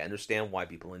 I understand why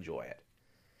people enjoy it.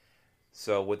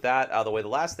 So with that out of the way, the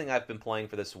last thing I've been playing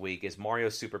for this week is Mario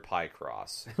Super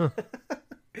Picross.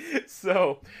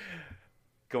 So,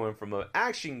 going from an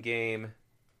action game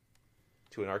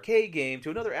to an arcade game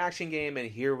to another action game, and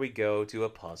here we go to a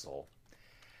puzzle.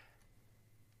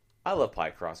 I love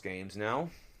Picross games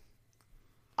now.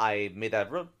 I made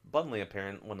that abundantly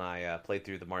apparent when I played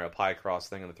through the Mario Picross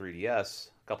thing on the 3DS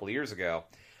a couple of years ago.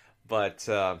 But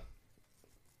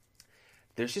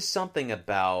there's just something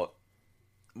about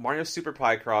Mario Super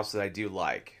Picross that I do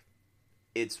like.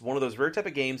 It's one of those rare type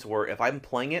of games where if I'm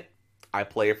playing it, I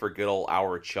play it for a good old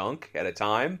hour chunk at a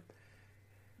time.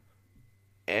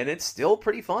 And it's still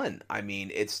pretty fun. I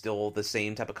mean, it's still the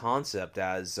same type of concept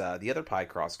as the other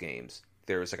Picross games.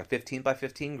 There's like a 15 by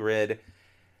 15 grid.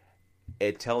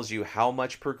 It tells you how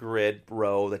much per grid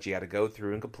row that you got to go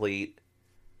through and complete.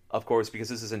 Of course, because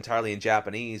this is entirely in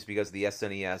Japanese, because the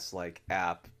SNES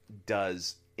app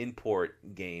does import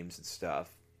games and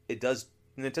stuff,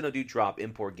 Nintendo do drop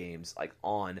import games like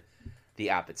on the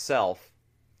app itself.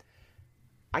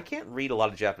 I can't read a lot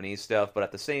of Japanese stuff, but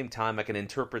at the same time, I can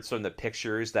interpret some of the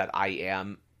pictures that I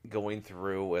am going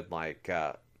through and like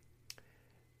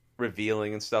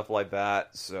revealing and stuff like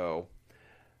that. So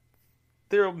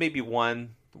there may be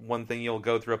one thing you'll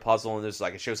go through a puzzle and there's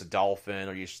like it shows a dolphin,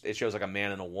 or it shows like a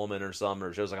man and a woman or something,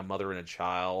 or it shows like a mother and a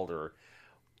child or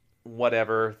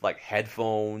whatever, like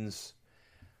headphones.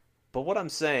 But what I'm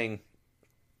saying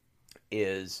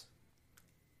is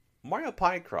Mario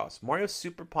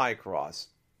Super Picross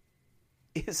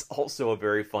is also a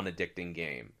very fun, addicting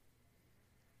game.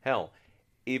 Hell,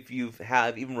 if you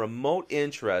have even remote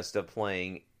interest of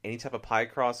playing any type of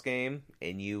Picross game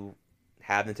and you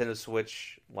have Nintendo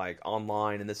Switch like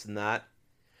online and this and that,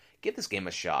 give this game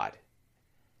a shot.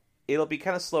 It'll be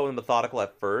kind of slow and methodical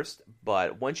at first,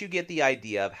 but once you get the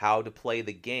idea of how to play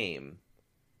the game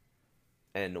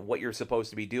and what you're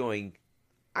supposed to be doing,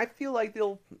 I feel like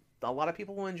a lot of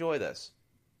people will enjoy this.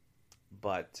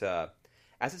 But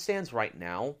as it stands right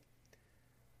now,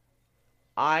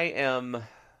 I am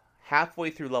halfway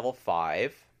through level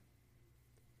 5.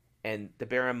 And to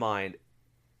bear in mind,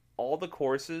 all the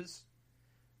courses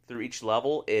through each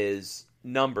level is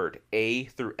numbered A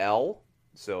through L.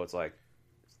 So it's like...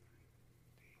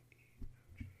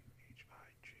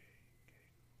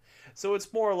 So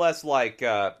it's more or less like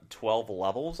 12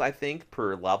 levels, I think,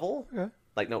 per level. Okay.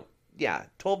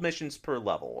 12 missions per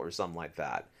level or something like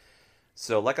that.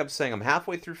 So like I'm saying, I'm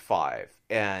halfway through 5.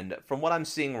 And from what I'm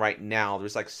seeing right now,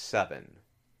 there's like 7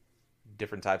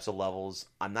 different types of levels.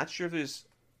 I'm not sure if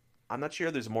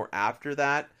there's more after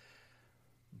that.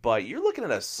 But you're looking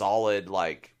at a solid,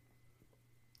 12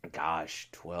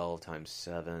 times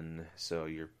 7. So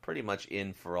you're pretty much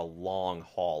in for a long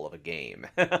haul of a game.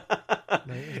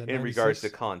 In regards to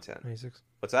content. 96.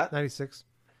 What's that? 96.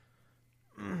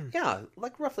 Yeah,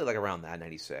 roughly around that,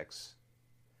 96.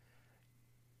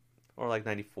 Or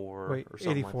 94 Wait, or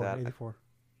something 84, like that. 84.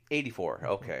 84,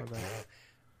 okay. My bad.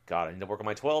 God, I need to work on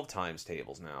my 12 times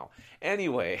tables now.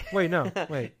 Anyway. No,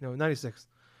 96.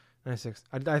 96.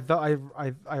 I thought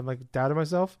I like doubted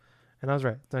myself, and I was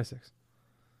right. 96.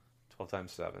 12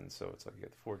 times 7, so it's like you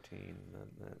get 14. And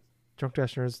then Drunk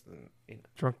Dash Nerds.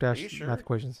 Drunk Are Dash you sure? Math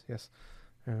Equations. Yes.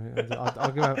 I'm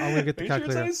gonna get the Are you sure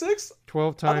calculator. it's 96?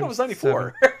 12 I times. thought it was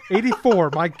 94. 84.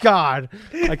 My God,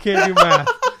 I can't do math.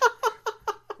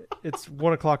 It's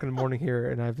 1 o'clock in the morning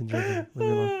here, and I've been drinking. Leave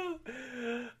me alone.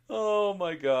 Oh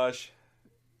my gosh.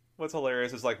 What's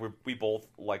hilarious is we both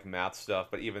like math stuff,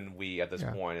 but even we at this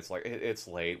point, it's like it's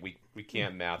late. We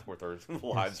can't math with our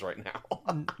lives right now.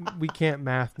 We can't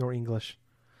math nor English.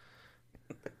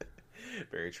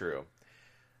 Very true.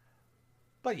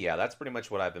 But yeah, that's pretty much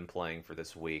what I've been playing for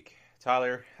this week.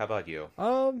 Tyler, how about you?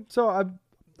 So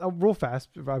I'll real fast.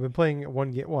 I've been playing one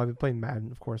game. Well, I've been playing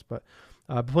Madden, of course, but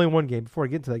I've been playing one game. Before I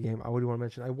get into that game, I would want to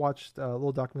mention I watched a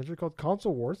little documentary called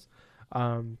Console Wars.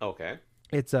 Okay.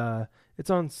 It's on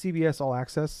CBS All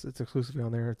Access. It's exclusively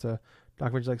on there. It's a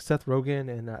documentary like Seth Rogen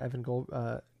and Evan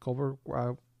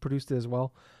Goldberg produced it as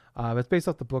well. It's based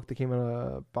off the book that came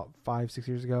out about 5-6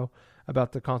 years ago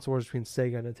about the console wars between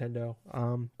Sega and Nintendo.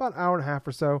 About an hour and a half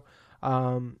or so.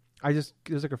 You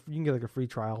can get a free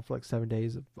trial for 7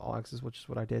 days of All Access, which is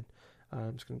what I did.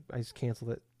 I just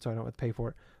canceled it so I don't have to pay for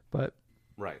it. But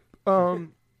right.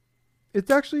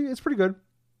 It's pretty good.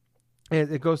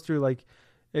 And it goes through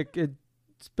it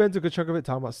spends a good chunk of it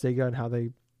talking about Sega and how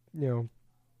they,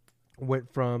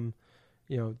 went from,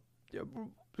 it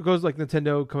goes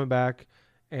Nintendo coming back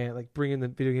and bringing the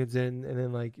video games in, and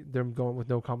then them going with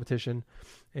no competition,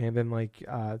 and then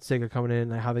Sega coming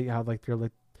in and how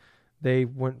they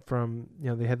went from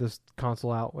they had this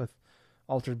console out with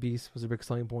Altered Beast was a big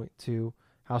selling point to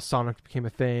how Sonic became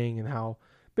a thing, and how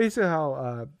basically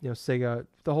how Sega,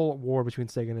 the whole war between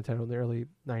Sega and Nintendo in the early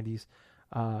 90s.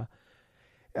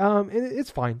 And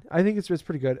it's fine. I think it's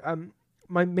pretty good.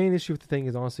 My main issue with the thing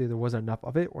is honestly there wasn't enough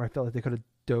of it, where I felt like they could have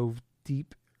dove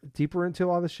deeper into a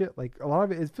lot of the shit. A lot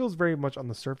of it feels very much on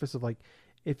the surface of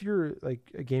if you're a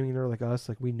gaming nerd like us,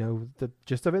 we know the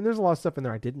gist of it. And there's a lot of stuff in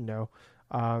there I didn't know.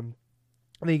 And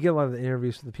then you get a lot of the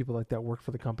interviews from the people that worked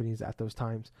for the companies at those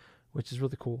times, which is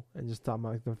really cool. And just talking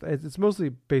about it's mostly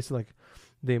based on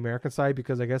the American side,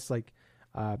 because I guess they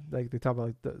talk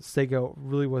about the Sega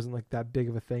really wasn't that big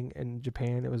of a thing in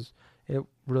Japan. It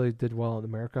really did well in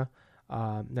America.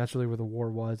 That's really where the war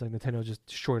was. Nintendo just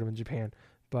destroyed them in Japan.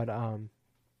 But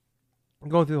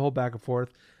going through the whole back and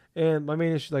forth, and my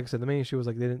main issue, like I said, the main issue was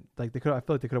they didn't I feel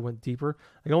like they could have went deeper.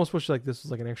 I almost wish this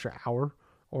was an extra hour,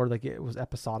 or it was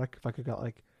episodic. If I could got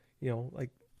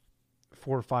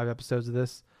 4 or 5 episodes of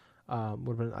this. Would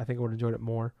have been, I think I would have enjoyed it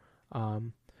more.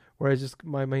 Whereas just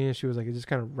my main issue was like it just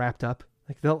kind of wrapped up.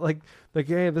 Like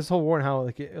yeah, this whole war and how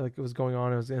it was going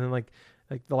on. And then like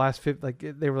the last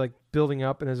they were like building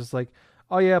up, and it's just like,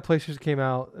 oh yeah, PlayStation came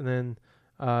out, and then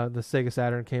the Sega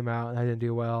Saturn came out, and I didn't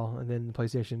do well, and then the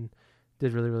PlayStation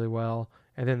did really, really well,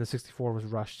 and then the 64 was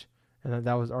rushed, and then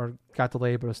that was or got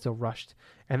delayed, but it was still rushed,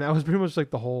 and that was pretty much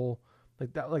like the whole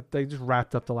they just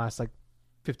wrapped up the last like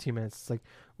 15 minutes. It's like,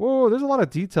 whoa, there's a lot of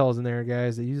details in there,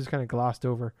 guys, that you just kind of glossed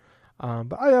over.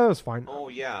 But I thought it was fine. Oh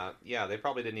yeah. They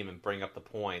probably didn't even bring up the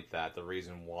point that the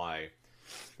reason why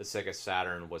the Sega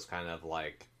Saturn was kind of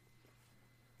like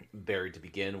buried to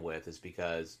begin with is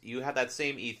because you had that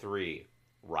same E3,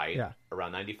 right? Yeah.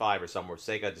 Around 95 or somewhere,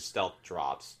 Sega just stealth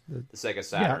drops the Sega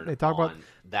Saturn they talk about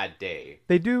that day.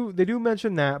 They do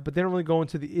mention that, but they don't really go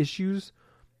into the issues.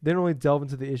 They don't really delve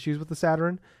into the issues with the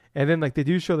Saturn. And then like they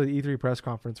do show the E3 press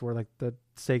conference where like the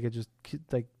Sega just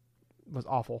like was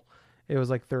awful. It was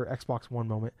like their Xbox One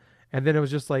moment. And then it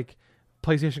was just like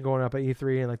PlayStation going up at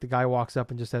E3, and like the guy walks up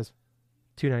and just says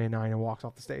 $299 and walks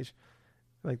off the stage.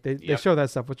 Like they show that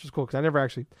stuff, which was cool because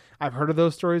I've heard of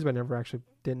those stories, but I never actually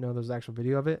didn't know there was actual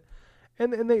video of it.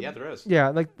 And they there is. Yeah,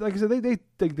 like I said,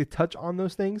 they touch on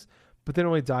those things, but they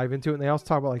don't really dive into it. And they also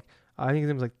talk about like I think his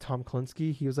name was like Tom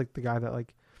Klinsky. He was like the guy that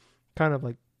like kind of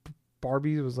like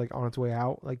Barbie was like on its way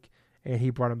out, like, and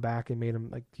he brought him back and made him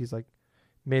like he's like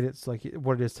made it like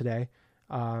what it is today.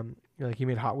 Like he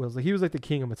made Hot Wheels. Like he was like the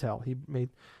king of Mattel. He made,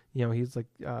 he's like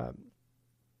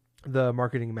the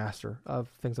marketing master of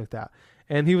things like that.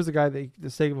 And he was the guy that the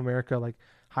Sega of America like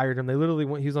hired him. They literally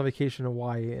went. He was on vacation in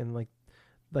Hawaii, and like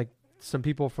some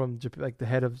people from Japan, like the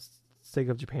head of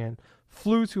Sega of Japan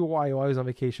flew to Hawaii while he was on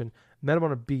vacation. Met him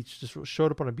on a beach. Just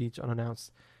showed up on a beach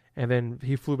unannounced, and then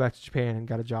he flew back to Japan and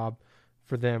got a job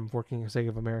for them working at Sega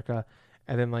of America.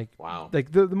 And then like wow,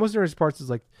 like the most interesting parts is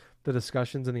like the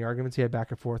discussions and the arguments he had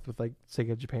back and forth with like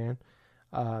Sega of Japan,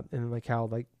 and like how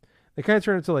like they kind of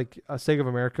turned into like Sega of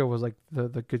America was like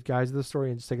the good guys of the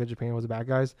story, and Sega of Japan was the bad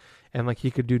guys, and like he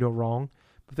could do no wrong.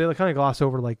 But they like kind of gloss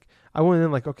over like I went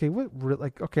in like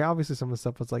okay obviously some of the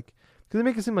stuff was like because they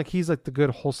make it seem like he's like the good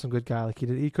wholesome good guy, like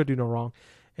he could do no wrong,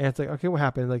 and it's like okay, what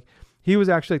happened? Like he was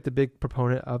actually like the big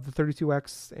proponent of the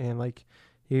 32X, and like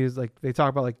he was like they talk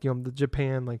about like the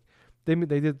Japan like they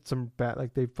did some bad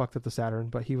like they fucked up the Saturn,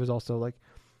 but he was also like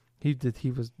he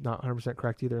was not 100%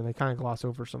 correct either, and they kind of gloss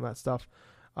over some of that stuff.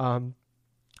 Like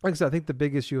I said, I think the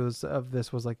big issue of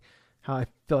this was like how I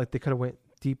feel like they could have went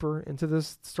deeper into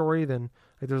this story than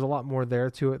like there's a lot more there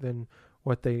to it than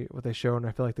what they showed, and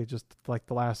I feel like they just like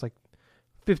the last like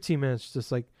 15 minutes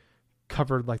just like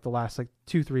covered like the last like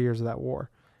 2-3 years of that war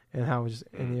and how it was just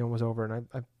and was over, and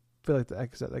I feel like I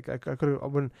said like I could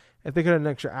have if they could have an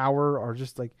extra hour or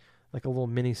just like a little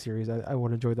mini series, I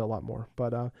would enjoy that a lot more.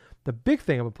 But the big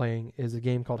thing I've been playing is a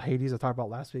game called Hades. I talked about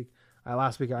last week.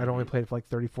 Last week I'd only played it for like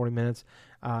 30-40 minutes,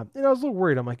 and I was a little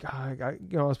worried. I'm like, I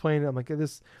was playing it. I'm like,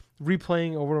 this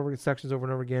replaying over and over again, sections over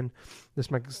and over again.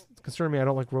 This might concern me. I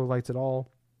don't like roguelites at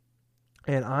all,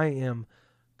 and I am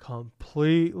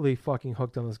completely fucking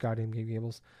hooked on this goddamn game,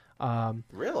 Gables.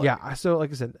 Really? Yeah. So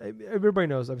like I said, everybody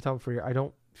knows I've been telling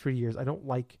for years I don't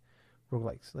like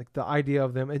roguelikes. Like the idea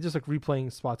of them, it's just like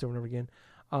replaying spots over and over again.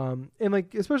 And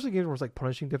like especially games where it's like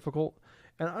punishing difficult.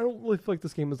 And I don't really feel like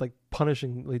this game is like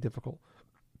punishingly difficult,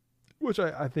 which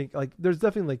I think like there's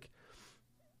definitely like,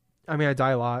 I mean, I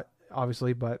die a lot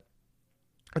obviously, but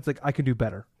it's like I can do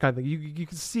better kind of thing. You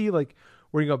can see like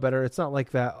where you go better. It's not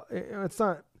like that. It's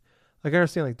not like I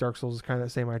understand like Dark Souls is kind of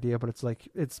the same idea, but it's like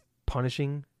it's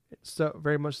punishing so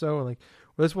very much so. And like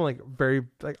well, this one like very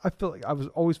like I feel like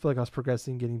always feel like I was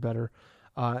progressing, getting better,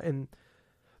 and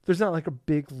there's not like a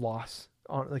big loss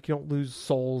on like you don't lose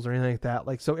souls or anything like that.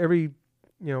 Like so every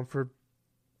for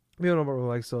we don't know what we're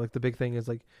like. So like the big thing is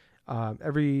like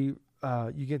every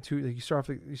you get to like, you start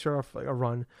off like a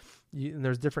run, and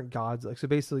there's different gods. Like so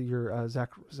basically your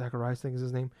Zacharias, I think is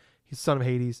his name. He's son of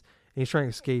Hades, and he's trying to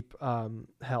escape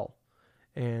hell,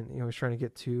 and he's trying to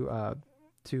get to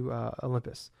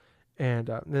Olympus. And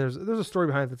there's a story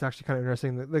behind it that's actually kind of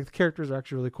interesting. The characters are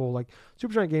actually really cool. Like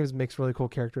Supergiant Games makes really cool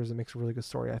characters and makes a really good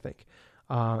story, I think.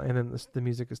 And then the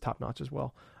music is top notch as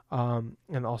well,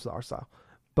 and also the art style.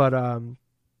 But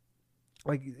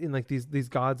like in like these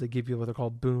gods, they give you what they're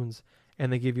called boons,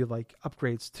 and they give you like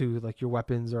upgrades to like your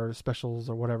weapons or specials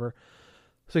or whatever.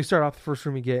 So you start off the first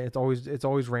room you get, it's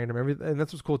always random. And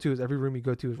that's what's cool too is every room you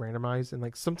go to is randomized, and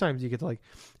like sometimes you get to like,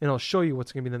 and it'll show you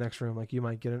what's gonna be in the next room. Like you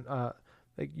might get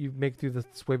like you make through this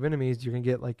wave of enemies, you're gonna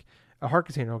get like a heart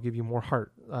container. It'll give you more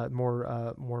heart,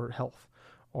 more health,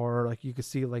 or like you could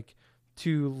see like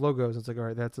two logos. It's like, all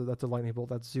right, that's a lightning bolt.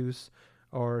 That's Zeus.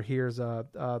 Or here's a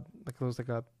like those like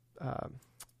a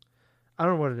I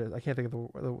don't know what it is. I can't think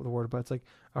of the word, but it's like,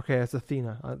 okay, it's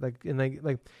Athena.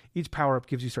 Like each power up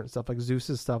gives you certain stuff. Like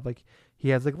Zeus's stuff, like he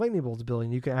has like lightning bolts ability,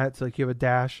 and you can add it to like you have a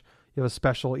dash, you have a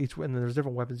special each, and then there's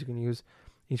different weapons you can use.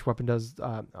 Each weapon does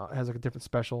has like a different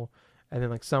special, and then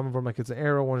like some of them like it's an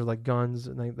arrow, one is like guns,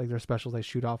 and like they're specials. They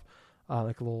shoot off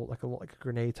like a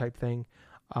grenade type thing.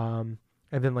 And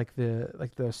then like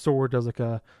the sword does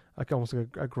like almost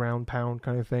like a ground pound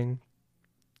kind of thing.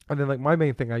 And then like my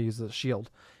main thing I use is a shield,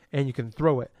 and you can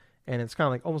throw it, and it's kind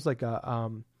of like almost like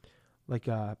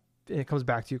it comes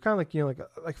back to you, kind of like, you know,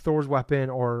 like Thor's weapon,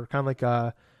 or kind of like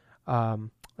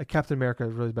Captain America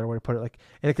is really a better way to put it. Like,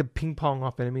 and it can ping pong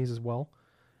off enemies as well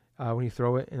when you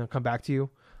throw it, and it'll come back to you.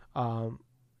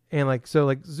 And like, so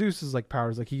like Zeus is like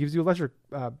powers, like he gives you electric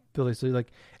ability. So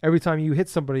like every time you hit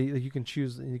somebody, like you can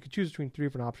choose between 3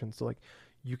 different options. So like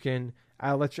you can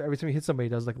add electric, every time you hit somebody, it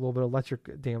does like a little bit of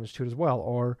electric damage to it as well.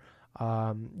 Or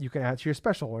you can add it to your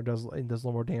special, or it does a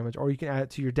little more damage. Or you can add it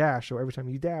to your dash. So every time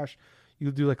you dash,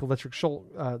 you'll do like electric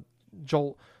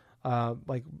jolt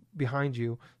like behind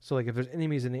you. So like if there's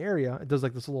enemies in the area, it does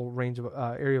like this little range of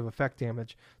area of effect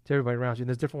damage to everybody around you. And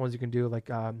there's different ones you can do. Like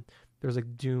there's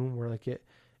like Doom, where like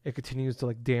it continues to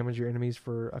like damage your enemies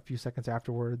for a few seconds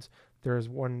afterwards. There's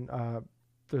one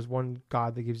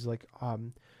god that gives you like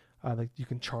you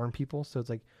can charm people. So it's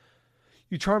like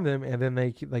you charm them, and then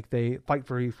they fight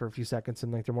for you for a few seconds,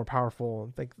 and like they're more powerful,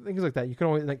 and like things like that. You can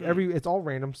always like it's all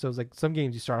random. So it's like some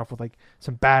games you start off with like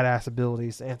some badass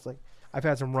abilities, and it's like I've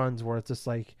had some runs where it's just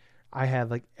like I had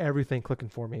like everything clicking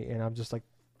for me, and I'm just like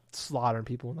slaughtering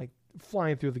people and like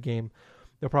flying through the game,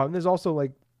 no problem. There's also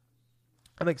like,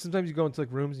 and like sometimes you go into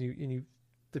like rooms and you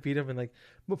defeat them, and like,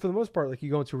 but for the most part, like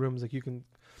you go into rooms, like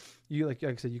like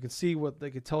I said, you can see what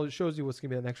like it shows you what's gonna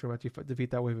be the next room after you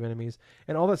defeat that wave of enemies,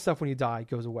 and all that stuff when you die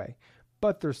goes away.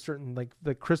 But there's certain like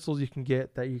the crystals you can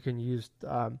get that you can use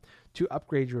to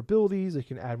upgrade your abilities. You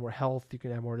can add more health. You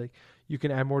can add more you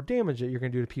can add more damage that you're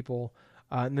gonna do to people.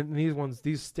 And then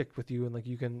these stick with you, and like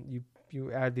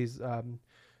you add these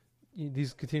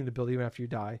continue to build even after you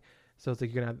die. So it's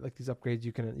like you can add like these upgrades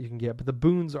you can get, but the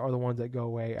boons are the ones that go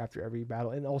away after every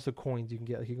battle, and also coins you can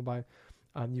get. Like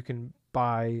you can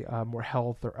buy more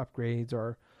health or upgrades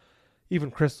or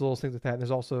even crystals, things like that. And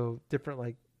there's also different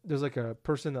like there's like a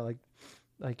person that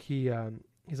like he's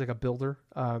like a builder,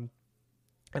 and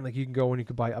like you can go and you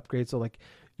can buy upgrades. So like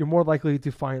you're more likely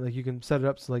to find like you can set it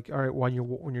up so like all right when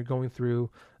you're going through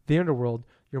the underworld,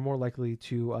 you're more likely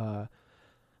to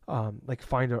like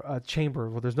find a chamber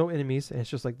where there's no enemies, and it's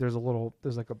just like there's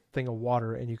like a thing of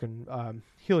water, and you can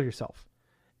heal yourself,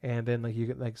 and then like you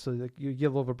get like so like you get a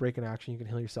little bit of break in action, you can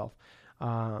heal yourself,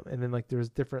 and then like there's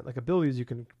different like abilities you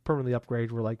can permanently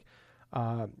upgrade where like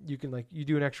you can like you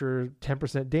do an extra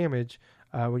 10% damage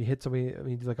when you hit somebody. I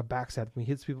mean, you do like a backstab when you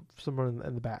hit someone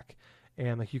in the back.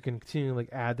 And like you can continue to like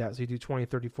add that, so you do 20,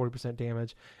 30, 40%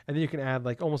 damage, and then you can add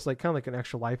like almost like kind of like an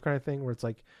extra life kind of thing where it's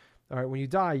like, all right, when you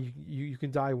die, you can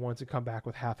die once and come back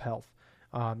with half health.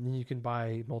 Then you can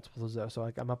buy multiples of those. So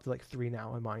like I'm up to like 3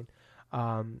 now in mine.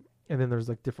 And then there's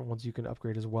like different ones you can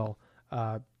upgrade as well.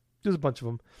 There's a bunch of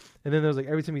them. And then there's like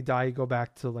every time you die, you go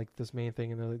back to like this main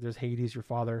thing, and there's Hades, your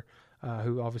father,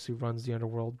 who obviously runs the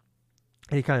underworld,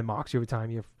 and he kind of mocks you every time.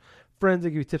 You have friends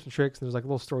that give you tips and tricks, and there's like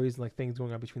little stories and like things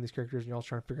going on between these characters, and you're all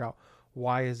trying to figure out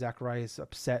why is Zacharias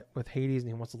upset with Hades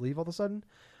and he wants to leave all of a sudden.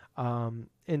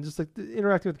 And just like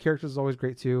interacting with the characters is always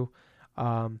great too.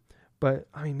 But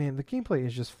I mean, man, the gameplay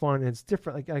is just fun, and it's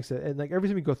different. Like I said, and like every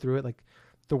time you go through it, like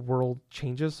the world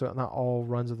changes, so not all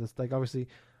runs of this. Like obviously,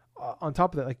 on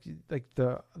top of that, like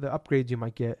the upgrades you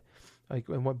might get, like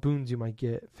and what boons you might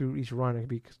get through each run, it can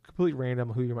be completely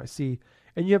random who you might see.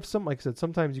 And you have some, like I said,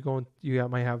 sometimes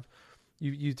might have.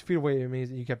 You defeat away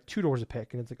enemies, and you have 2 doors to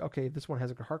pick, and it's like, okay, this one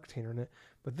has like a heart container in it,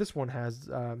 but this one has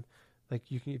like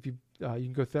you can you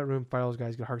can go through that room, fight all those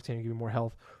guys, get a heart container, give you more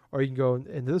health, or you can go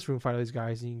into this room, fight all these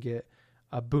guys, and you can get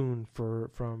a boon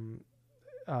from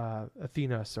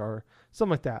Athena or something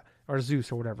like that, or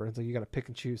Zeus or whatever. It's like you got to pick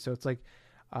and choose. So it's like,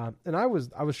 and I was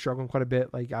struggling quite a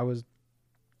bit. Like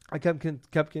I kept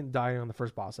getting dying on the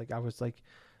first boss. Like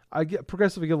I get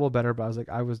progressively get a little better, but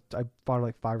I fought her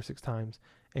like 5 or 6 times.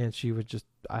 And she was just,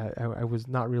 I was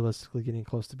not realistically getting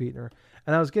close to beating her.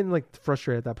 And I was getting like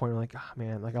frustrated at that point. I'm like, oh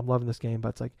man, like I'm loving this game, but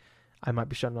it's like, I might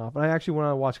be shutting off. And I actually went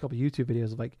on and watched a couple YouTube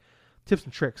videos of like tips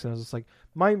and tricks. And I was just like,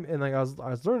 I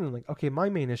was learning like, okay, my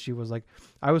main issue was like,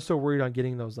 I was so worried on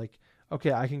getting those, like,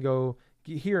 okay, I can go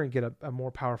get here and get a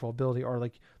more powerful ability, or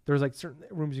like there's like certain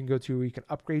rooms you can go to where you can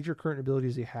upgrade your current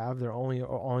abilities you have. They're only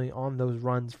on those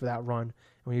runs for that run, and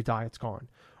when you die, it's gone.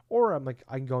 Or I'm like,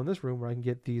 I can go in this room where I can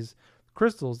get these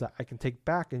crystals that I can take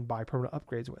back and buy permanent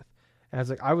upgrades with. And I was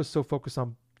like, I was so focused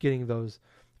on getting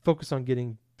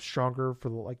stronger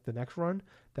for the next run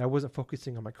that I wasn't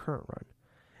focusing on my current run.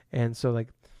 And so like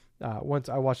once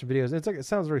I watched the videos, it's like, it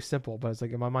sounds very simple, but it's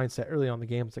like in my mindset early on in the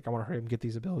game, it's like I want to hurry up and get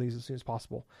these abilities as soon as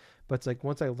possible. But it's like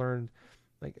once I learned,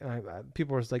 like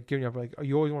people were like giving up like, oh,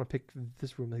 you always want to pick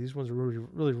this room, like these ones are really,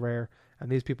 really rare, and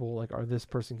these people like are this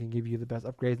person can give you the best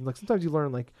upgrades. And like sometimes you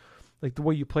learn like the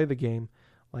way you play the game,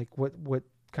 like what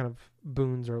kind of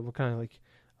boons or what kind of like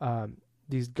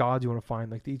these gods you want to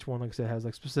find. Like each one, like I said, has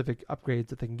like specific upgrades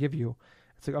that they can give you.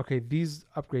 It's like, okay, these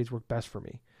upgrades work best for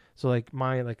me. So like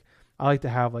I like to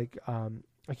have like I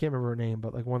can't remember her name,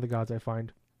 but like one of the gods I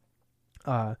find,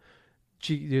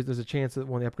 there's a chance that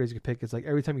one of the upgrades you can pick is like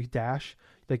every time you dash,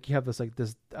 like you have this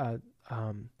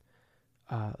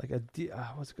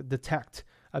detect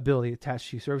ability attached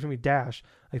to you. So every time you dash,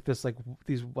 like this, like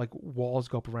these like walls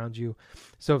go up around you.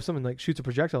 So if someone like shoots a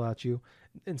projectile at you,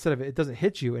 instead of it doesn't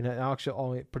hit you, and it actually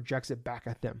only projects it back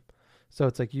at them. So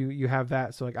it's like you have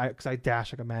that. So like because I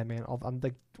dash like a madman. I'm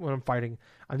like when I'm fighting,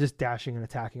 I'm just dashing and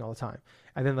attacking all the time.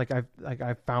 And then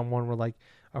I found one where like,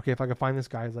 okay, if I can find this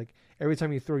guy, it's like every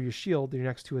time you throw your shield, your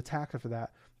next two attacks after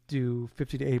that do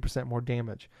 50 to 80% more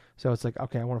damage. So it's like,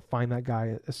 okay, I want to find that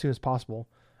guy as soon as possible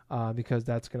because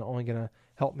that's only gonna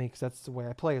help me, because that's the way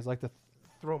I play. Is like to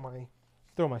throw my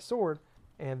sword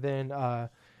and then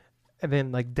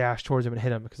like dash towards him and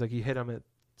hit him, because like you hit him, it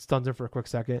stuns him for a quick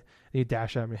second, and you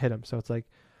dash at him and hit him. So it's like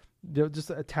just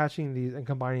attaching these and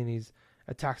combining these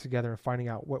attacks together and finding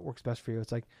out what works best for you.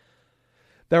 It's like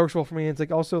that works well for me. And it's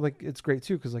like also like it's great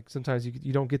too, because like sometimes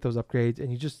you don't get those upgrades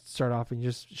and you just start off and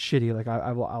you're just shitty.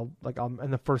 Like I'm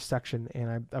in the first section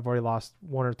and I've already lost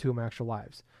one or two of my actual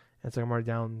lives. And it's like I'm already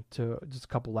down to just a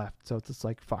couple left. So it's just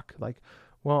like fuck. Like,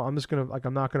 well, I'm just gonna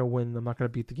I'm not gonna win. I'm not gonna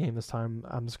beat the game this time.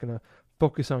 I'm just gonna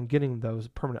focus on getting those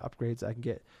permanent upgrades that I can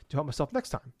get to help myself next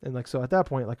time. And like so at that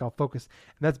point, like I'll focus.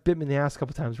 And that's bit me in the ass a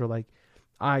couple times where like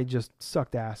I just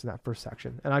sucked ass in that first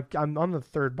section. And I'm on the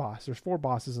third boss. There's 4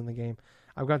 bosses in the game.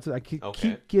 I keep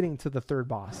getting to the third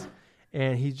boss,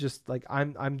 and he's just like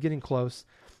I'm getting close,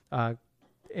 and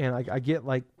I get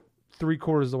like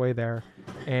 3/4 of the way there,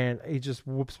 and he just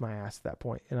whoops my ass at that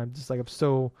point. And I'm just like I'm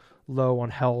so low on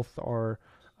health or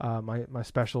my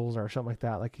specials or something like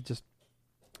that. Like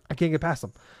I can't get past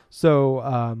them.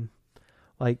 So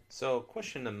So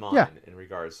question of mine in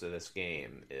regards to this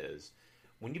game is,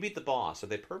 when you beat the boss, are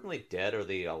they permanently dead or are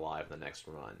they alive the next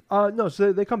run? No,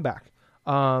 so they come back.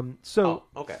 So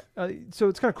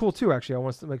it's kind of cool too, actually. I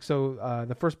want to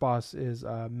the first boss is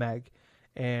Meg,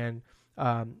 and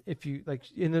if you like,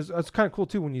 and it's kind of cool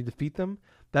too when you defeat them.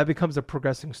 That becomes a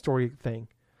progressing story thing.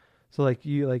 So like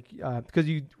because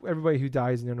everybody who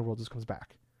dies in the underworld just comes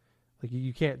back. Like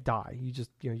you can't die. You just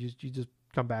you just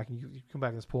come back, and you come back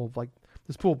in this pool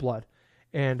of blood,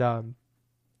 and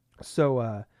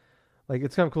like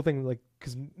it's kind of a cool thing, like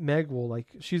because Meg will like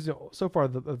she's so far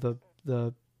the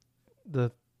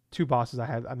 2 bosses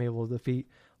I'm able to defeat,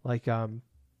 like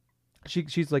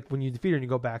she's like when you defeat her and you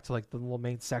go back to like the little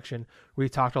main section where you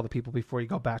talk to all the people before you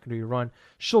go back and do your run,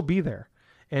 she'll be there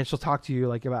and she'll talk to you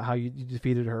like about how you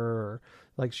defeated her, or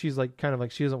like she's like kind of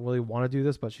like she doesn't really want to do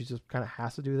this, but she just kind of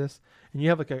has to do this, and you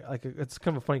have like a it's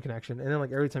kind of a funny connection. And then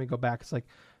like every time you go back, it's like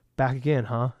back again,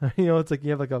 huh? It's like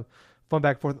you have like a fun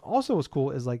back and forth. Also what's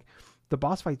cool is like the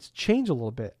boss fights change a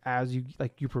little bit as you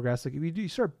progress. Like if you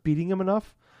start beating them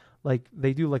enough, like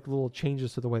they do like little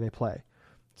changes to the way they play.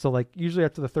 So like usually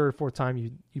after the 3rd or 4th time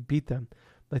you beat them,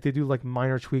 like they do like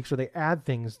minor tweaks, or they add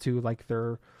things to like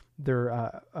their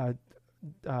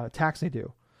attacks they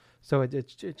do. So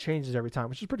it changes every time,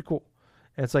 which is pretty cool.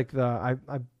 And it's like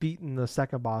I've beaten the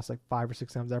second boss like 5 or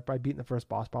 6 times. I've probably beaten the first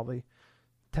boss probably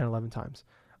 10, 11 times.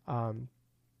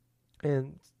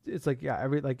 And it's like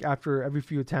after every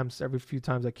few attempts, every few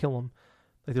times I kill him,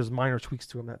 like there's minor tweaks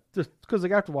to him that just because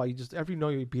like after a while after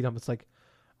you beat him, it's like,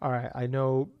 all right, I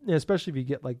know. And especially if you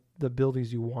get like the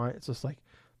abilities you want, it's just like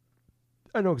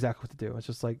I know exactly what to do. It's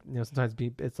just like sometimes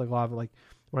it's like a lot of like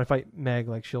when I fight Meg,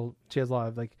 like she has a lot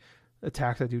of like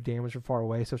attacks that do damage from far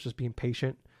away, so it's just being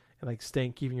patient and like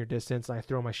keeping your distance. And I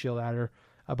throw my shield at her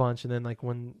a bunch, and then like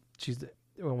when she's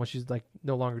like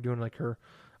no longer doing like her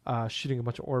shooting a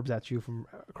bunch of orbs at you from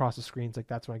across the screens, like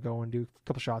that's when I go and do a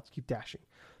couple shots, keep dashing,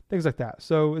 things like that.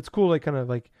 So it's cool, like kind of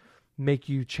like make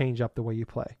you change up the way you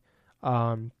play.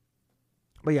 But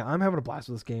yeah, I'm having a blast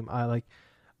with this game. I like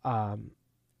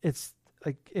it's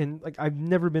like I've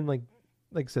never been like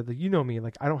like I said, like, you know me,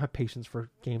 like I don't have patience for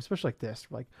games, especially like this,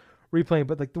 like replaying.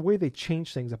 But like the way they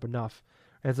change things up enough,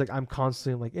 and it's like I'm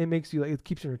constantly like, it makes you like, it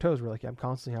keeps you on your toes. Where like I'm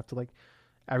constantly have to like,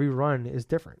 every run is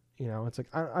different. You know, it's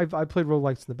like I've played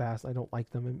roguelikes in the past. I don't like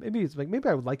them, and maybe it's like maybe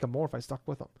I would like them more if I stuck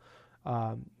with them.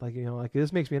 Like, you know, like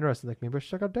this makes me interested. Like maybe I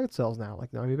should check out Dead Cells now.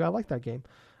 Like, no, maybe I like that game.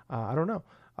 I don't know.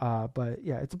 But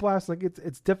yeah, it's a blast. Like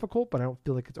it's difficult, but I don't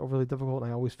feel like it's overly difficult.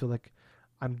 And I always feel like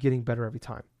I'm getting better every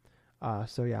time.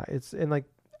 So yeah, and like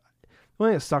the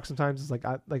only thing that sucks sometimes is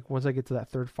like once I get to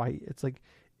that third fight, it's like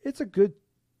it's a good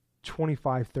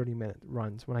 25-30 minute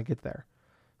runs when I get there.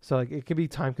 So like it can be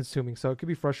time consuming. So it could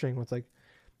be frustrating when it's like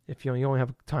if you only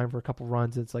have time for a couple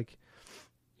runs, it's like,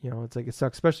 you know, it's like it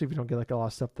sucks, especially if you don't get like a lot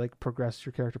of stuff to like progress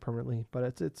your character permanently.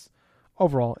 But it's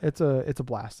overall it's a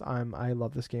blast. I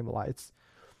love this game a lot. It's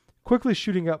quickly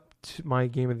shooting up to my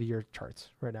game of the year charts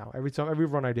right now. Every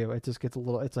run I do, it just gets a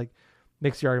little. It's like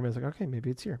makes the argument. It's like, okay,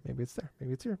 maybe it's here, maybe it's there,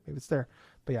 maybe it's here, maybe it's there.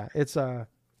 But yeah, it's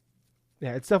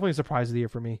definitely a surprise of the year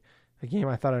for me. A game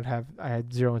I thought I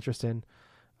had zero interest in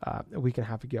a week and a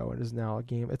half ago, and it is now a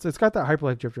game. It's got that Hyper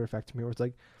Light Drifter effect to me, where it's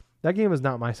like that game is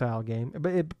not my style game,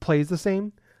 but it plays the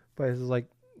same. But it's like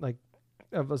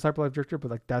a Hyper Light Drifter,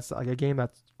 but like that's like a game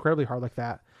that's incredibly hard like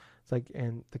that. It's like,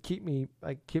 and to keep me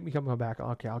coming back.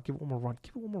 Okay, I'll give it one more run,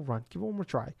 give it one more run, give it one more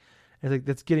try. And it's like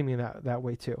that's getting me that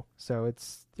way too. So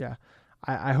it's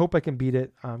I hope I can beat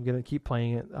it. I'm gonna keep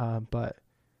playing it. But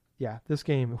yeah, this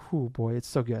game, whoo boy, it's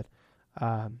so good.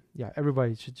 Yeah,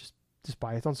 everybody should just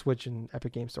buy it. It's on Switch and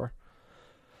Epic Game Store.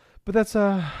 But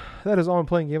that is all I'm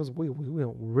playing games. We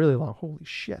went really long. Holy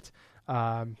shit.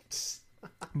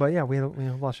 But yeah, we had a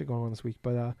lot of shit going on this week.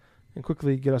 But and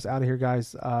quickly get us out of here,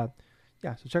 guys.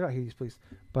 Yeah, so check out Hades, please.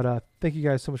 But thank you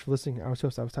guys so much for listening. I was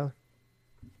Tyler.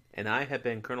 And I have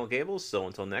been Colonel Gables. So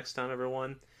until next time,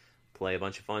 everyone, play a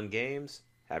bunch of fun games,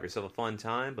 have yourself a fun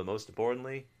time, but most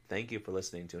importantly, thank you for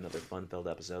listening to another fun-filled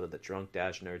episode of the Drunk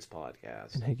Dash Nerds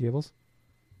podcast. And hey, Gables.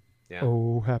 Yeah.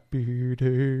 Oh, happy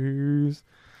days.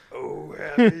 Oh,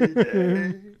 happy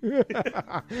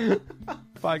day.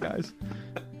 Bye, guys.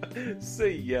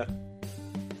 See ya.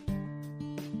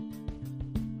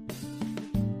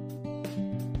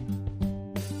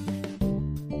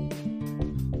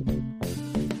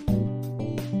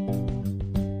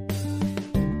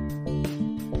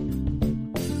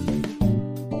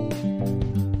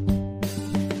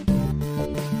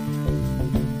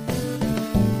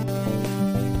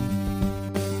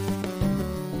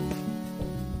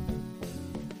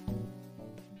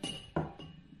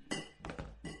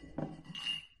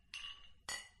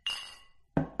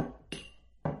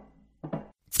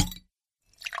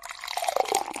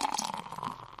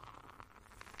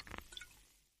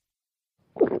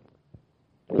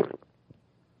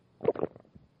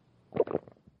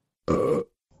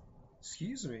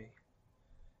 Excuse me.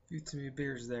 You too many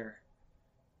beers there.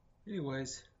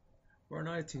 Anyways, we're on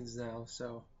iTunes now,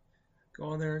 so go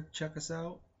on there, check us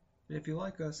out, and if you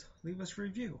like us, leave us a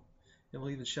review, and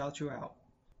we'll even shout you out.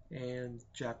 And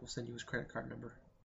Jack will send you his credit card number.